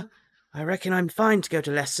shoulder. I reckon I'm fine to go to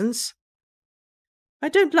lessons." "I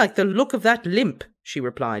don't like the look of that limp," she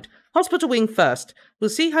replied. "Hospital wing first. We'll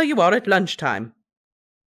see how you are at lunchtime."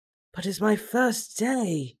 "But it's my first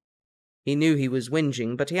day." He knew he was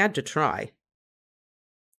whinging, but he had to try.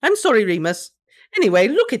 "I'm sorry, Remus. Anyway,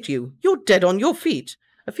 look at you. You're dead on your feet.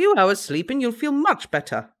 A few hours sleep and you'll feel much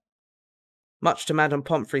better." Much to Madame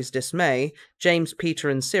Pomfrey's dismay, James, Peter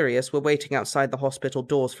and Sirius were waiting outside the hospital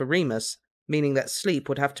doors for Remus, meaning that sleep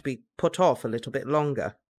would have to be put off a little bit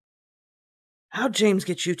longer. "How'd James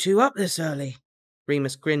get you two up this early?"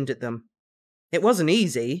 Remus grinned at them. "It wasn't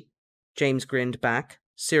easy," James grinned back,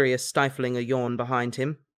 Sirius stifling a yawn behind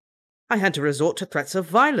him. "I had to resort to threats of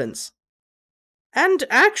violence." "And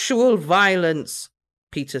actual violence,"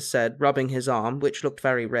 Peter said, rubbing his arm, which looked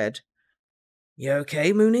very red. "You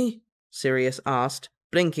okay, Moony?" Sirius asked,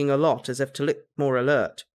 blinking a lot as if to look more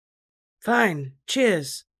alert. "Fine,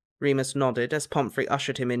 cheers," Remus nodded as Pomfrey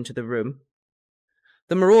ushered him into the room.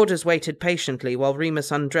 The Marauders waited patiently while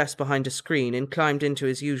Remus undressed behind a screen and climbed into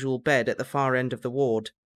his usual bed at the far end of the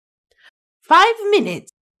ward. 5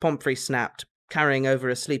 minutes, Pomfrey snapped, carrying over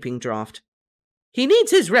a sleeping draught. "He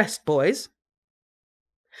needs his rest, boys."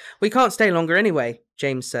 "We can't stay longer anyway,"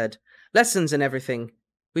 James said. "Lessons and everything.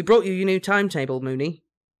 We brought you your new timetable, Moony."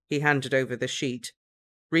 He handed over the sheet.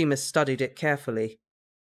 Remus studied it carefully.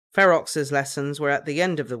 Ferox's lessons were at the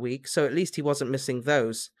end of the week, so at least he wasn't missing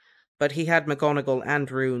those. But he had McGonagall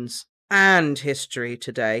and runes, and history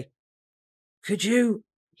today. "Could you—"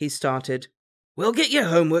 he started. "We'll get your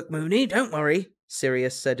homework, Moony, don't worry,"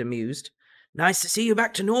 Sirius said, amused. "Nice to see you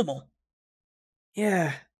back to normal."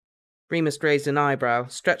 "Yeah." Remus raised an eyebrow,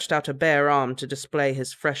 stretched out a bare arm to display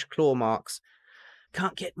his fresh claw marks.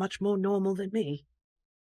 "Can't get much more normal than me."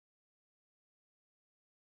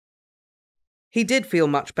 He did feel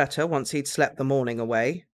much better once he'd slept the morning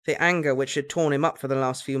away. The anger which had torn him up for the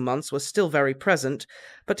last few months was still very present,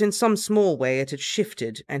 but in some small way it had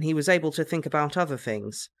shifted, and he was able to think about other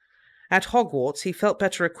things. At Hogwarts, he felt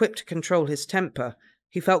better equipped to control his temper.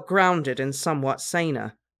 He felt grounded and somewhat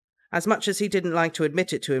saner. As much as he didn't like to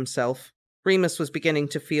admit it to himself, Remus was beginning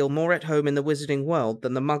to feel more at home in the wizarding world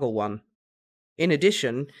than the Muggle one. In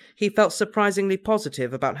addition, he felt surprisingly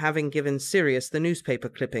positive about having given Sirius the newspaper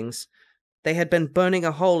clippings. They had been burning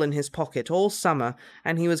a hole in his pocket all summer,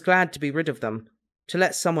 and he was glad to be rid of them, to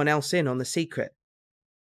let someone else in on the secret.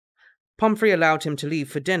 Pomfrey allowed him to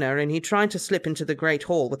leave for dinner, and he tried to slip into the Great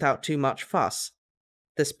Hall without too much fuss.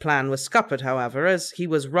 This plan was scuppered, however, as he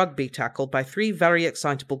was rugby tackled by 3 very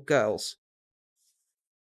excitable girls.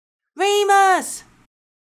 "Remus!"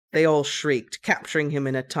 They all shrieked, capturing him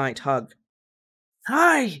in a tight hug.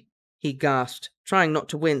 "Hi!" he gasped, trying not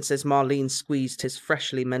to wince as Marlene squeezed his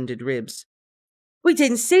freshly mended ribs. "We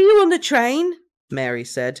didn't see you on the train," Mary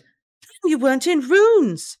said. You weren't in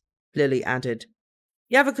runes, Lily added.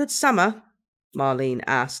 You have a good summer? Marlene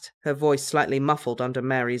asked, her voice slightly muffled under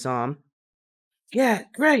Mary's arm. Yeah,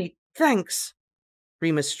 great, thanks.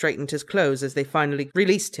 Remus straightened his clothes as they finally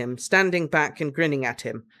released him, standing back and grinning at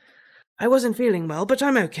him. I wasn't feeling well, but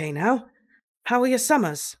I'm okay now. How are your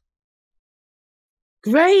summers?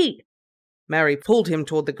 Great! Mary pulled him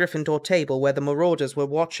toward the Gryffindor table where the Marauders were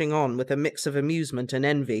watching on with a mix of amusement and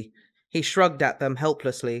envy. He shrugged at them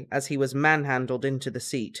helplessly as he was manhandled into the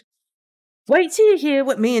seat. Wait till you hear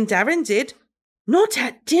what me and Darren did. Not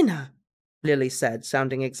at dinner, Lily said,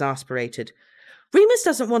 sounding exasperated. Remus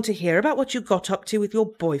doesn't want to hear about what you got up to with your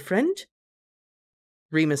boyfriend.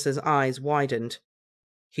 Remus's eyes widened.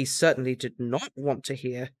 He certainly did not want to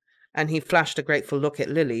hear, and he flashed a grateful look at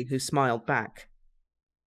Lily, who smiled back.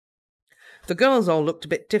 The girls all looked a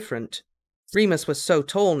bit different. Remus was so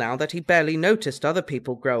tall now that he barely noticed other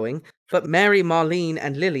people growing, but Mary, Marlene,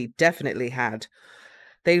 and Lily definitely had.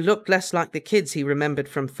 They looked less like the kids he remembered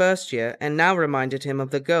from first year, and now reminded him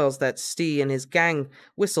of the girls that Stee and his gang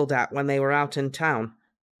whistled at when they were out in town.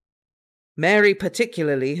 Mary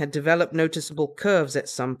particularly had developed noticeable curves at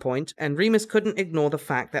some point, and Remus couldn't ignore the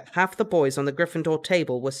fact that half the boys on the Gryffindor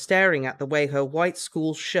table were staring at the way her white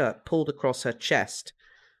school shirt pulled across her chest.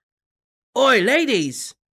 Oi,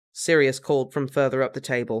 ladies! Sirius called from further up the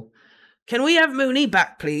table. Can we have Moony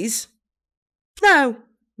back, please? No,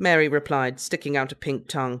 Mary replied, sticking out a pink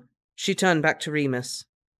tongue. She turned back to Remus.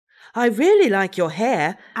 I really like your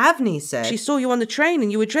hair, Avni said. She saw you on the train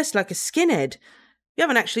and you were dressed like a skinhead. You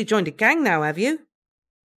haven't actually joined a gang now, have you?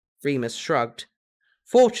 Remus shrugged.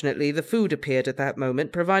 Fortunately, the food appeared at that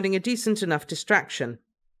moment, providing a decent enough distraction.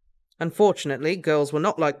 Unfortunately, girls were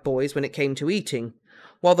not like boys when it came to eating.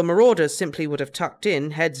 While the Marauders simply would have tucked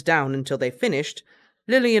in, heads down until they finished,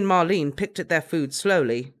 Lily and Marlene picked at their food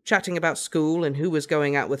slowly, chatting about school and who was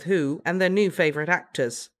going out with who, and their new favourite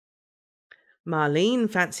actors. Marlene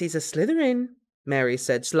fancies a Slytherin, Mary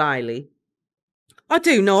said slyly. I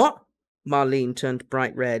do not. Marlene turned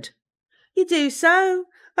bright red. You do so.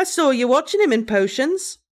 I saw you watching him in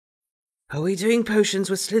potions. Are we doing potions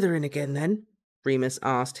with Slytherin again, then? Remus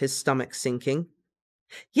asked, his stomach sinking.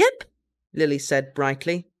 Yep, Lily said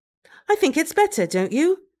brightly. I think it's better, don't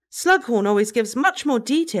you? Slughorn always gives much more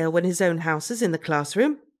detail when his own house is in the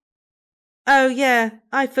classroom. Oh, yeah,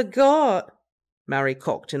 I forgot. Mary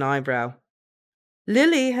cocked an eyebrow.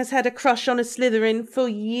 Lily has had a crush on a Slytherin for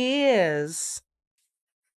years.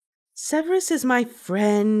 Severus is my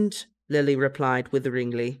friend, Lily replied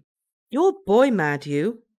witheringly. You're boy mad,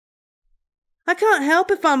 you. I can't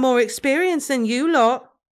help if I'm more experienced than you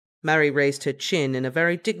lot. Mary raised her chin in a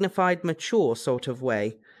very dignified, mature sort of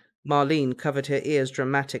way. Marlene covered her ears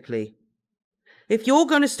dramatically. If you're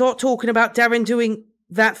going to start talking about Darren doing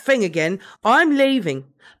that thing again, I'm leaving.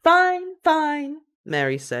 Fine, fine,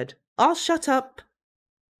 Mary said. I'll shut up.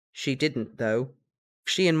 She didn't, though.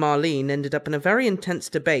 She and Marlene ended up in a very intense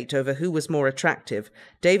debate over who was more attractive,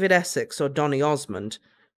 David Essex or Donny Osmond.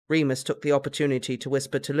 Remus took the opportunity to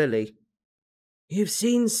whisper to Lily. You've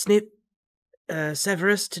seen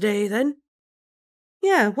Severus today, then?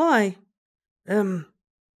 Yeah, why?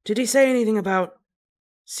 Did he say anything about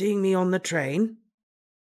seeing me on the train?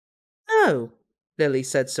 No, Lily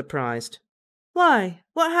said, surprised. Why?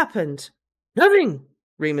 What happened? Nothing,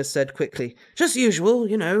 Remus said quickly. Just usual,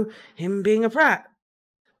 you know, him being a brat.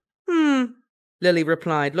 Lily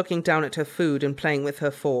replied, looking down at her food and playing with her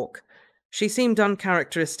fork. She seemed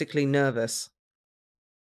uncharacteristically nervous.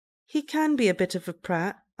 He can be a bit of a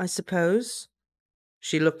prat, I suppose.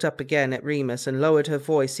 She looked up again at Remus and lowered her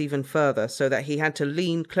voice even further so that he had to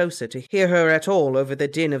lean closer to hear her at all over the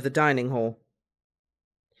din of the dining hall.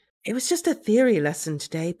 It was just a theory lesson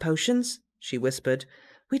today, Potions, she whispered.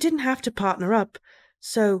 We didn't have to partner up,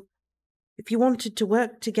 so if you wanted to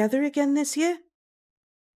work together again this year?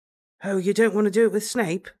 Oh, you don't want to do it with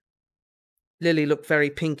Snape? Lily looked very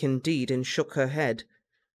pink indeed and shook her head.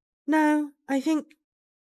 No, I think...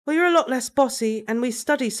 Well, you're a lot less bossy, and we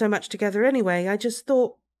study so much together anyway, I just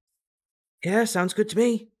thought... Yeah, sounds good to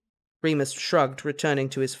me. Remus shrugged, returning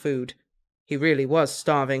to his food. He really was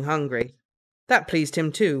starving hungry. That pleased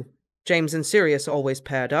him too. James and Sirius always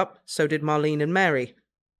paired up, so did Marlene and Mary.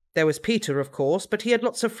 There was Peter, of course, but he had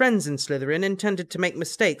lots of friends in Slytherin and tended to make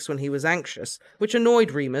mistakes when he was anxious, which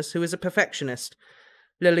annoyed Remus, who is a perfectionist.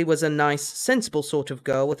 Lily was a nice, sensible sort of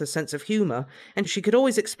girl with a sense of humour, and she could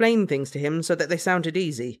always explain things to him so that they sounded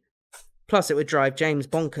easy. Plus, it would drive James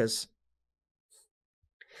bonkers.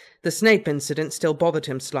 The Snape incident still bothered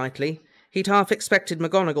him slightly. He'd half expected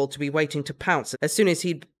McGonagall to be waiting to pounce as soon as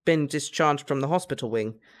he'd been discharged from the hospital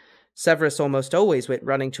wing. Severus almost always went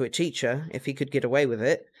running to a teacher, if he could get away with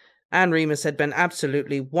it. And Remus had been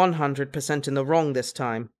absolutely 100% in the wrong this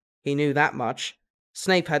time. He knew that much.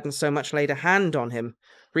 Snape hadn't so much laid a hand on him.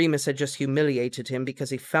 Remus had just humiliated him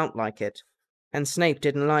because he felt like it. And Snape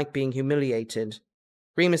didn't like being humiliated.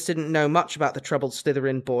 Remus didn't know much about the troubled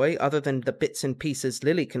Slytherin boy other than the bits and pieces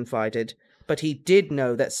Lily confided, but he did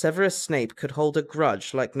know that Severus Snape could hold a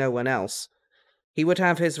grudge like no one else. He would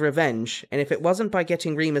have his revenge, and if it wasn't by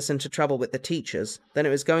getting Remus into trouble with the teachers, then it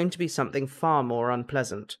was going to be something far more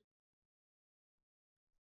unpleasant.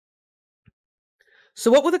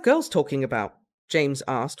 "So what were the girls talking about?" James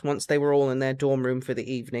asked once they were all in their dorm room for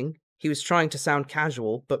the evening. He was trying to sound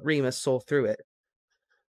casual, but Remus saw through it.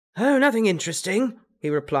 "Oh, nothing interesting," he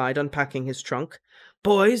replied, unpacking his trunk.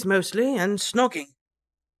 "Boys, mostly, and snogging."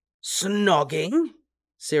 "Snogging?"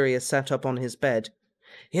 Sirius sat up on his bed.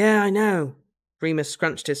 "Yeah, I know." Remus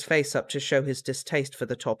scrunched his face up to show his distaste for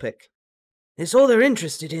the topic. "It's all they're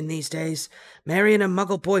interested in these days. Mary and her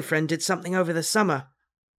muggle boyfriend did something over the summer."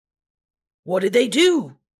 "What did they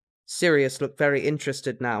do?" Sirius looked very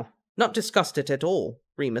interested now. Not disgusted at all,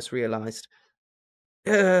 Remus realized.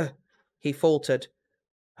 He faltered.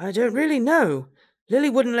 "I don't really know. Lily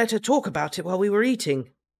wouldn't let her talk about it while we were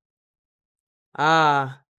eating."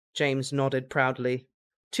 "Ah," James nodded proudly.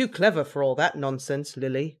 "Too clever for all that nonsense,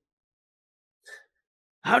 Lily."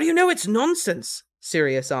 "How do you know it's nonsense?"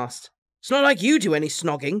 Sirius asked. "It's not like you do any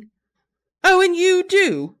snogging." "Oh, and you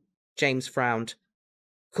do?" James frowned.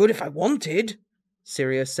 "Could if I wanted,"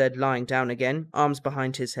 Sirius said, lying down again, arms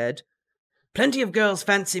behind his head. "Plenty of girls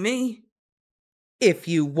fancy me." "If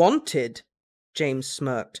you wanted," James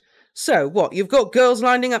smirked. "So, what, you've got girls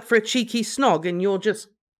lining up for a cheeky snog and you're just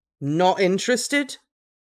not interested?"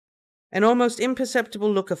 An almost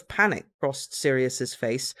imperceptible look of panic crossed Sirius's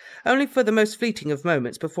face, only for the most fleeting of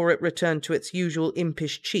moments before it returned to its usual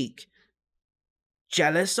impish cheek.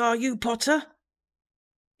 "Jealous, are you, Potter?"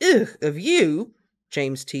 "Ugh, of you?"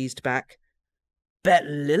 James teased back. "Bet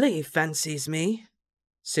Lily fancies me,"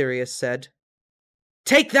 Sirius said.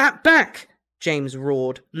 "Take that back!" James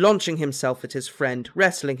roared, launching himself at his friend,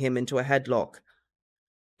 wrestling him into a headlock.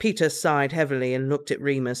 Peter sighed heavily and looked at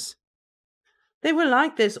Remus. "They were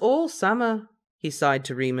like this all summer," he sighed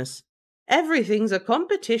to Remus. "Everything's a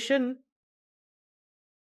competition."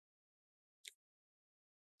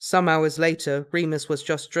 Some hours later, Remus was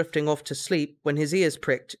just drifting off to sleep when his ears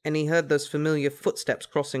pricked and he heard those familiar footsteps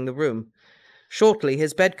crossing the room. Shortly,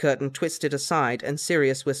 his bed curtain twisted aside and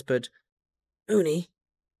Sirius whispered, "Moony,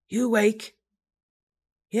 you awake?"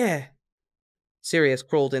 "Yeah." Sirius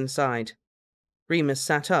crawled inside. Remus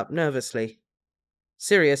sat up nervously.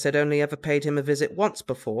 Sirius had only ever paid him a visit once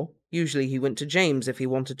before. Usually he went to James if he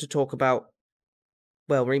wanted to talk about...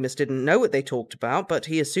 Well, Remus didn't know what they talked about, but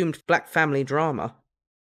he assumed black family drama.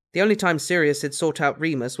 The only time Sirius had sought out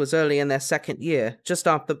Remus was early in their second year, just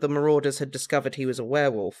after the Marauders had discovered he was a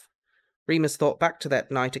werewolf. Remus thought back to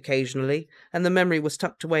that night occasionally, and the memory was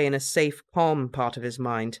tucked away in a safe, calm part of his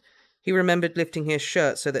mind. He remembered lifting his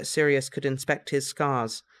shirt so that Sirius could inspect his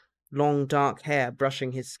scars, long dark hair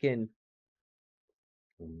brushing his skin.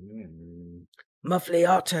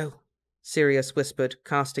 "Muffliato," Sirius whispered,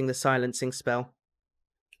 casting the silencing spell.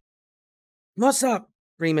 "What's up?"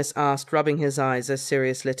 Remus asked, rubbing his eyes as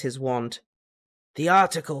Sirius lit his wand. "The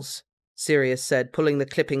articles," Sirius said, pulling the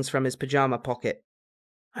clippings from his pajama pocket.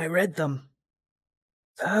 "I read them."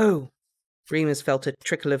 "Oh." Remus felt a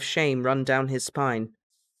trickle of shame run down his spine.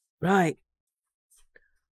 "Right.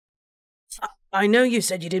 I know you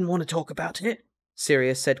said you didn't want to talk about it,"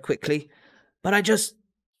 Sirius said quickly, "but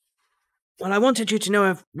I wanted you to know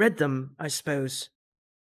I've read them, I suppose."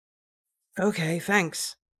 "Okay,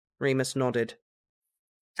 thanks," Remus nodded.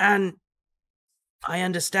 "And I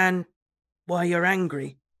understand why you're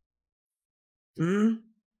angry."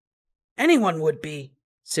 "Anyone would be,"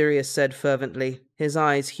 Sirius said fervently, his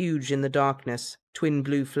eyes huge in the darkness, twin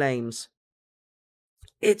blue flames.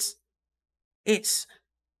 It's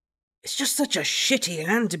just such a shitty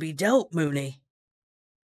hand to be dealt, Moony."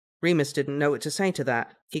 Remus didn't know what to say to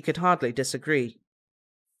that. He could hardly disagree.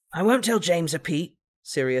 "I won't tell James or Pete,"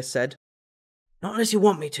 Sirius said. "Not unless you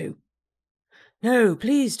want me to." "No,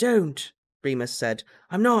 please don't," Remus said.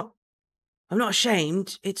 I'm not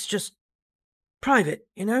ashamed. It's just private,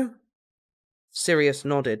 you know?" Sirius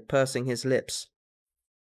nodded, pursing his lips.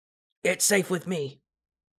 "It's safe with me."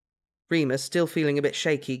 Remus, still feeling a bit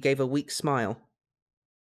shaky, gave a weak smile.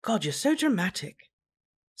 "God, you're so dramatic."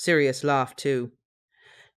 Sirius laughed too.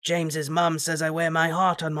 "James's mum says I wear my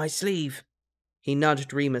heart on my sleeve." He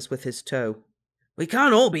nudged Remus with his toe. "We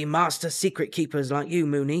can't all be master secret keepers like you,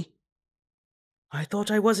 Moony." "I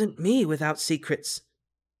thought I wasn't me without secrets."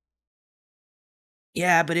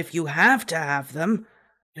 "Yeah, but if you have to have them,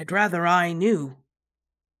 I'd rather I knew.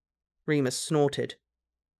 Remus snorted.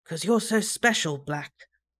 'Cause you're so special, Black.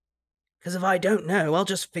 'Cause if I don't know, I'll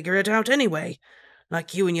just figure it out anyway,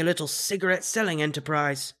 like you and your little cigarette-selling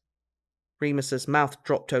enterprise. Remus's mouth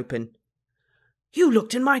dropped open. You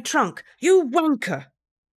looked in my trunk, you wanker!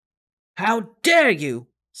 How dare you?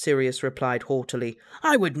 Sirius replied haughtily.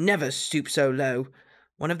 I would never stoop so low.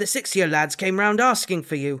 One of the 6th-year lads came round asking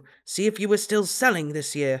for you, see if you were still selling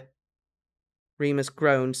this year. Remus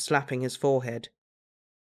groaned, slapping his forehead.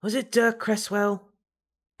 Was it Dirk Cresswell?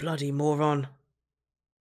 Bloody moron.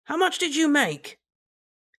 How much did you make?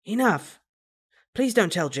 Enough. Please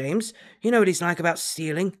don't tell James. You know what he's like about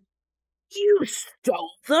stealing. You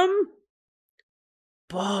stole them?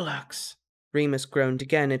 Bollocks. Remus groaned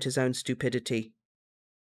again at his own stupidity.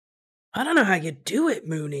 I don't know how you do it,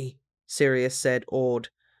 Moony, Sirius said, awed.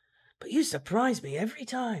 But you surprise me every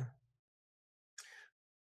time.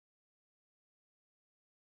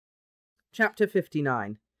 Chapter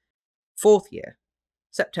 59. 4th year.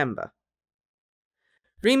 September.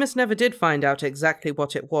 Remus never did find out exactly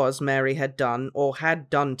what it was Mary had done or had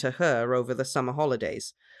done to her over the summer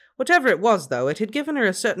holidays. Whatever it was, though, it had given her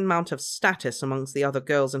a certain amount of status amongst the other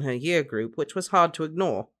girls in her year group, which was hard to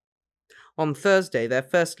ignore. On Thursday, their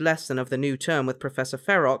first lesson of the new term with Professor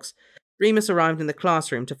Ferox, Remus arrived in the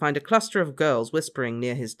classroom to find a cluster of girls whispering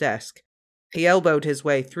near his desk. He elbowed his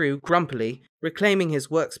way through, grumpily, reclaiming his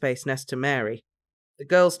workspace next to Mary. The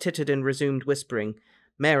girls tittered and resumed whispering.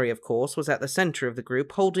 Mary, of course, was at the centre of the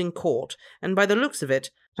group, holding court, and by the looks of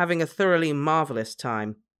it, having a thoroughly marvellous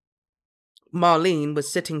time. Marlene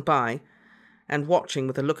was sitting by and watching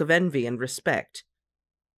with a look of envy and respect.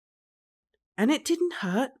 And it didn't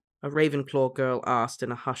hurt? A Ravenclaw girl asked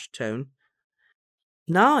in a hushed tone.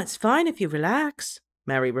 No, it's fine if you relax,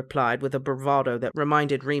 Mary replied with a bravado that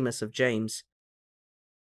reminded Remus of James.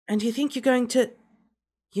 And you think you're going to,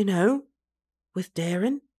 with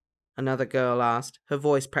Darren? Another girl asked, her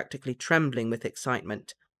voice practically trembling with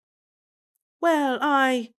excitement. Well,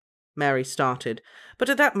 Mary started, but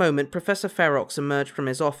at that moment Professor Ferox emerged from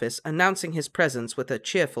his office, announcing his presence with a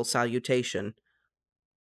cheerful salutation.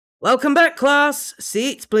 "Welcome back, class!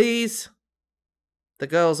 Seats, please!" The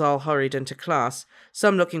girls all hurried into class,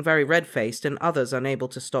 some looking very red-faced and others unable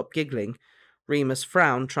to stop giggling. Remus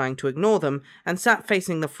frowned, trying to ignore them, and sat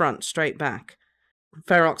facing the front, straight back.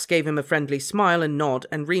 Ferox gave him a friendly smile and nod,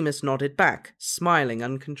 and Remus nodded back, smiling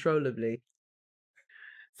uncontrollably.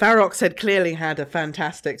 Ferox had clearly had a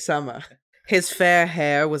fantastic summer. His fair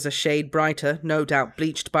hair was a shade brighter, no doubt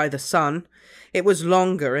bleached by the sun. It was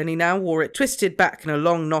longer, and he now wore it twisted back in a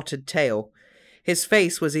long knotted tail. His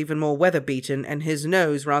face was even more weather-beaten, and his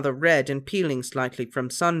nose rather red and peeling slightly from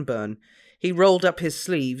sunburn. He rolled up his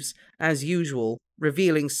sleeves, as usual,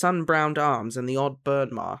 revealing sun-browned arms and the odd burn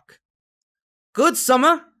mark. "Good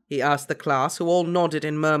summer?" he asked the class, who all nodded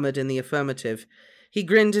and murmured in the affirmative. He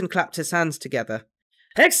grinned and clapped his hands together.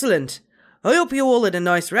 "Excellent! I hope you all had a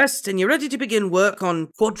nice rest, and you're ready to begin work on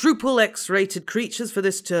quadruple X-rated creatures for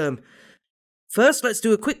this term. First, let's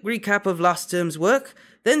do a quick recap of last term's work,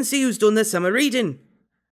 then see who's done their summer reading."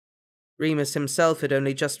 Remus himself had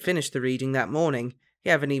only just finished the reading that morning. He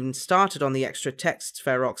hadn't even started on the extra texts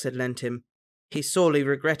Ferox had lent him. He sorely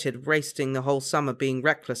regretted wasting the whole summer being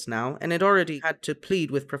reckless now, and had already had to plead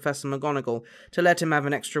with Professor McGonagall to let him have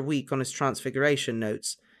an extra week on his transfiguration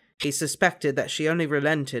notes. He suspected that she only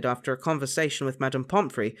relented after a conversation with Madame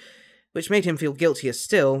Pomfrey, which made him feel guiltier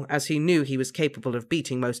still, as he knew he was capable of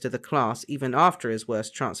beating most of the class, even after his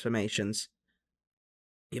worst transformations.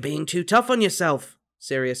 "You're being too tough on yourself,"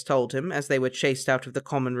 Sirius told him, as they were chased out of the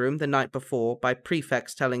common room the night before by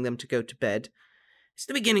prefects telling them to go to bed. "It's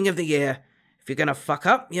the beginning of the year. If you're going to fuck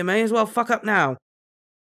up, you may as well fuck up now."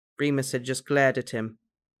 Remus had just glared at him.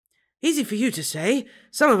 "Easy for you to say.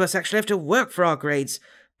 Some of us actually have to work for our grades.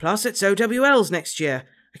 Plus, it's OWLs next year.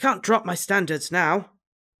 I can't drop my standards now."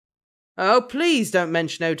 "Oh, please don't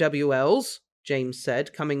mention OWLs," James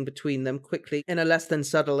said, coming between them quickly in a less than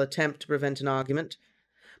subtle attempt to prevent an argument.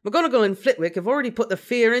 "McGonagall and Flitwick have already put the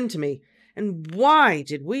fear into me. And why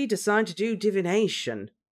did we decide to do divination?"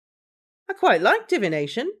 "I quite like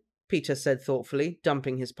divination," Peter said thoughtfully,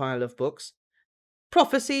 dumping his pile of books.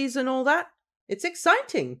 "Prophecies and all that. It's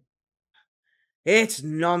exciting." "It's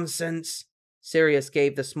nonsense." Sirius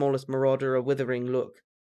gave the smallest marauder a withering look.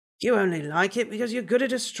 "You only like it because you're good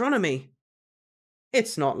at astronomy."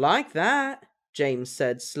 "It's not like that," James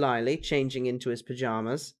said slyly, changing into his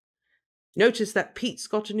pyjamas. "Notice that Pete's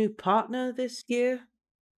got a new partner this year?"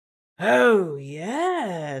 "Oh,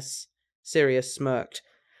 yes," Sirius smirked.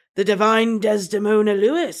 "The divine Desdemona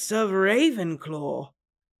Lewis of Ravenclaw."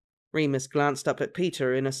 Remus glanced up at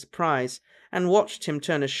Peter in a surprise and watched him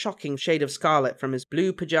turn a shocking shade of scarlet from his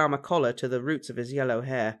blue pajama collar to the roots of his yellow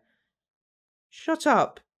hair. "Shut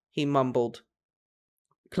up," he mumbled,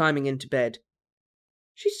 climbing into bed.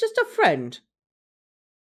 "She's just a friend."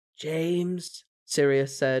 "James,"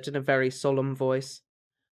 Sirius said in a very solemn voice,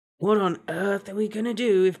 "what on earth are we going to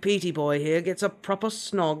do if Petey boy here gets a proper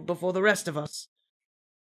snog before the rest of us?"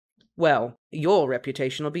 "Well, your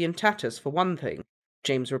reputation will be in tatters, for one thing,"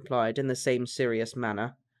 James replied in the same serious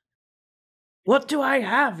manner. "What do I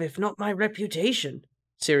have if not my reputation?"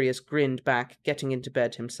 Sirius grinned back, getting into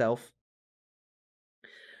bed himself.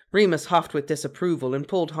 Remus huffed with disapproval and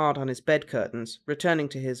pulled hard on his bed curtains, returning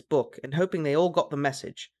to his book and hoping they all got the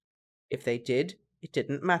message. If they did, it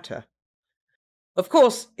didn't matter. "Of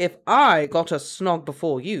course, if I got a snog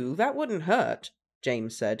before you, that wouldn't hurt,"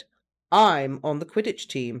 James said. "I'm on the Quidditch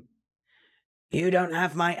team." "You don't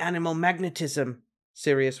have my animal magnetism,"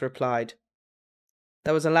 Sirius replied.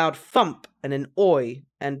 There was a loud thump and an oi,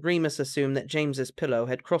 and Remus assumed that James's pillow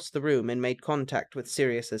had crossed the room and made contact with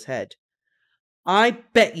Sirius's head. "I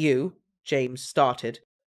bet you," James started.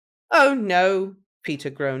 "Oh no," Peter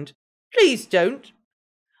groaned. "Please don't.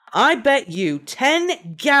 I bet you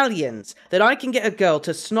 10 galleons that I can get a girl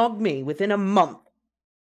to snog me within a month."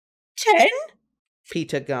 "10?"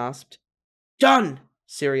 Peter gasped. "Done,"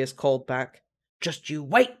 Sirius called back. "Just you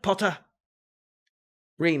wait, Potter."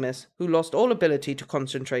 Remus, who lost all ability to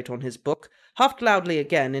concentrate on his book, huffed loudly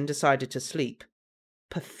again and decided to sleep.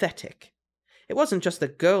 Pathetic. It wasn't just the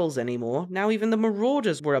girls anymore, now even the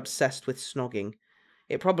Marauders were obsessed with snogging.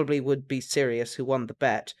 It probably would be Sirius who won the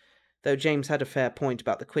bet, though James had a fair point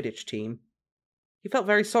about the Quidditch team. He felt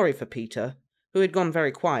very sorry for Peter, who had gone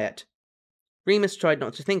very quiet. Remus tried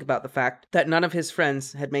not to think about the fact that none of his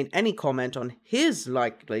friends had made any comment on his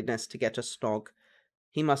likeliness to get a snog.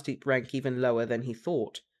 He must rank even lower than he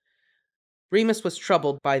thought. Remus was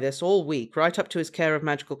troubled by this all week, right up to his Care of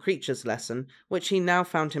Magical Creatures lesson, which he now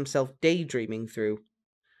found himself daydreaming through.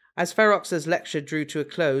 As Ferox's lecture drew to a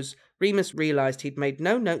close, Remus realized he'd made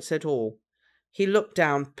no notes at all. He looked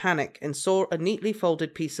down, panicked, and saw a neatly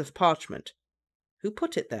folded piece of parchment. Who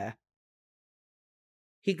put it there?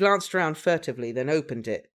 He glanced around furtively, then opened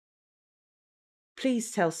it.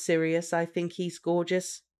 "Please tell Sirius I think he's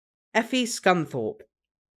gorgeous. Effie Scunthorpe,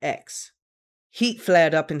 X." Heat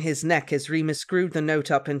flared up in his neck as Remus screwed the note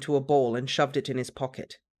up into a ball and shoved it in his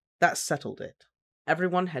pocket. That settled it.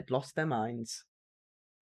 Everyone had lost their minds.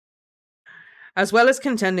 As well as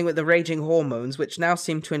contending with the raging hormones which now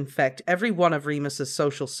seemed to infect every one of Remus's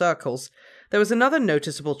social circles, there was another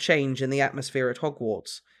noticeable change in the atmosphere at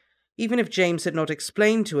Hogwarts. Even if James had not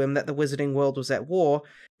explained to him that the wizarding world was at war,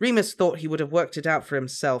 Remus thought he would have worked it out for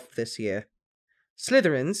himself this year.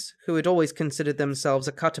 Slytherins, who had always considered themselves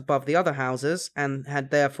a cut above the other houses, and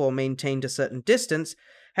had therefore maintained a certain distance,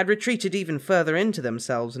 had retreated even further into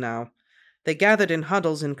themselves now. They gathered in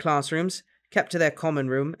huddles in classrooms, kept to their common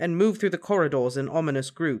room, and moved through the corridors in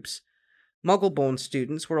ominous groups. Muggle-born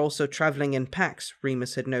students were also travelling in packs,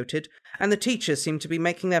 Remus had noted, and the teachers seemed to be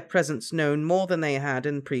making their presence known more than they had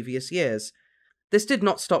in previous years. This did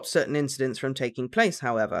not stop certain incidents from taking place,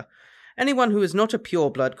 however. Anyone who was not a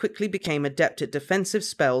pureblood quickly became adept at defensive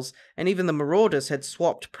spells, and even the Marauders had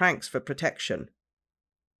swapped pranks for protection.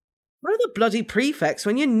 "Where are the bloody prefects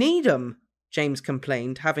when you need 'em?" James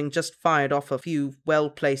complained, having just fired off a few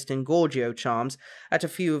well-placed Engorgio charms at a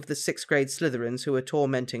few of the sixth-grade Slytherins who were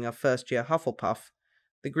tormenting a first-year Hufflepuff.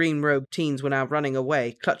 The green-robed teens were now running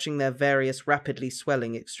away, clutching their various rapidly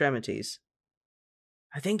swelling extremities.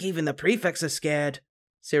 "I think even the prefects are scared,"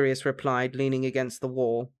 Sirius replied, leaning against the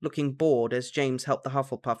wall, looking bored as James helped the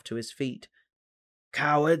Hufflepuff to his feet.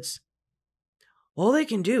 "Cowards." "All they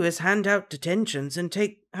can do is hand out detentions and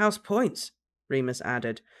take house points," Remus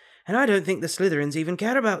added. "And I don't think the Slytherins even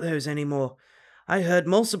care about those anymore. I heard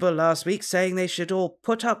Mulciber last week saying they should all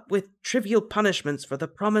put up with trivial punishments for the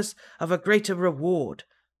promise of a greater reward."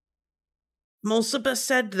 "Mulciber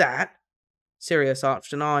said that?" Sirius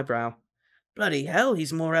arched an eyebrow. "Bloody hell,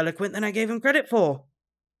 he's more eloquent than I gave him credit for."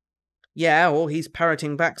 "Yeah, or he's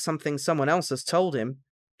parroting back something someone else has told him,"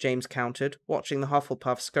 James countered, watching the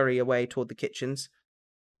Hufflepuff scurry away toward the kitchens.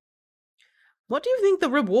 "What do you think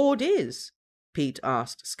the reward is?" Pete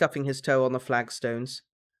asked, scuffing his toe on the flagstones.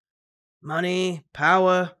 "Money,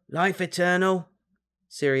 power, life eternal,"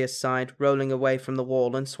 Sirius sighed, rolling away from the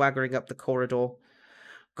wall and swaggering up the corridor.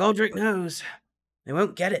 "Godric knows. They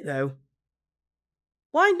won't get it, though."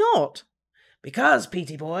 "Why not?" "Because,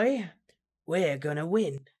 Petey boy, we're gonna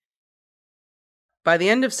win." By the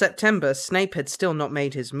end of September, Snape had still not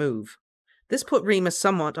made his move. This put Remus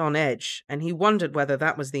somewhat on edge, and he wondered whether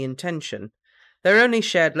that was the intention. Their only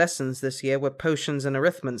shared lessons this year were potions and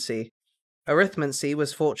arithmancy. Arithmancy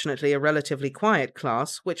was fortunately a relatively quiet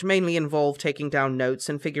class, which mainly involved taking down notes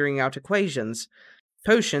and figuring out equations.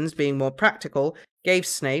 Potions, being more practical, gave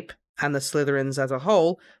Snape, and the Slytherins as a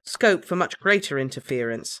whole, scope for much greater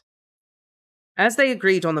interference. As they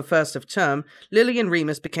agreed on the first of term, Lily and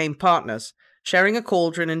Remus became partners, sharing a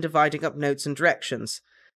cauldron and dividing up notes and directions.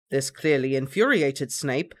 This clearly infuriated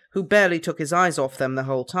Snape, who barely took his eyes off them the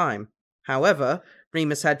whole time. However,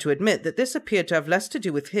 Remus had to admit that this appeared to have less to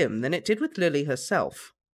do with him than it did with Lily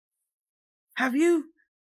herself. "Have you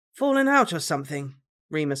fallen out or something?"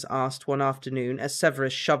 Remus asked one afternoon as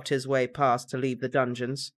Severus shoved his way past to leave the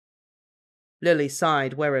dungeons. Lily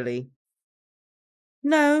sighed wearily.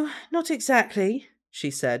 "No, not exactly,"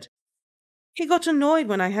 she said. "He got annoyed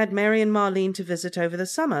when I had Mary and Marlene to visit over the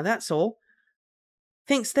summer, that's all.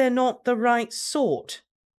 Thinks they're not the right sort.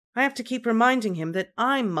 I have to keep reminding him that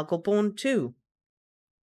I'm Muggle-born too."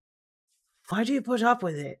 "Why do you put up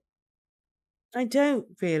with it?" "I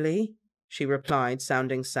don't, really," she replied,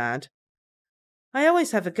 sounding sad. "I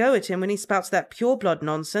always have a go at him when he spouts that pure-blood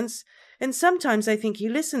nonsense, and sometimes I think he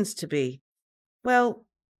listens to me. Well,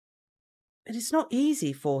 but it's not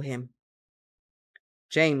easy for him."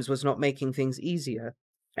 James was not making things easier.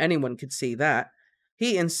 Anyone could see that.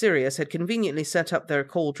 He and Sirius had conveniently set up their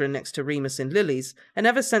cauldron next to Remus and Lily's, and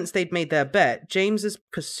ever since they'd made their bet, James's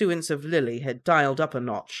pursuance of Lily had dialed up a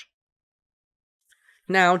notch.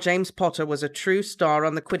 Now James Potter was a true star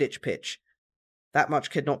on the Quidditch pitch. That much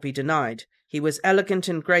could not be denied. He was elegant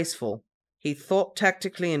and graceful. He thought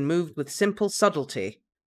tactically and moved with simple subtlety.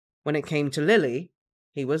 When it came to Lily,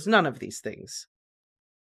 he was none of these things.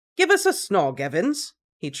 "Give us a snog, Evans,"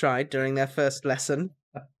 he tried during their first lesson.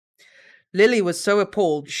 Lily was so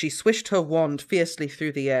appalled she swished her wand fiercely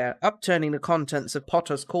through the air, upturning the contents of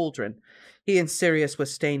Potter's cauldron. He and Sirius were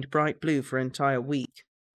stained bright blue for an entire week.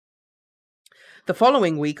 The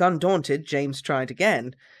following week, undaunted, James tried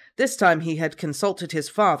again. This time he had consulted his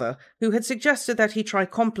father, who had suggested that he try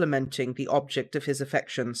complimenting the object of his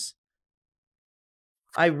affections.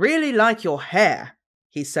 "I really like your hair,"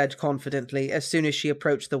 he said confidently as soon as she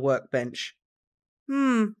approached the workbench.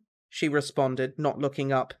 She responded, not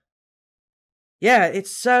looking up. "Yeah, it's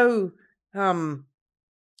so,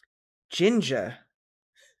 ginger."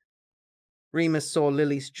 Remus saw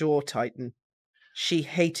Lily's jaw tighten. She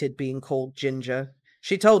hated being called Ginger.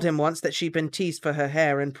 She told him once that she'd been teased for her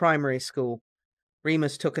hair in primary school.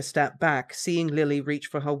 Remus took a step back, seeing Lily reach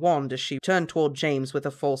for her wand as she turned toward James with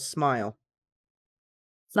a false smile.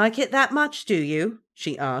 "Like it that much, do you?"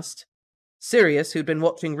 she asked. Sirius, who'd been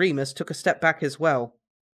watching Remus, took a step back as well.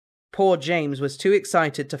 Poor James was too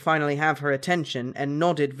excited to finally have her attention and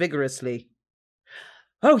nodded vigorously.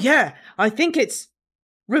 "Oh yeah, I think it's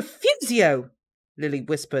Refusio," Lily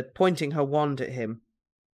whispered, pointing her wand at him.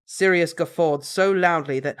 Sirius guffawed so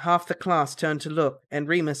loudly that half the class turned to look, and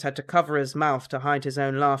Remus had to cover his mouth to hide his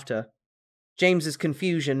own laughter. James's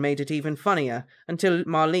confusion made it even funnier, until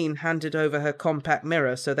Marlene handed over her compact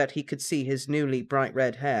mirror so that he could see his newly bright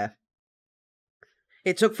red hair.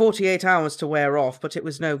 It took 48 hours to wear off, but it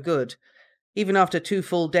was no good. Even after 2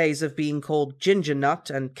 full days of being called Ginger Nut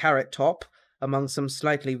and Carrot Top, among some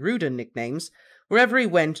slightly ruder nicknames, wherever he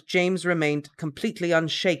went, James remained completely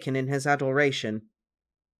unshaken in his adoration.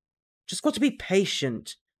 "Just got to be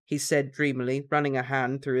patient," he said dreamily, running a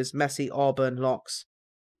hand through his messy auburn locks.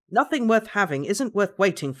 "Nothing worth having isn't worth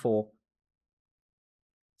waiting for."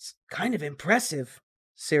 "It's kind of impressive,"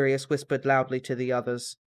 Sirius whispered loudly to the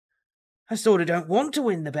others. "I sort of don't want to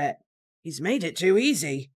win the bet. He's made it too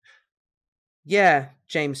easy." "Yeah,"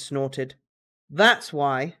 James snorted. "That's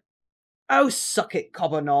why." "Oh, suck it,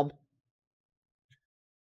 Cobberknob."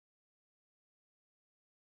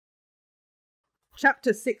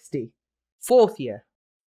 Chapter 60. 4th year.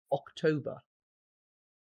 October.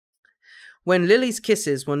 When Lily's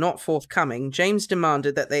kisses were not forthcoming, James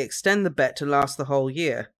demanded that they extend the bet to last the whole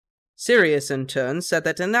year. Sirius, in turn, said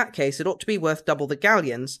that in that case it ought to be worth double the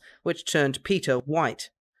galleons, which turned Peter white.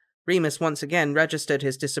 Remus once again registered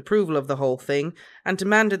his disapproval of the whole thing, and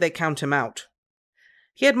demanded they count him out.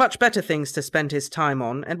 He had much better things to spend his time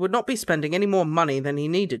on, and would not be spending any more money than he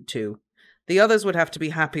needed to. The others would have to be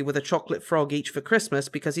happy with a chocolate frog each for Christmas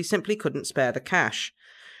because he simply couldn't spare the cash.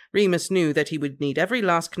 Remus knew that he would need every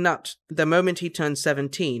last nut the moment he turned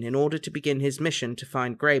 17 in order to begin his mission to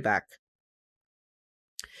find Greyback.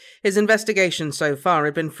 His investigation so far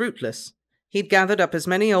had been fruitless. He'd gathered up as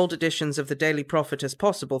many old editions of the Daily Prophet as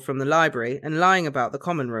possible from the library and lying about the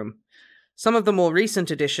common room. Some of the more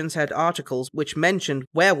recent editions had articles which mentioned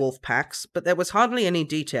werewolf packs, but there was hardly any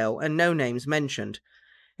detail and no names mentioned.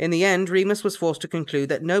 In the end, Remus was forced to conclude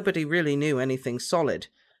that nobody really knew anything solid.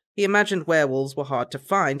 He imagined werewolves were hard to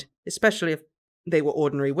find, especially if they were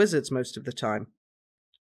ordinary wizards most of the time.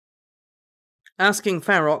 Asking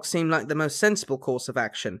Ferox seemed like the most sensible course of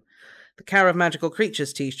action. The Care of Magical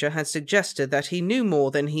Creatures teacher had suggested that he knew more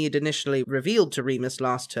than he had initially revealed to Remus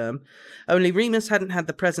last term, only Remus hadn't had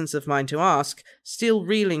the presence of mind to ask, still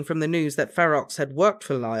reeling from the news that Ferox had worked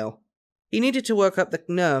for Lyle. He needed to work up the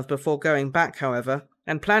nerve before going back, however,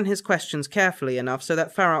 and plan his questions carefully enough so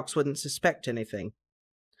that Ferox wouldn't suspect anything.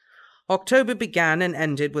 October began and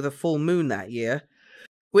ended with a full moon that year,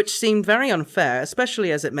 which seemed very unfair,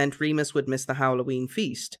 especially as it meant Remus would miss the Halloween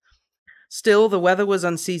feast. Still, the weather was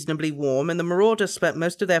unseasonably warm, and the Marauders spent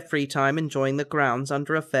most of their free time enjoying the grounds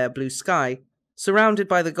under a fair blue sky, surrounded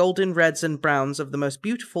by the golden reds and browns of the most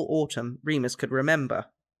beautiful autumn Remus could remember.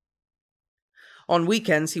 On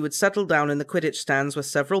weekends, he would settle down in the Quidditch stands with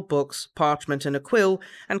several books, parchment and a quill,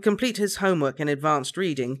 and complete his homework in advanced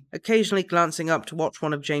reading, occasionally glancing up to watch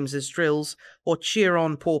one of James's drills, or cheer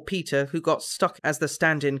on poor Peter, who got stuck as the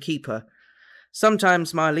stand-in keeper.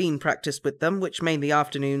 Sometimes Marlene practiced with them, which made the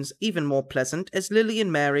afternoons even more pleasant, as Lily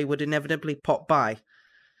and Mary would inevitably pop by.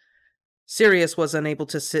 Sirius was unable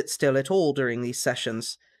to sit still at all during these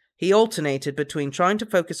sessions. He alternated between trying to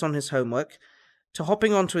focus on his homework, to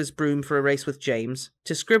hopping onto his broom for a race with James,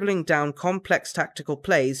 to scribbling down complex tactical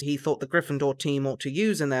plays he thought the Gryffindor team ought to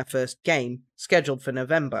use in their first game, scheduled for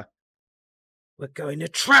November. "We're going to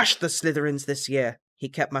trash the Slytherins this year," he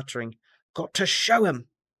kept muttering. "Got to show 'em."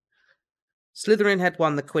 Slytherin had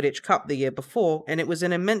won the Quidditch Cup the year before, and it was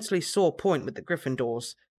an immensely sore point with the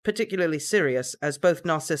Gryffindors, particularly Sirius, as both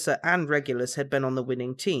Narcissa and Regulus had been on the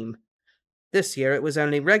winning team. This year it was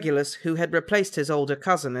only Regulus who had replaced his older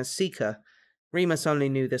cousin as Seeker. Remus only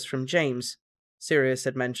knew this from James. Sirius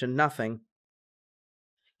had mentioned nothing.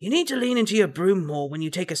 "You need to lean into your broom more when you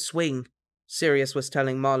take a swing," Sirius was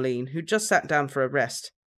telling Marlene, who'd just sat down for a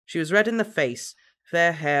rest. She was red in the face,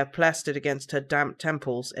 fair hair plastered against her damp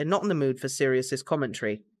temples, and not in the mood for Sirius's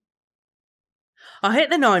commentary. "I hit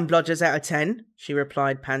the 9 blodgers out of 10, she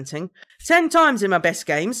replied, panting. 10 times in my best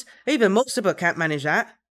games. Even Mulciber can't manage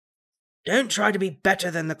that." "Don't try to be better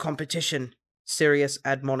than the competition," Sirius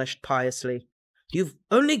admonished piously. "You've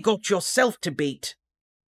only got yourself to beat."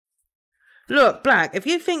 "Look, Black, if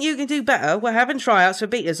you think you can do better, we're having tryouts for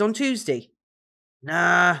beaters on Tuesday."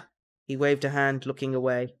 "Nah," he waved a hand, looking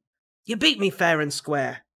away. "You beat me fair and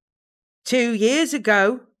square." 2 years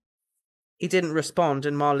ago." He didn't respond,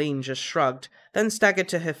 and Marlene just shrugged, then staggered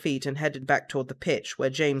to her feet and headed back toward the pitch, where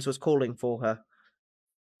James was calling for her.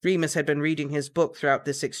 Remus had been reading his book throughout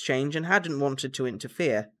this exchange and hadn't wanted to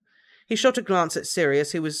interfere. He shot a glance at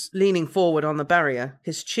Sirius, who was leaning forward on the barrier,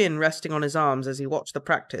 his chin resting on his arms as he watched the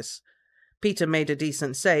practice. Peter made a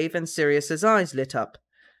decent save, and Sirius's eyes lit up.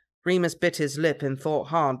 Remus bit his lip and thought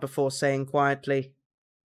hard before saying quietly,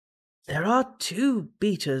 "There are 2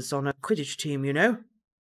 beaters on a Quidditch team, you know."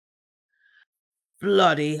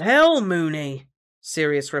 "Bloody hell, Moony,"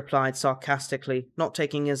 Sirius replied sarcastically, not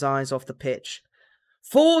taking his eyes off the pitch.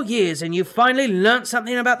 4 years and you've finally learnt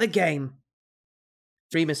something about the game."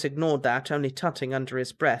 Remus ignored that, only tutting under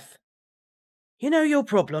his breath. "You know your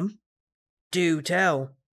problem?" "Do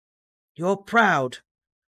tell." "You're proud."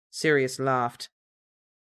 Sirius laughed.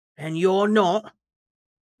 "And you're not?"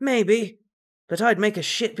 "Maybe. But I'd make a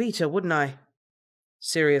shit beater, wouldn't I?"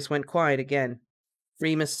 Sirius went quiet again.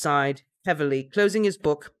 Remus sighed heavily, closing his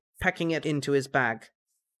book, packing it into his bag.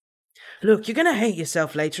 "Look, you're going to hate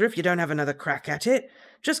yourself later if you don't have another crack at it.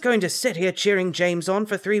 Just going to sit here cheering James on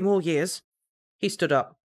for 3 more years. He stood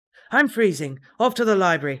up. "I'm freezing. Off to the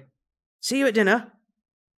library. See you at dinner?"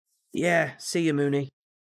 "Yeah, see you, Moony."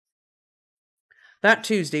 That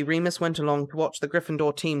Tuesday, Remus went along to watch the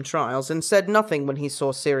Gryffindor team trials and said nothing when he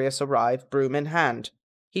saw Sirius arrive, broom in hand.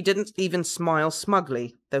 He didn't even smile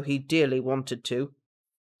smugly, though he dearly wanted to.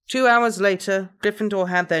 2 hours later, Gryffindor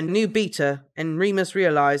had their new beater, and Remus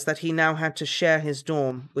realized that he now had to share his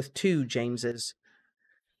dorm with 2 Jameses.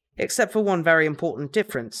 Except for one very important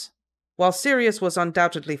difference. While Sirius was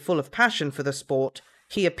undoubtedly full of passion for the sport,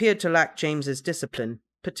 he appeared to lack James's discipline,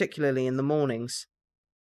 particularly in the mornings.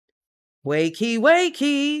 "Wakey,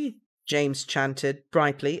 wakey!" James chanted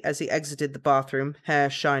brightly as he exited the bathroom,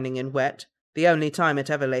 hair shining and wet, the only time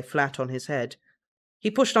it ever lay flat on his head.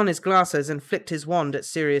 He pushed on his glasses and flicked his wand at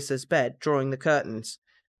Sirius's bed, drawing the curtains.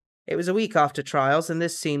 It was a week after trials, and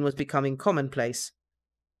this scene was becoming commonplace.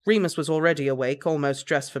 Remus was already awake, almost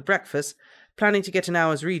dressed for breakfast, planning to get an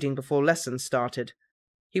hour's reading before lessons started.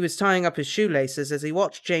 He was tying up his shoelaces as he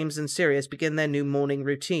watched James and Sirius begin their new morning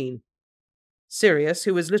routine. Sirius,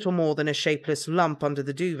 who was little more than a shapeless lump under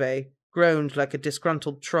the duvet, groaned like a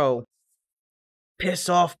disgruntled troll. "Piss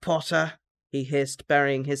off, Potter," he hissed,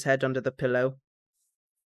 burying his head under the pillow.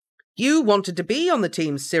 "You wanted to be on the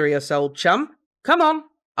team, Sirius, old chum. Come on,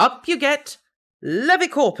 up you get.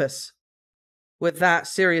 Levicorpus." With that,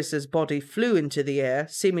 Sirius's body flew into the air,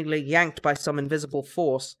 seemingly yanked by some invisible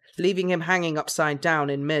force, leaving him hanging upside down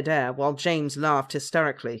in mid-air while James laughed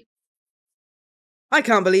hysterically. "I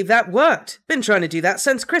can't believe that worked. Been trying to do that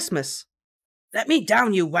since Christmas." "Let me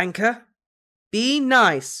down, you wanker." "Be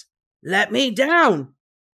nice." "Let me down."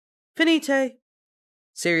 "Finite."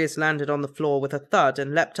 Sirius landed on the floor with a thud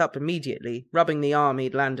and leapt up immediately, rubbing the arm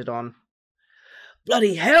he'd landed on.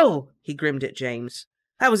 "Bloody hell," he grinned at James.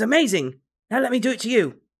 "That was amazing. Now let me do it to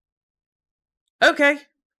you." "Okay."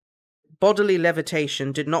 Bodily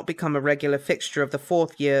levitation did not become a regular fixture of the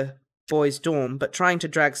fourth-year boys' dorm, but trying to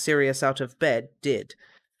drag Sirius out of bed did.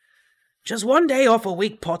 "Just one day off a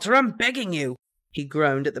week, Potter, I'm begging you," he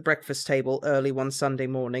groaned at the breakfast table early one Sunday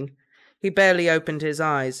morning. He barely opened his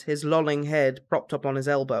eyes, his lolling head propped up on his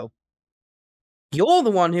elbow. "You're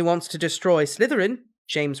the one who wants to destroy Slytherin,"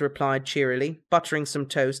 James replied cheerily, buttering some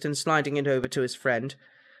toast and sliding it over to his friend.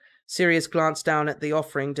 Sirius glanced down at the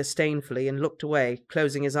offering disdainfully and looked away,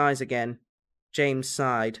 closing his eyes again. James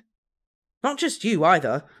sighed. "Not just you,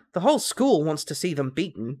 either. The whole school wants to see them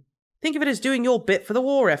beaten. Think of it as doing your bit for the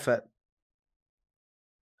war effort."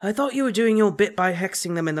 "I thought you were doing your bit by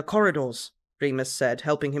hexing them in the corridors," Remus said,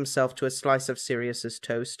 helping himself to a slice of Sirius's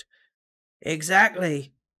toast.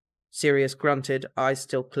 "Exactly," Sirius grunted, eyes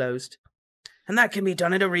still closed. "And that can be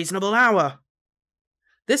done at a reasonable hour."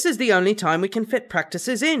 "This is the only time we can fit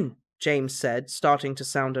practices in," James said, starting to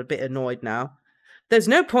sound a bit annoyed now. "There's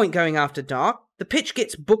no point going after dark. The pitch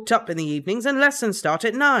gets booked up in the evenings and lessons start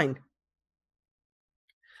at 9.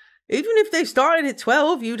 "Even if they started at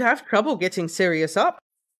 12, you'd have trouble getting Sirius up,"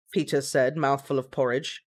 Peter said, mouthful of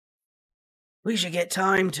porridge. "We should get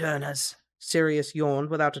time turners," Sirius yawned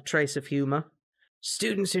without a trace of humour.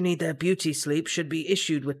 "Students who need their beauty sleep should be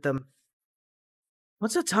issued with them."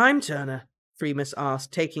 "What's a time turner?" Remus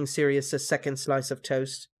asked, taking Sirius's second slice of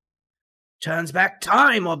toast. "Turns back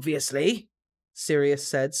time, obviously," Sirius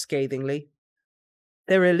said scathingly.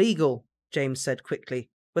 "They're illegal," James said quickly,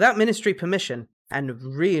 "without ministry permission, and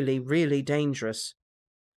really, really dangerous."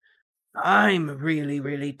 "I'm really,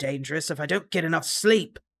 really dangerous if I don't get enough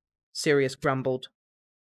sleep," Sirius grumbled.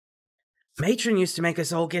 "Matron used to make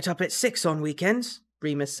us all get up at 6 on weekends,"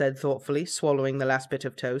 Remus said thoughtfully, swallowing the last bit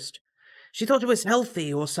of toast. "She thought it was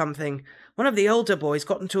healthy or something. One of the older boys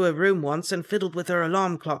got into her room once and fiddled with her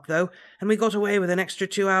alarm clock, though, and we got away with an extra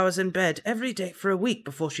 2 hours in bed every day for a week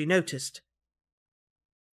before she noticed."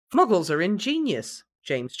 "Muggles are ingenious,"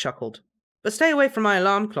 James chuckled. "But stay away from my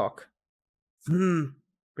alarm clock."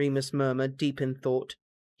 Remus murmured, deep in thought.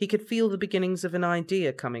 He could feel the beginnings of an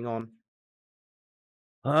idea coming on.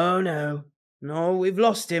 "Oh, no. No, we've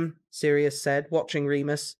lost him," Sirius said, watching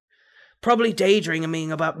Remus. "Probably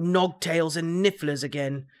daydreaming about nogtails and nifflers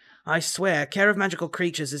again. I swear, care of magical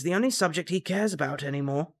creatures is the only subject he cares about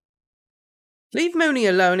anymore." "Leave Moony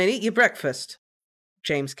alone and eat your breakfast,"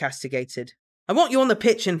 James castigated. "I want you on the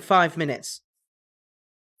pitch in 5 minutes.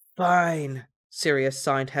 "Fine." Sirius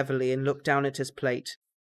sighed heavily and looked down at his plate.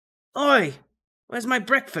 "Oi! Where's my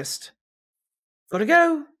breakfast?" "Gotta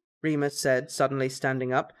go," Remus said, suddenly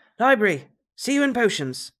standing up. "Library. See you in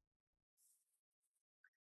potions."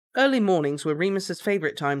 Early mornings were Remus's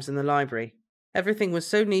favourite times in the library. Everything was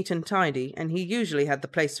so neat and tidy, and he usually had the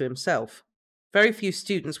place to himself. Very few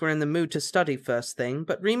students were in the mood to study first thing,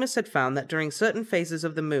 but Remus had found that during certain phases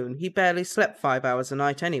of the moon he barely slept 5 hours a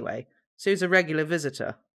night anyway, so he was a regular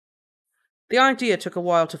visitor. The idea took a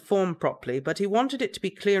while to form properly, but he wanted it to be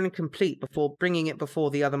clear and complete before bringing it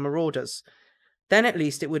before the other Marauders. Then at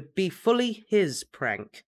least it would be fully his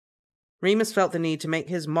prank. Remus felt the need to make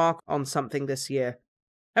his mark on something this year.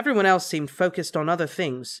 Everyone else seemed focused on other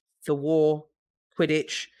things, the war,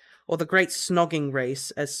 Quidditch, or the great snogging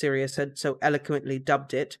race, as Sirius had so eloquently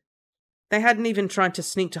dubbed it. They hadn't even tried to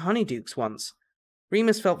sneak to Honeydukes once.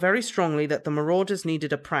 Remus felt very strongly that the Marauders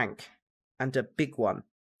needed a prank, and a big one.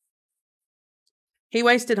 He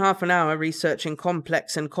wasted half an hour researching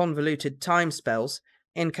complex and convoluted time spells,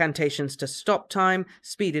 incantations to stop time,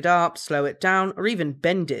 speed it up, slow it down, or even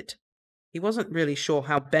bend it. He wasn't really sure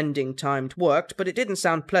how bending time worked, but it didn't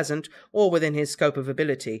sound pleasant or within his scope of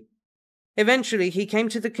ability. Eventually, he came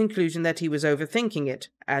to the conclusion that he was overthinking it,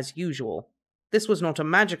 as usual. This was not a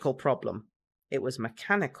magical problem. It was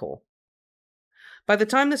mechanical. By the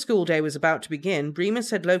time the school day was about to begin,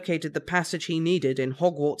 Remus had located the passage he needed in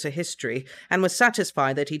Hogwarts history and was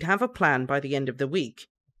satisfied that he'd have a plan by the end of the week.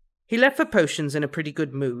 He left for potions in a pretty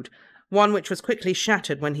good mood, one which was quickly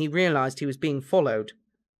shattered when he realized he was being followed.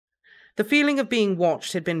 The feeling of being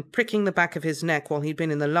watched had been pricking the back of his neck while he'd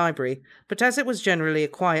been in the library, but as it was generally a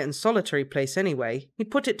quiet and solitary place anyway,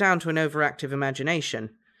 he'd put it down to an overactive imagination.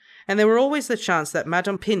 And there were always the chance that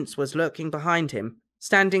Madame Pince was lurking behind him,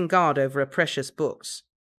 standing guard over her precious books.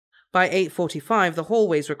 By 8:45, the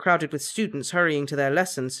hallways were crowded with students hurrying to their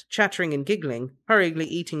lessons, chattering and giggling, hurriedly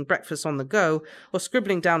eating breakfast on the go, or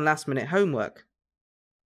scribbling down last-minute homework.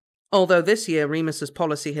 Although this year Remus's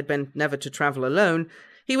policy had been never to travel alone,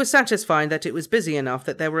 he was satisfied that it was busy enough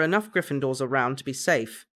that there were enough Gryffindors around to be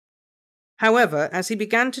safe. However, as he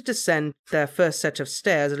began to descend their first set of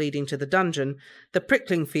stairs leading to the dungeon, the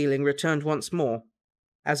prickling feeling returned once more.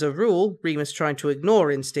 As a rule, Remus tried to ignore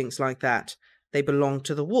instincts like that. They belonged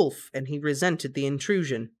to the wolf, and he resented the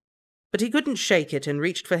intrusion. But he couldn't shake it and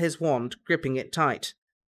reached for his wand, gripping it tight.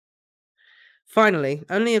 Finally,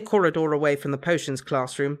 only a corridor away from the potions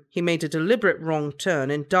classroom, he made a deliberate wrong turn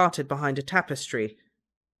and darted behind a tapestry.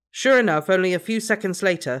 Sure enough, only a few seconds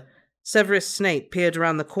later, Severus Snape peered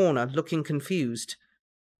around the corner, looking confused.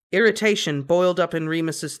 Irritation boiled up in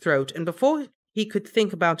Remus's throat, and before he could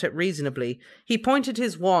think about it reasonably, he pointed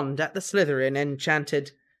his wand at the Slytherin and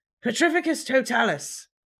chanted, "Petrificus Totalis!"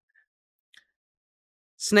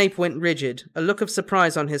 Snape went rigid, a look of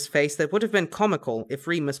surprise on his face that would have been comical if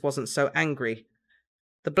Remus wasn't so angry.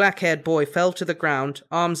 The black-haired boy fell to the ground,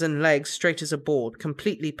 arms and legs straight as a board,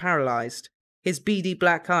 completely paralyzed. His beady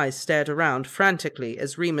black eyes stared around frantically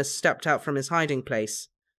as Remus stepped out from his hiding place.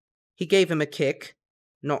 He gave him a kick,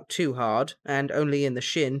 not too hard, and only in the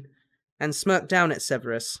shin, and smirked down at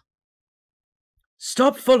Severus.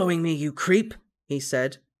 "Stop following me, you creep," he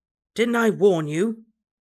said. "Didn't I warn you?"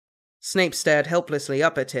 Snape stared helplessly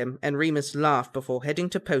up at him, and Remus laughed before heading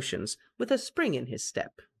to potions with a spring in his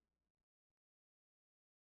step.